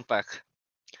lot to unpack.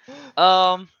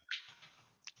 Um,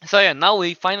 so yeah, now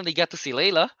we finally get to see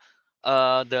Layla,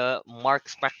 the Mark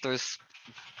Spector's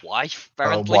wife,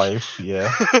 apparently. Wife.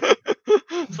 Yeah.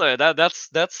 So yeah,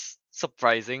 that's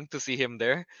surprising to see him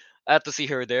there, to see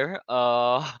her there.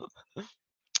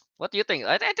 What do you think?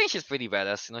 I think she's pretty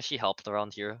badass. You know, she helped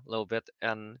around here a little bit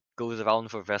and goes around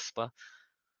for Vespa.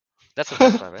 That's a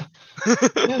Vespa, right?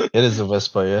 It is a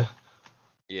Vespa, yeah.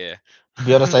 Yeah. To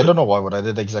be honest, I don't know why, but I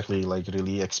didn't exactly like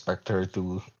really expect her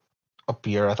to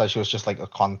appear. I thought she was just like a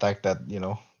contact that,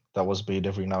 that was made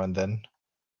every now and then.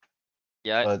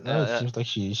 Yeah. But no, it seems like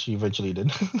she eventually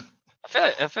did.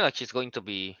 I feel like she's going to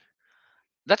be.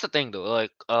 That's the thing though.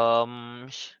 Like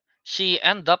she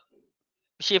end up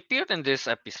she appeared in this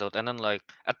episode, and then like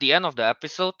at the end of the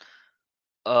episode,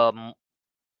 um,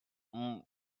 M-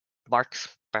 Mark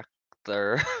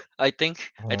Spector. I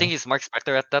think Mhm. he's Mark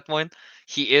Spector at that point.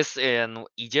 He is in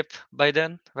Egypt by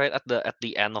then, right at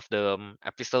the end of the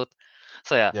episode.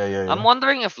 So yeah, Yeah, yeah, I'm yeah.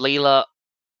 wondering if Layla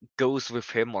goes with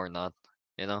him or not.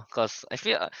 Because I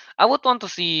feel I would want to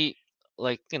see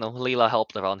like Layla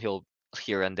helped around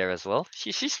here and there as well.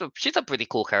 She's a pretty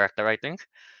cool character, I think.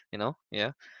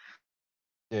 Yeah,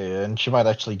 Yeah, yeah, and she might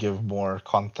actually give more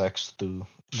context to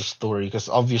the story because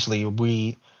obviously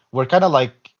we're kind of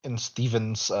like in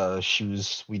Steven's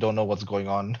shoes. We don't know what's going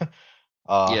on.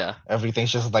 yeah,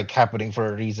 Everything's just like happening for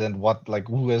a reason.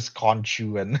 Who is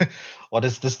Khonshu and what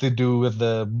is this to do with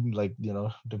the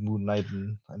Moon Knight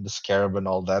and the Scarab and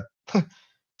all that?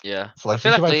 yeah. So I like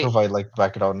feel she like might provide like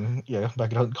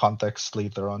background context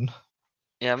later on.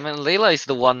 Yeah, man, Layla is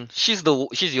the one. She's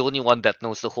the only one that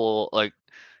knows the whole like.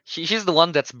 She's the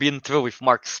one that's been through with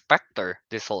Mark Spector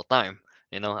this whole time.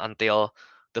 Until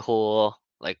the whole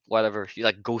like whatever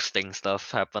like ghosting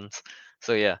stuff happens.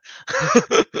 So yeah.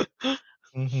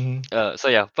 Hmm. So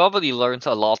yeah, probably learns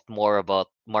a lot more about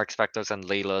Mark Spector's and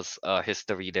Layla's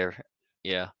history there.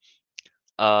 Yeah.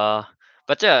 Uh,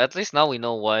 but yeah, at least now we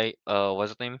know why.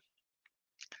 What's the name?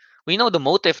 We know the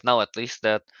motive now at least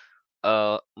that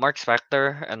Mark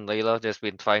Spector and Layla just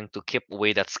been trying to keep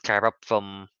away that scarab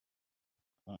from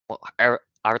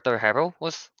Arthur Harrow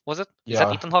was it? Is that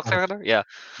Yeah, Ethan Hawke's character? Yeah,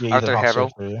 yeah, Ethan Arthur Hawke's Harrow.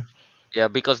 character, yeah. Yeah,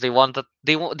 because they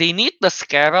need the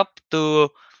scarab to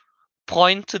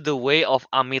point to the way of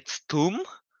Amit's tomb,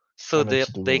 so I meant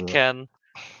that to they do. can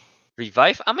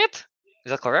revive Amit.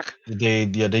 Is that correct? They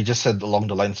just said along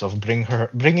the lines of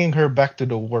bringing her back to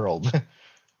the world.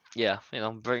 Yeah,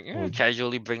 With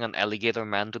casually bring an alligator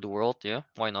man to the world. Yeah,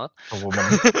 why not? a woman,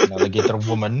 an alligator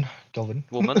woman, Kelvin.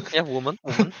 Woman, yeah, woman,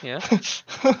 yeah.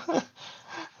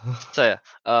 So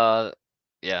yeah,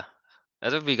 yeah. I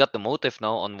think we got the motive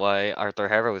now on why Arthur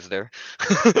Harrow is there.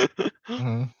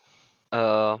 Mhm.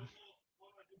 uh,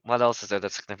 what else is there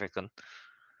that's significant?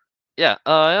 Yeah,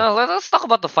 let's talk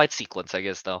about the fight sequence, I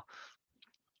guess, though.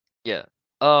 Yeah.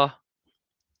 Uh,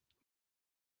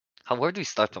 where do we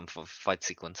start from for fight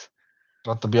sequence?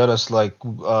 But to be honest,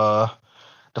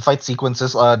 the fight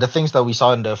sequences, the things that we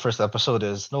saw in the first episode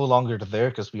is no longer there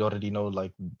because we already know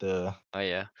like Oh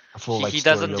yeah, the full he like he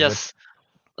story doesn't of it. just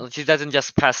he doesn't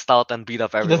just pass out and beat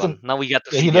up He everyone. doesn't. Now we get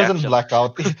to Yeah, see he the doesn't action. black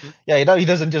out. Yeah, he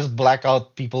doesn't just black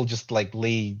out. People just like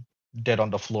lay dead on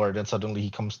the floor, then suddenly he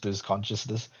comes to his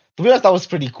consciousness. To be honest, that was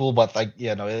pretty cool, but like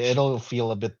it'll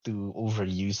feel a bit too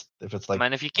overused if it's like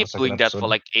Man, if you on the keep second doing that for episode.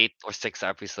 like 8 or 6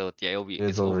 episodes, yeah, It's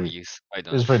it's over. overused. I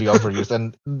don't It's know. pretty overused,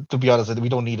 and to be honest, we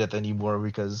don't need it anymore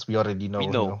because we already We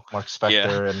know, know. Mark Yeah.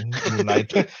 Spector and Moon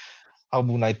Knight, how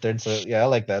Moon Knight turned. So yeah, I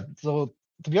like that. So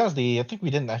to be honest, I think we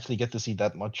didn't actually get to see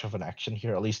that much of an action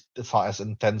here. At least it's not as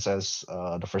intense as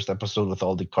the first episode with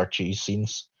all the car chase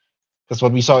scenes. Because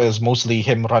what we saw Mhm. is mostly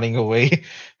him running away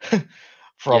Yeah,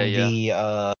 from yeah. the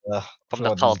I From the forgot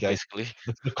what these cult, guys, basically.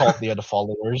 the cult, the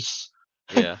followers.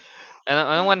 Yeah.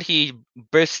 And when he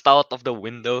burst out of the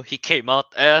window, he came out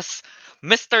as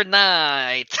Mr.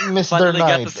 Knight. Mr. Finally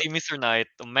got to Knight, see Mr. Knight,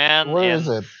 the man where is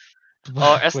in, it?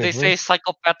 or as they Wait, say, where's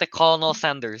psychopathic Colonel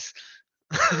Sanders.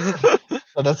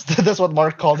 so that's what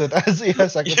Mark called it as, yeah, Yeah.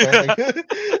 psychopathic.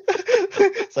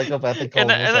 Psychopathic And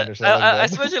Colonel Sanders. I like I that.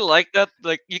 especially like that.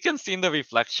 Like you can see in the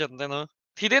reflection,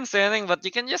 he didn't say anything, but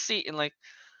you can just see in like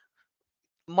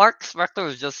Mark Spector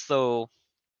is just so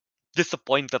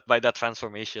disappointed by that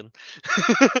transformation.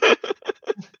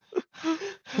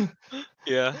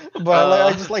 Yeah.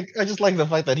 But like I just like the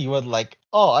fact that he went like,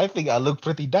 oh, I think I look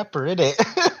pretty dapper in it.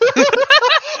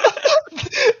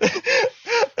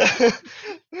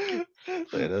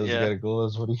 Like, that was Yeah. kind of cool. That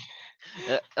was funny.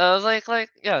 I was like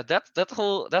yeah, that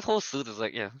whole suit is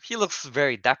like, yeah, he looks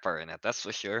very dapper in it. That's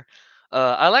for sure.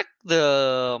 I like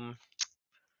the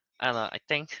I don't know. I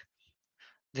think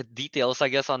the details, I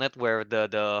guess, on it where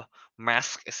the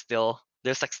mask is still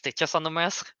there's like stitches on the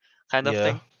mask, kind of Yeah,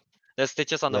 thing. There's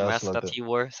stitches on the yeah, it's mask like that that. he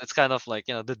wore. So it's kind of like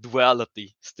the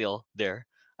duality still there.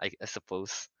 I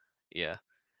suppose. Yeah.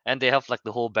 And they have like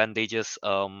the whole bandages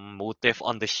motif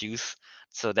on the shoes,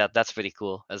 so that's pretty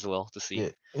cool as well to see.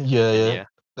 Yeah, yeah, And yeah.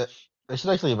 yeah. Uh, I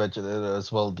should actually mention it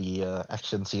as well. The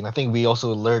action scene. I think we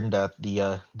also learned that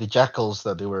the jackals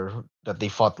that they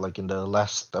fought like in the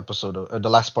last episode of the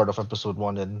last part of episode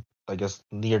 1 and I guess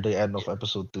near the end of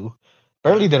episode 2. Hmm.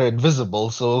 Apparently they're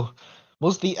invisible, so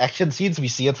most of the action scenes we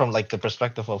see it from like the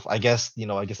perspective of I guess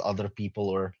other people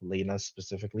or Lena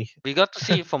specifically. We got to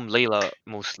see from Layla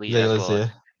mostly They as was well. yeah.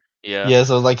 Yeah. Yeah,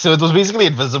 so it was basically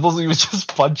invisible, so he was just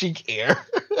punching air.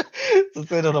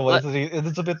 So I don't know why Like,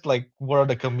 it's a bit like more on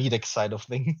the comedic side of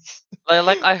things.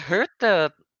 like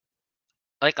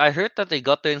I heard that they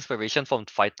got the inspiration from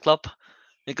Fight Club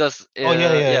because Oh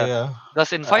yeah, yeah, yeah, yeah.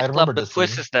 because in I Fight remember Club the the twist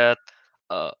scene. is that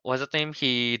what's the name?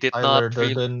 He did not Tyler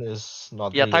feel. Durden is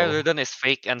not Yeah, Tyler real. Durden is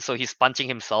fake, and so he's punching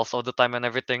himself all the time and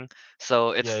everything.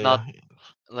 So Yeah, it's not yeah.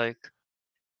 like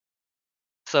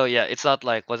so yeah, it's not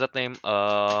like what's that name?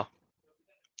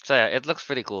 So yeah, it looks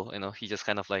pretty cool. He just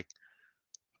kind of like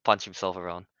punch himself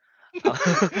around.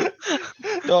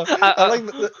 No, I I,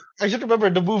 like I should remember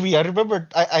the movie. I remember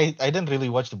I didn't really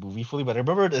watch the movie fully, but I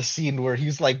remember the scene where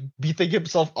he's like beating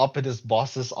himself up in his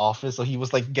boss's office, so he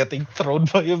was like getting thrown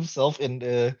by himself in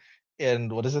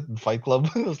what is it, in Fight Club?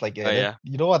 It was like, oh yeah, that, yeah,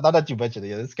 you know what? Now that you mention it,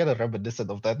 yeah, it's kind of reminiscent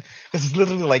of that because it's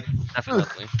literally like, ugh.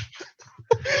 definitely.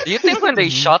 Do you think when they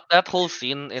shot that whole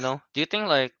scene, do you think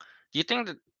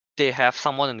that they have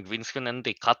someone in green screen and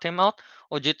they cut him out,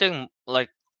 or do you think like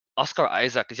Oscar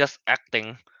Isaac is just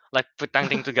acting, like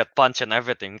pretending to get punched and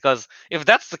everything? Because if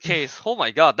that's the case, oh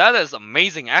my god, that is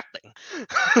amazing acting.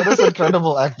 That is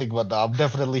incredible acting, but I'm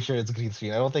definitely sure it's green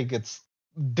screen. I don't think it's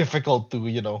difficult to,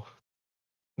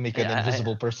 make an Yeah,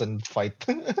 invisible person fight.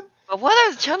 but what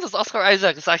are the chances Oscar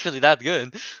Isaac is actually that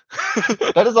good?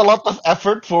 That is a lot of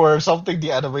effort for something the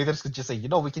animators could just say,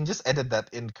 we can just edit that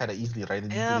in kind of easily, right?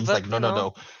 And Yeah, he's but like, no, no,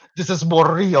 no. This is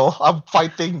more real. I'm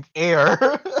fighting air.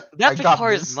 I that got requires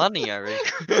this. money, Eric.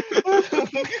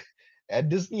 And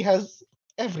Disney has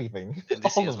everything. And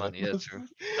DC All has of it. money, that's true.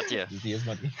 But yeah, Disney has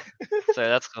money. so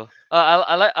that's cool.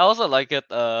 I also like it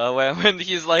when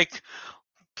he's like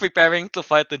preparing to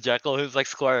fight the jackal who's like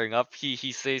squaring up. He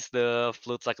says the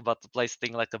flute's like about to play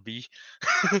Sting Like a Bee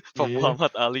Yeah, from yeah.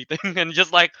 Muhammad Ali thing and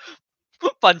just like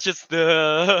punches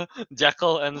the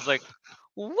jackal and it's like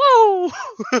whoa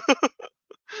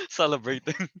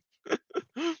celebrating.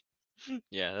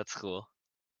 Yeah, that's cool.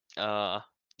 Uh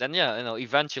then yeah,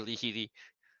 eventually he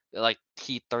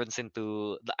turns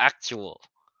into the actual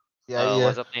Yeah, yeah.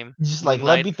 what's that name? Just like, Moon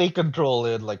let Knight. me take control.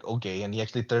 And like, okay. And he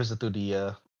actually turns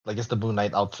into I guess the Moon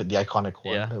Knight outfit, the iconic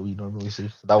one Yeah. that we normally see.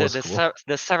 So that The was the cool. cer-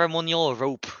 the ceremonial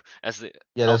rope as the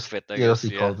Yeah, outfit, I that's guess. he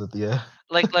Yeah. called it. Yeah.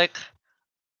 Like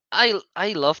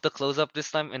I love the close up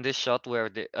this time in this shot where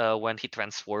when he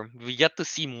transformed, we get to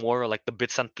see more like the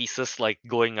bits and pieces like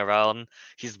going around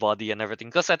his body and everything.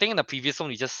 Because I think in the previous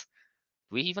one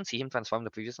we even see him transform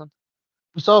the previous one.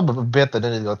 We saw a bit, and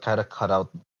then it got kind of cut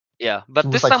out. Yeah, He but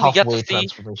was this like time we get to halfway see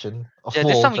transformation, a yeah this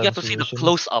full time we get to see the transformation.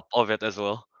 close up of it as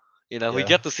well. We Yeah.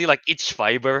 get to see like each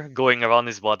fiber going around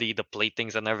his body, the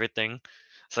platings and everything.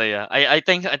 So yeah, I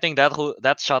think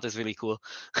that shot is really cool.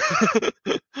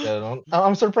 Yeah, no,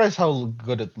 I'm surprised how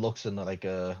good it looks in like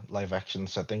a live action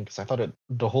setting. Because I thought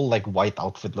the whole like white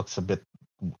outfit looks a bit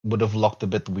would have looked a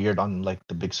bit weird on like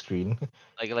the big screen.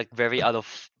 Like very out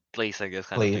of place, I guess,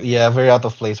 kind of Play, thing. yeah, very out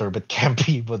of place or a bit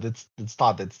campy, but it's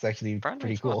not. It's actually Apparently pretty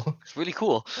it's not. cool. It's really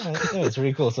cool. Yeah, it's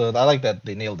really cool. So I like that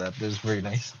they nailed that. It was very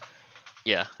nice.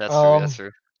 Yeah, that's true. That's Um,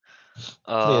 true.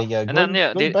 so yeah, And then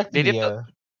yeah, going they back to they did the the.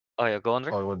 Oh yeah, go on,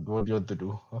 Rick. or what do you want to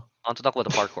do? Huh? I want to talk about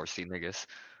the parkour scene, I guess.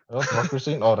 Oh, Parker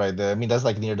scene. All right, I mean that's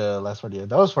like near the last part. Yeah,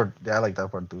 that was for. Yeah, I like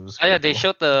that part too. It was Oh yeah, pretty they cool.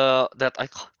 showed that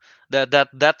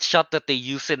shot that they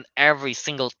use in every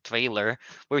single trailer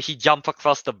where he jumped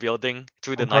across the building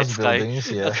through the night Across sky.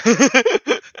 buildings, yeah.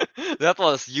 That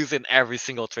was used in every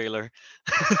single trailer.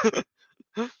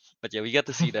 But yeah, we get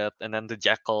to see that, and then the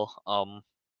jackal,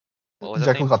 what was that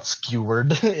Jekyll name? got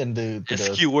skewered into to the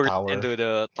Skewered tower. into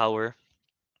the tower.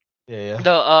 Yeah, yeah,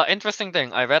 The interesting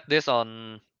thing, I read this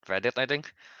on Reddit, I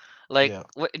think. Like yeah.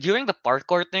 during the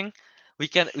parkour thing, we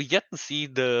get to see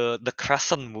the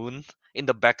crescent moon in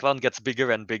the background gets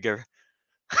bigger and bigger.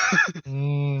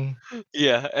 Mm,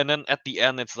 Yeah, and then at the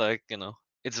end, it's like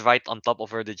it's right on top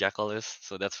of where the jackal is,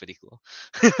 so that's pretty cool.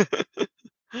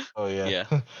 oh yeah.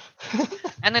 Yeah,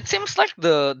 and it seems like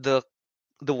the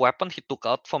weapon he took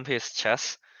out from his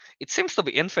chest, it seems to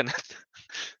be infinite.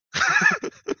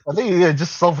 I think yeah,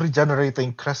 just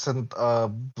self-regenerating crescent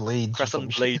blades or some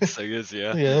Crescent shit. blades, I guess.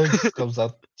 Yeah. Yeah, it just comes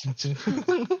out. Ching, ching.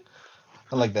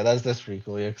 I like that. That's pretty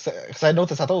cool. Yeah, because I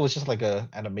noticed I thought it was just like a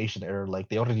animation error. Like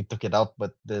they already took it out,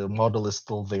 but the model is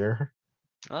still there.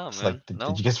 Oh It's like, man, did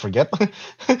no. you guys forget?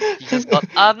 He just got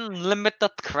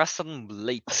unlimited crescent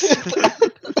blades.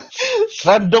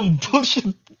 Random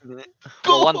bullshit. Well,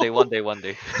 Go. one day.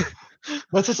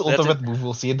 That's his That's it. ultimate move.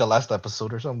 We'll see in the last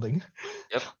episode or something.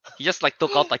 Yep. He just like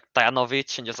took out like 10 of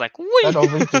each and just like wee. That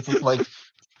always just like,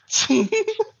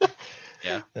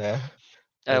 Yeah. yeah.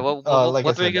 But like I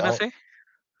What were you said, gonna say?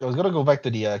 I was gonna go back to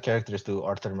the characters to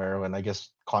Arthur Merrow and I guess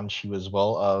Khonshu as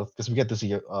well, because we get to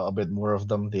see a bit more of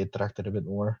them. They interacted a bit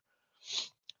more.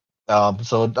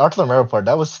 So the Arthur Merrow part,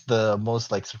 that was the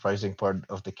most like surprising part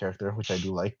of the character, which I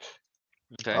do like.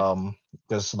 Okay. Um,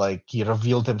 because like he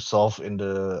revealed himself in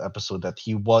the episode that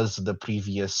he was the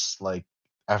previous like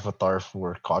avatar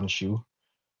for Khonshu.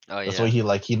 Oh That's why yeah. he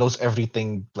knows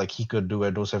everything like he could do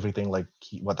and knows everything like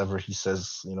whatever he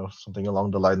says, something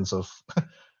along the lines of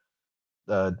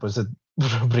was it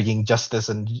bringing justice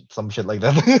and some shit like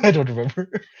that. I don't remember.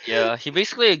 Yeah, he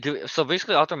basically so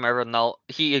basically Automera now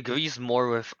he agrees more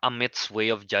with Amit's way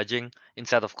of judging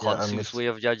instead of Yeah, Khonsu's way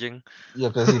of judging. yeah,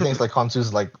 because he thinks like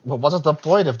Khonsu's like, well, what's the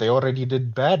point if they already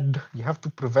did bad? You have to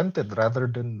prevent it rather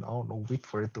than I don't know, wait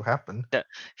for it to happen. That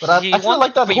But I he actually wants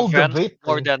like to that whole prevent debate more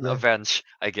thing. than Yeah, avenge,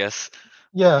 I guess.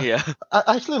 yeah. Yeah,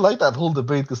 I actually like that whole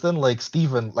debate because then like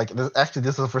Steven, like this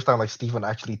is the first time like Steven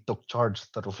actually took charge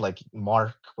instead of like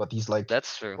Mark, but he's like,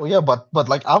 that's true. oh yeah, but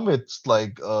like Amit's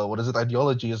like what is it,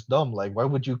 ideology is dumb. Like why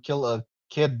would you kill a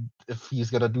kid if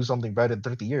he's gonna do something bad in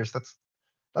 30 years?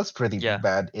 That's pretty Yeah.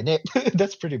 bad in it.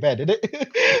 That's pretty bad in it.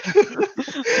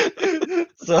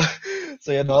 so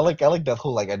I like that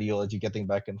whole like ideology getting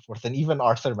back and forth. And even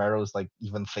Arthur Marrow's like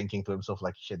even thinking to himself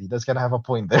like shit, he does kinda have a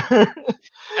point there.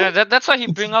 And that's why he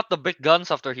bring out the big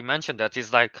guns after he mentioned that.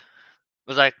 He's like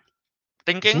was like See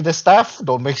thinking, the staff?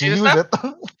 Don't make see me this use stuff? it.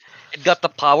 It got the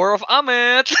power of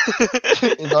Amit.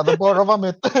 It got the bar of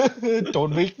it.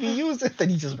 Don't make me use it.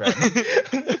 And he just ran.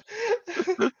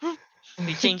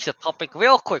 He changed the topic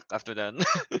real quick after that.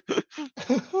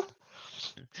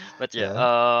 But yeah,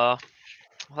 yeah.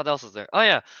 what else is there? Oh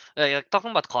yeah, yeah,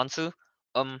 talking about Khonsu.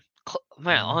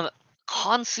 Man, Mhm. on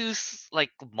Khonsu's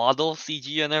like model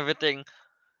CG and everything,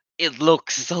 it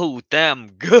looks so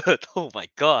damn good. Oh my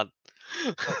god.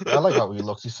 I like how he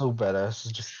looks. He's so badass.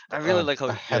 He's just I really like a how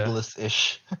yeah,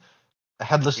 headless-ish, a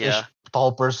yeah, headless-ish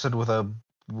tall person with a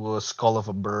skull of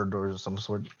a bird or some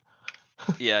sort.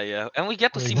 yeah, and we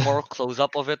get to see Like more that. close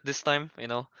up of it this time, you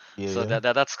know. Yeah, So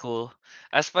yeah, that's cool.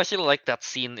 I especially like that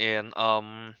scene in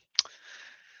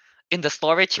the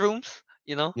storage rooms,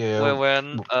 you know, yeah, where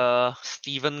when w-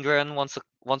 Steven Grant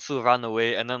wants to run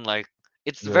away and then like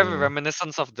it's yeah, very yeah,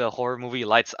 reminiscent of the horror movie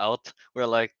Lights Out, where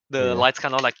like the yeah, lights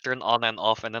kind of like turn on and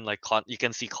off, and then like you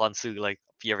can see Khonsu like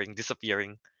appearing,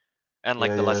 disappearing, and like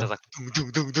yeah, the lights yeah, are like dung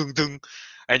dung dung dung dung,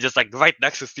 and just like right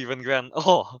next to Steven Grant.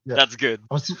 Oh, yeah. that's good.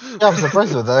 I'm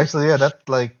surprised with that. Actually, yeah, that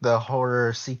like the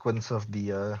horror sequence of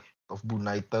the of Moon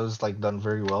Knight, that was like done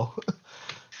very well.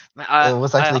 Man, It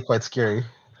was I actually quite scary.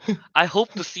 I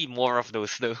hope to see more of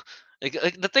those though. Like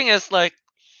the thing is like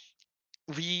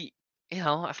we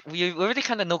we already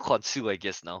kind of know Konsu, I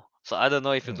guess now. So I don't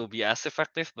know if it Mm. will be as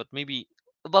effective, but maybe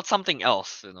about something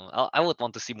else. I would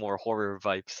want to see more horror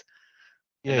vibes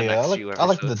in Yeah, the yeah. I next like few I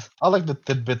like the episodes. I like the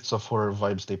tidbits of horror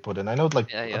vibes they put in. I know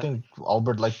like Yeah, I yeah. think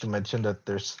Albert liked to mention that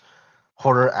there's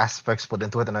horror aspects put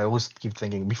into it, and I always keep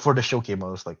thinking before the show came, I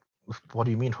was like, "What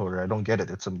do you mean horror? I don't get it.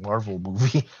 It's a Marvel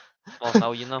movie." Well,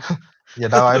 now you know. Yeah,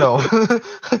 now I know.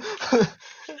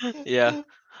 Yeah.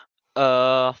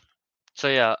 Uh. So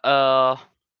yeah.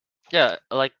 Yeah.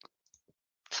 Like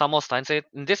Samuel Stein said,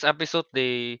 in this episode,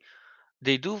 they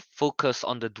do focus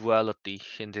on the duality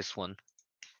in this one.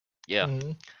 Yeah.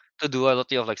 Mhm. The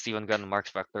duality of like Steven Grant and Mark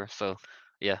Spector. So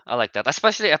yeah, I like that.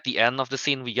 Especially at the end of the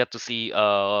scene, we get to see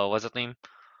what's his name?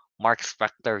 Mark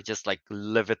Spector just like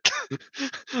live it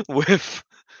with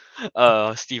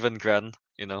Steven Grant,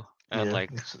 and Yeah,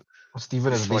 like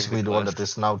Steven is destroying the basically the one glass. that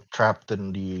is now trapped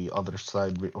in the other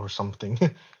side or something.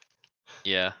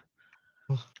 Yeah,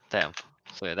 damn.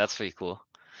 So yeah, that's pretty cool.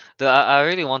 I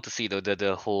really want to see though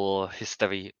the whole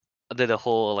history, the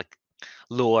whole like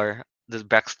lore, the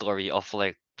backstory of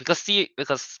like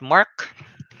because Mark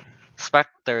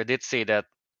Spector did say that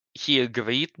he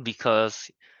agreed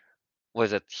because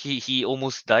was it he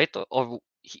almost died or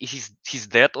he's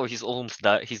dead or he's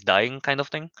dying kind of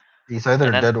thing. He's either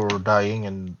And then dead or dying,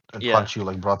 and yeah, Khonshu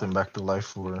like brought him back to life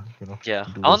for yeah,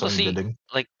 to do I his want to own see bidding.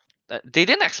 like they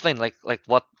didn't explain like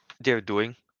what they're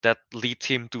doing that leads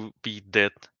him to be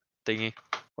dead thingy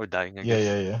or dying, I Yeah, guess.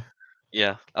 yeah, yeah.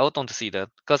 Yeah, I would want to see that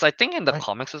because I think in the I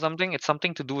comics or something it's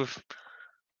something to do with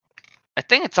I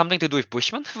think it's something to do with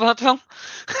Bushman. If I'm not wrong.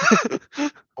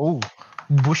 Oh.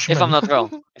 If I'm Bushman. not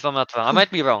wrong. If I'm not wrong. I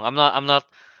might be wrong. I'm not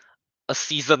a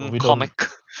seasoned we don't comic.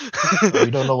 we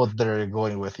don't know what they're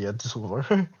going with yet so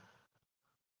far.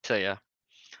 So yeah.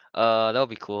 That'll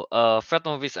be cool. Fred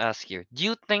Movies asks here, do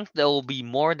you think there will be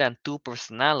more than two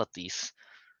personalities?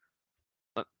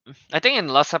 I think in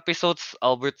last episodes,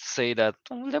 Albert say that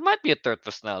there might be a third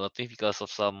personality because of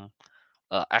some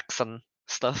accent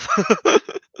stuff.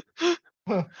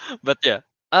 But yeah,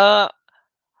 uh,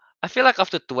 I feel like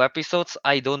after two episodes,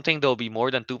 I don't think there'll be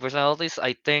more than two personalities.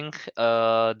 I think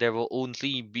there will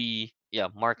only be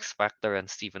Mark Spector and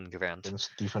Stephen Grant. And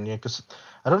Stephen, yeah, because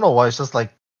I don't know why it's just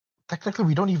like technically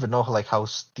we don't even know like how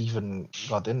Stephen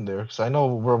got in there. So I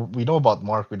know we know about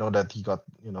Mark, we know that he got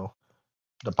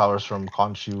the powers from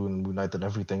Khonshu and Moon Knight and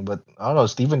everything, but I don't know.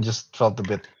 Stephen just felt a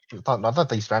bit not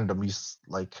that he's random. He's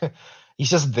like he's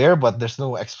just there, but there's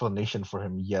no explanation for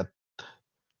him yet.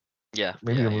 Yeah,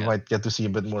 Maybe yeah, we yeah. might get to see a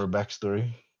bit more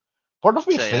backstory. Part of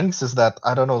me So yeah. thinks is that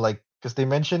I don't know, like because they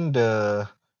mentioned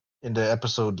in the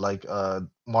episode like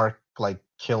Mark like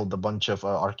killed a bunch of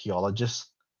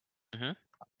archaeologists, Hmm.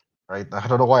 right? I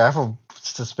don't know why I have a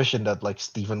suspicion that like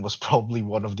Stephen was probably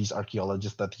one of these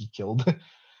archaeologists that he killed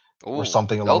or Oh,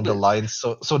 something that'll along the be lines.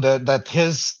 So that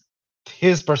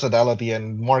his personality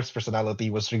and Mark's personality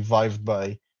was revived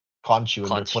by Khonshu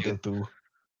and they're put Khonshu.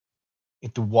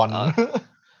 into one.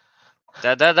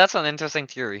 Uh, that's an interesting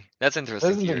theory. That's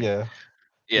interesting Isn't it? theory. Yeah.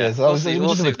 Yeah, Yeah, so we'll see. I'm We'll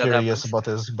just a see if bit that curious happens. about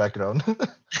his background.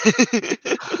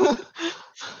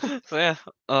 So yeah.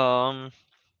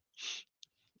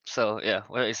 So yeah.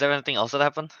 Well, is there anything else that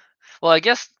happened? Well, I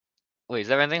guess. Wait, is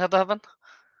there anything that happened?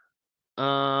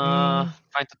 Mm,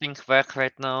 Trying to think back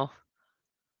right now.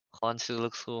 Khonshu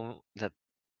looks cool. That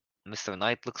Mr.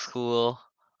 Knight looks cool.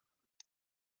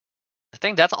 I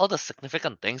think that's all the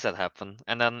significant things that happened.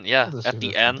 And then all yeah, the at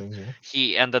the significant end, things, yeah.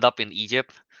 he ended up in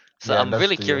Egypt. So Yeah, I'm that's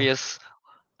really the yeah. curious.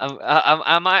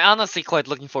 I'm honestly quite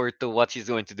looking forward to what he's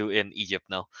going to do in Egypt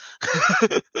now.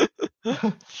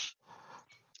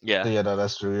 Yeah. Yeah, no,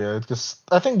 that's true. Yeah, because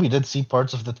I think we did see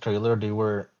parts of the trailer. They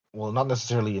were well, not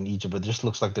necessarily in Egypt, but it just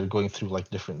looks like they're going through like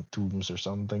different tombs or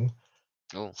something.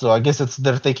 Oh, So I guess it's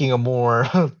they're taking a more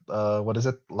what is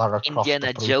it, Lara Croft Indiana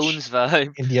approach, Jones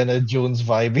vibe. Indiana Jones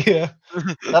vibe. Yeah,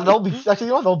 that'll be actually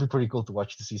that'll be pretty cool to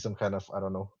watch to see some kind of I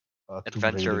don't know, tomb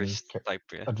raiding Adventurous type.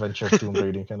 Yeah. adventure tomb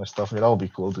raiding kind of stuff. Yeah, that'll be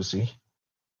cool to see.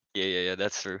 Yeah, yeah, yeah.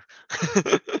 That's true.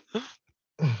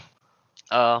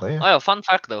 So yeah, Oh, yeah, fun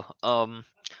fact though.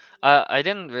 I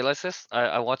didn't realize this.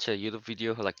 I watched a YouTube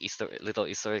video like little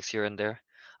Easter eggs here and there.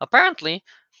 Apparently,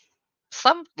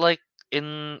 some like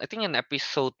in I think in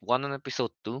episode one and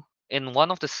episode two, in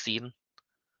one of the scene.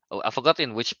 Oh, I forgot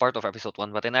in which part of episode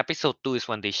one, but in episode two is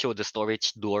when they show the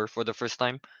storage door for the first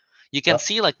time. You can yeah.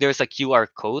 see like there's a QR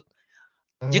code.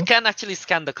 You Mhm. can actually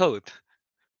scan the code.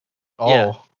 Yeah,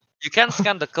 Oh, you can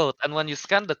scan the code, and when you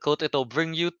scan the code, it'll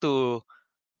bring you to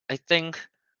I think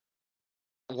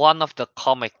one of the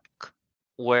comic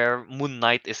where Moon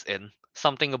Knight is in.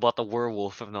 Something about a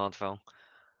werewolf, if I'm not wrong.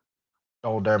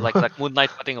 oh damn. Like Moon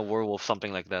Knight fighting a werewolf,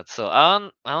 something like that. So I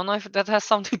don't know if that has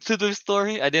something to do with the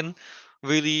story. I didn't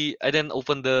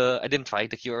try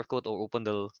the QR code or open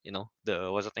the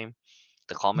what's the name?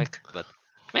 The comic, but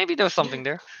maybe there's something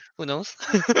there. Who knows?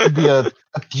 Could be a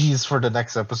tease for the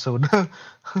next episode.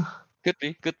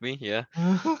 Could be, yeah.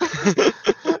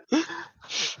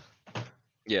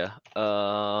 Yeah.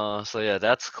 So yeah,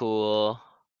 that's cool.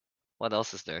 What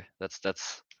else is there? That's.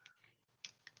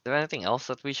 Is there anything else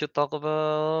that we should talk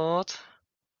about?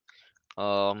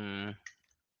 Um,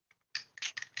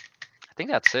 I think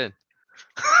that's it.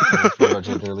 I think that's pretty much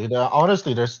it, really.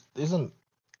 Honestly, there's isn't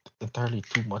entirely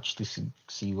too much to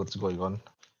see what's going on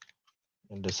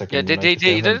in the Yeah, second they Moon Knight they because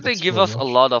they they they haven't they give explained us a much.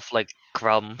 lot of like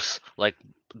crumbs, like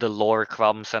the lore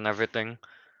crumbs and everything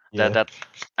that Yeah, that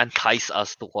entice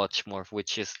us to watch more,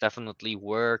 which is definitely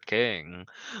working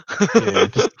yeah.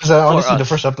 Because for honestly, the us.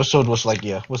 first episode was like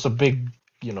was a big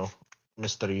you know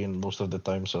mystery in most of the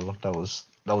time, so that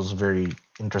was very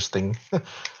interesting.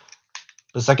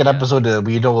 The second Yeah, episode,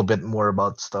 we know a bit more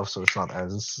about stuff, so it's not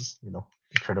as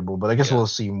incredible. But I guess yeah, we'll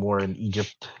see more in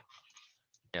Egypt.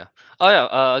 yeah. Oh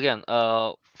yeah. Again,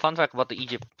 fun fact about the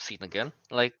Egypt scene again.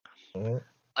 Mhm.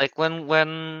 Like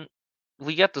when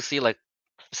we get to see like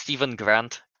Stephen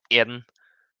Grant in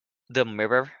the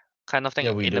mirror kind of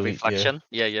Yeah, thing we in the do. Yeah. reflection.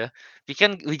 Yeah, yeah.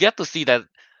 We get to see that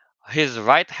his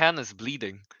right hand is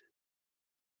bleeding.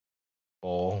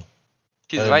 Oh,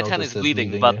 I His didn't right hand is notice it bleeding,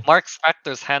 bleeding. but Yeah. Mark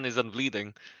Spector's hand isn't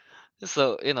bleeding.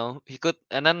 So, he could,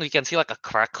 and then we can see like a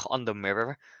crack on the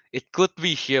mirror. It could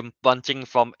be him punching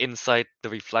from inside the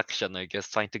reflection, I guess,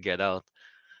 trying to get out.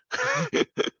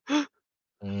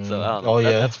 So I don't know. Oh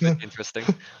That yeah. that's pretty interesting.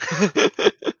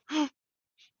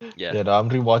 Yeah, Yeah, no, I'm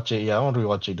rewatching. Yeah, I'm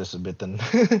rewatching this a bit, and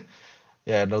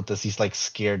yeah, I notice he's like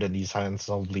scared and his hands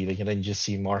all bleeding, and then you just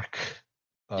see Mark,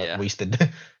 yeah, wasted,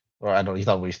 or I don't. He's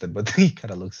not wasted, but he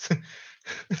kind of looks, kind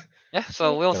yeah.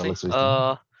 So we'll of see. looks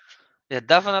wasted. Yeah,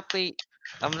 definitely.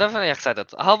 I'm definitely excited.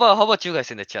 How about you guys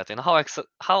in the chat? You know,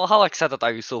 how excited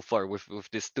are you so far with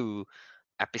these two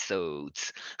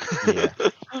episodes? Yeah.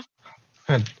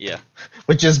 Yeah,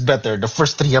 Which is better, the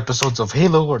first three episodes of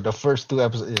Halo or the first two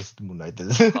episodes? Is Moon Knight?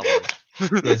 come on.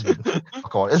 Yeah, it's been. Oh,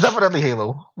 come on, it's definitely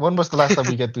Halo. When was the last time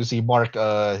we get to see Mark,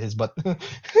 his butt?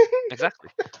 Exactly.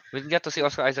 We didn't get to see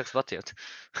Oscar Isaac's butt yet.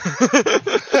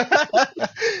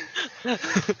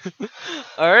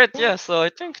 All right, yeah. So I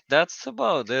think that's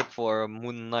about it for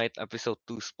Moon Knight episode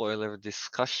 2 spoiler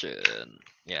discussion.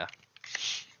 Yeah.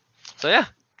 So yeah.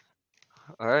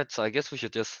 All right. So I guess we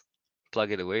should just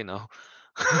plug it away now.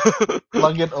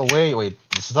 Plug it away. Wait,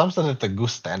 Sam said that the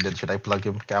goose standard. Should I plug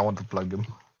him? Okay, I want to plug him.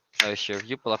 Oh, sure.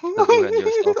 You plug the goo and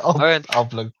yourself. All right. I'll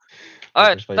plug. All Wait,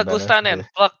 right. where's my The goo banner? stand in. Okay.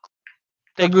 Plug.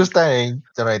 The Tegu. goose standing.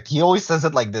 Right. He always says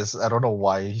it like this. I don't know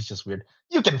why. He's just weird.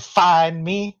 You can find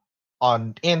me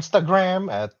on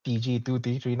Instagram at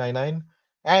TG23399.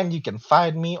 And you can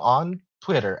find me on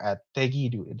Twitter at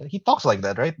Tegidu. He talks like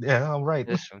that, right? Yeah, I'm right.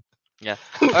 This one. Yeah.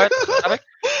 All right. Abek.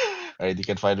 Alright, you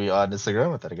can find me on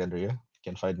Instagram at Arigandria. You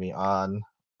can find me on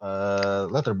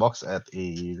Letterbox at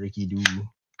a Ricky Doo.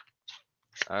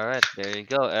 All right. There you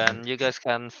go. And you guys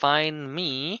can find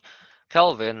me,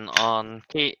 Kelvin, on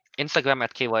Instagram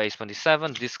at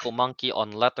KYS27, Disco Monkey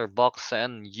on Letterbox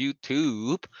and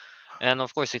YouTube. And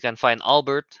of course, you can find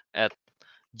Albert at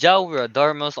Jao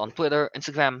Darmos on Twitter,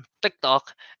 Instagram,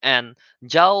 TikTok, and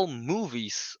Jao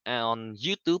Movies on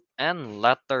YouTube and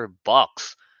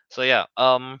Letterbox. So yeah,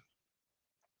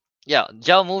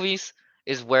 Jao Movies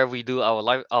is where we do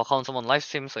our console on live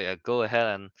stream. So yeah, go ahead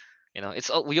and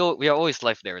we are always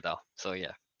live there though. So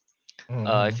yeah, if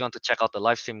Mhm. you want to check out the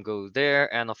live stream, go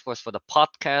there. And of course, for the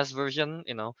podcast version,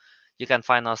 you can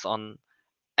find us on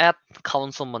at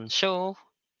Councilman Show.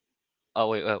 Oh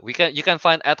wait, you can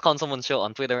find at Councilman Show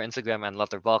on Twitter, Instagram, and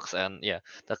Letterbox, and yeah,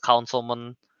 the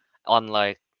Councilman on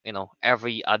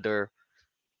every other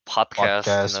podcast.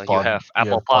 Podcast, You have yeah,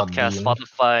 Apple Podcasts, Podbean.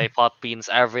 Spotify, Podbeans,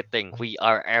 everything. We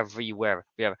are everywhere.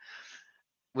 We are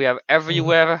Mhm.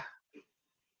 everywhere.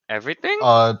 Everything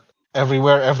Uh,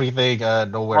 everywhere, everything,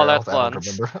 nowhere all at else. I don't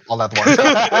once. remember. All at once.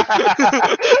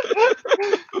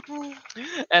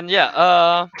 And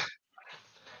yeah,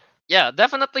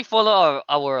 definitely follow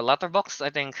our letterbox. I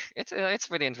think it's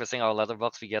pretty interesting. Our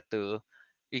letterbox, we get to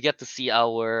see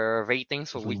our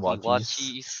ratings for Weekly weekly watchies.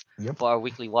 watches, Yep. for our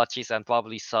weekly watches, and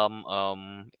probably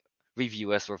some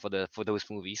review as well for those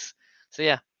movies. So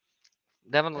yeah,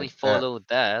 definitely And, follow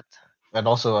that.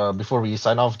 also, before we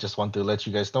sign off, just want to let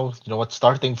you guys know. You know what?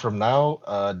 Starting from now,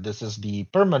 this is the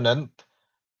permanent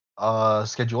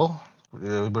schedule.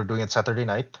 We're doing it Saturday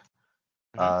night.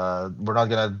 Hmm. We're not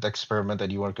gonna experiment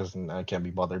anymore because I can't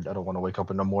be bothered. I don't want to wake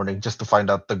up in the morning just to find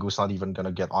out the goose not even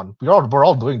gonna get on. We're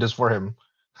all doing this for him.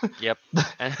 Yep.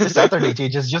 This Saturday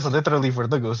change is just literally for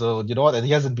the goose. So you know what? And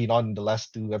he hasn't been on the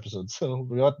last two episodes. So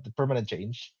we want the permanent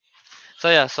change. So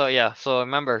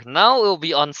remember, now it will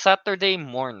be on Saturday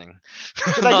morning,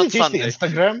 Should I not actually change the Sunday.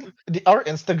 Instagram? Our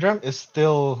Instagram is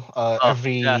still Oh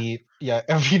yeah,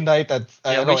 every night at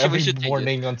yeah. no, We every should change it.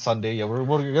 morning on Sunday. Yeah, we're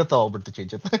gonna tell Albert to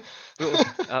change it.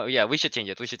 Yeah, we should change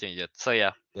it. We should change it. So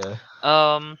yeah. Yeah.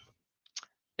 Um.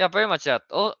 Yeah, very much that.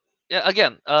 Oh, yeah.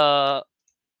 Again.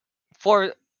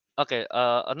 For okay.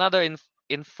 Another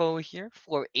info here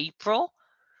for April.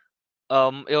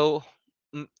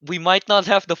 We might not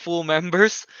have the full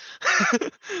members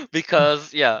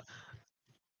because yeah.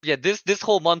 This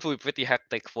whole month will be pretty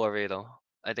hectic for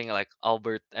I think like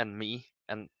Albert and me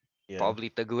and Yeah. probably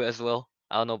Tagu as well.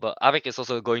 I don't know, but Avik is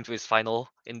also going to his finals.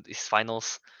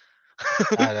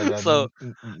 so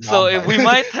No, so I'm if we fine.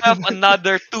 might have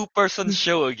another two-person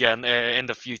show again in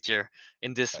the future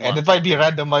in this And it month, I might be think.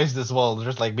 randomized as well.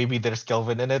 Just like maybe there's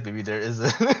Kelvin in it, maybe there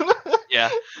isn't. Yeah.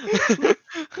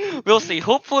 We'll see.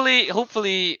 Hopefully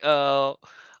we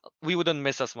wouldn't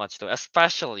miss as much though,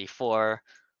 especially for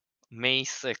May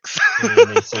 6th.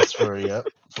 May 6 for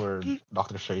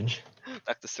Doctor Strange.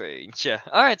 Doctor Strange. Yeah.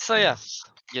 All right. So yeah. Yes.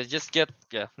 Yeah. Just get.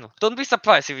 Yeah. No. Don't be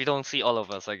surprised if you don't see all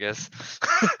of us. I guess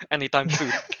anytime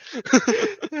soon.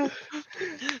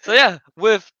 So yeah.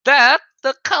 With that,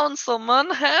 the councilman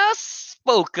has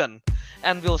spoken,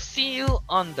 and we'll see you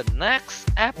on the next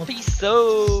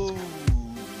episode.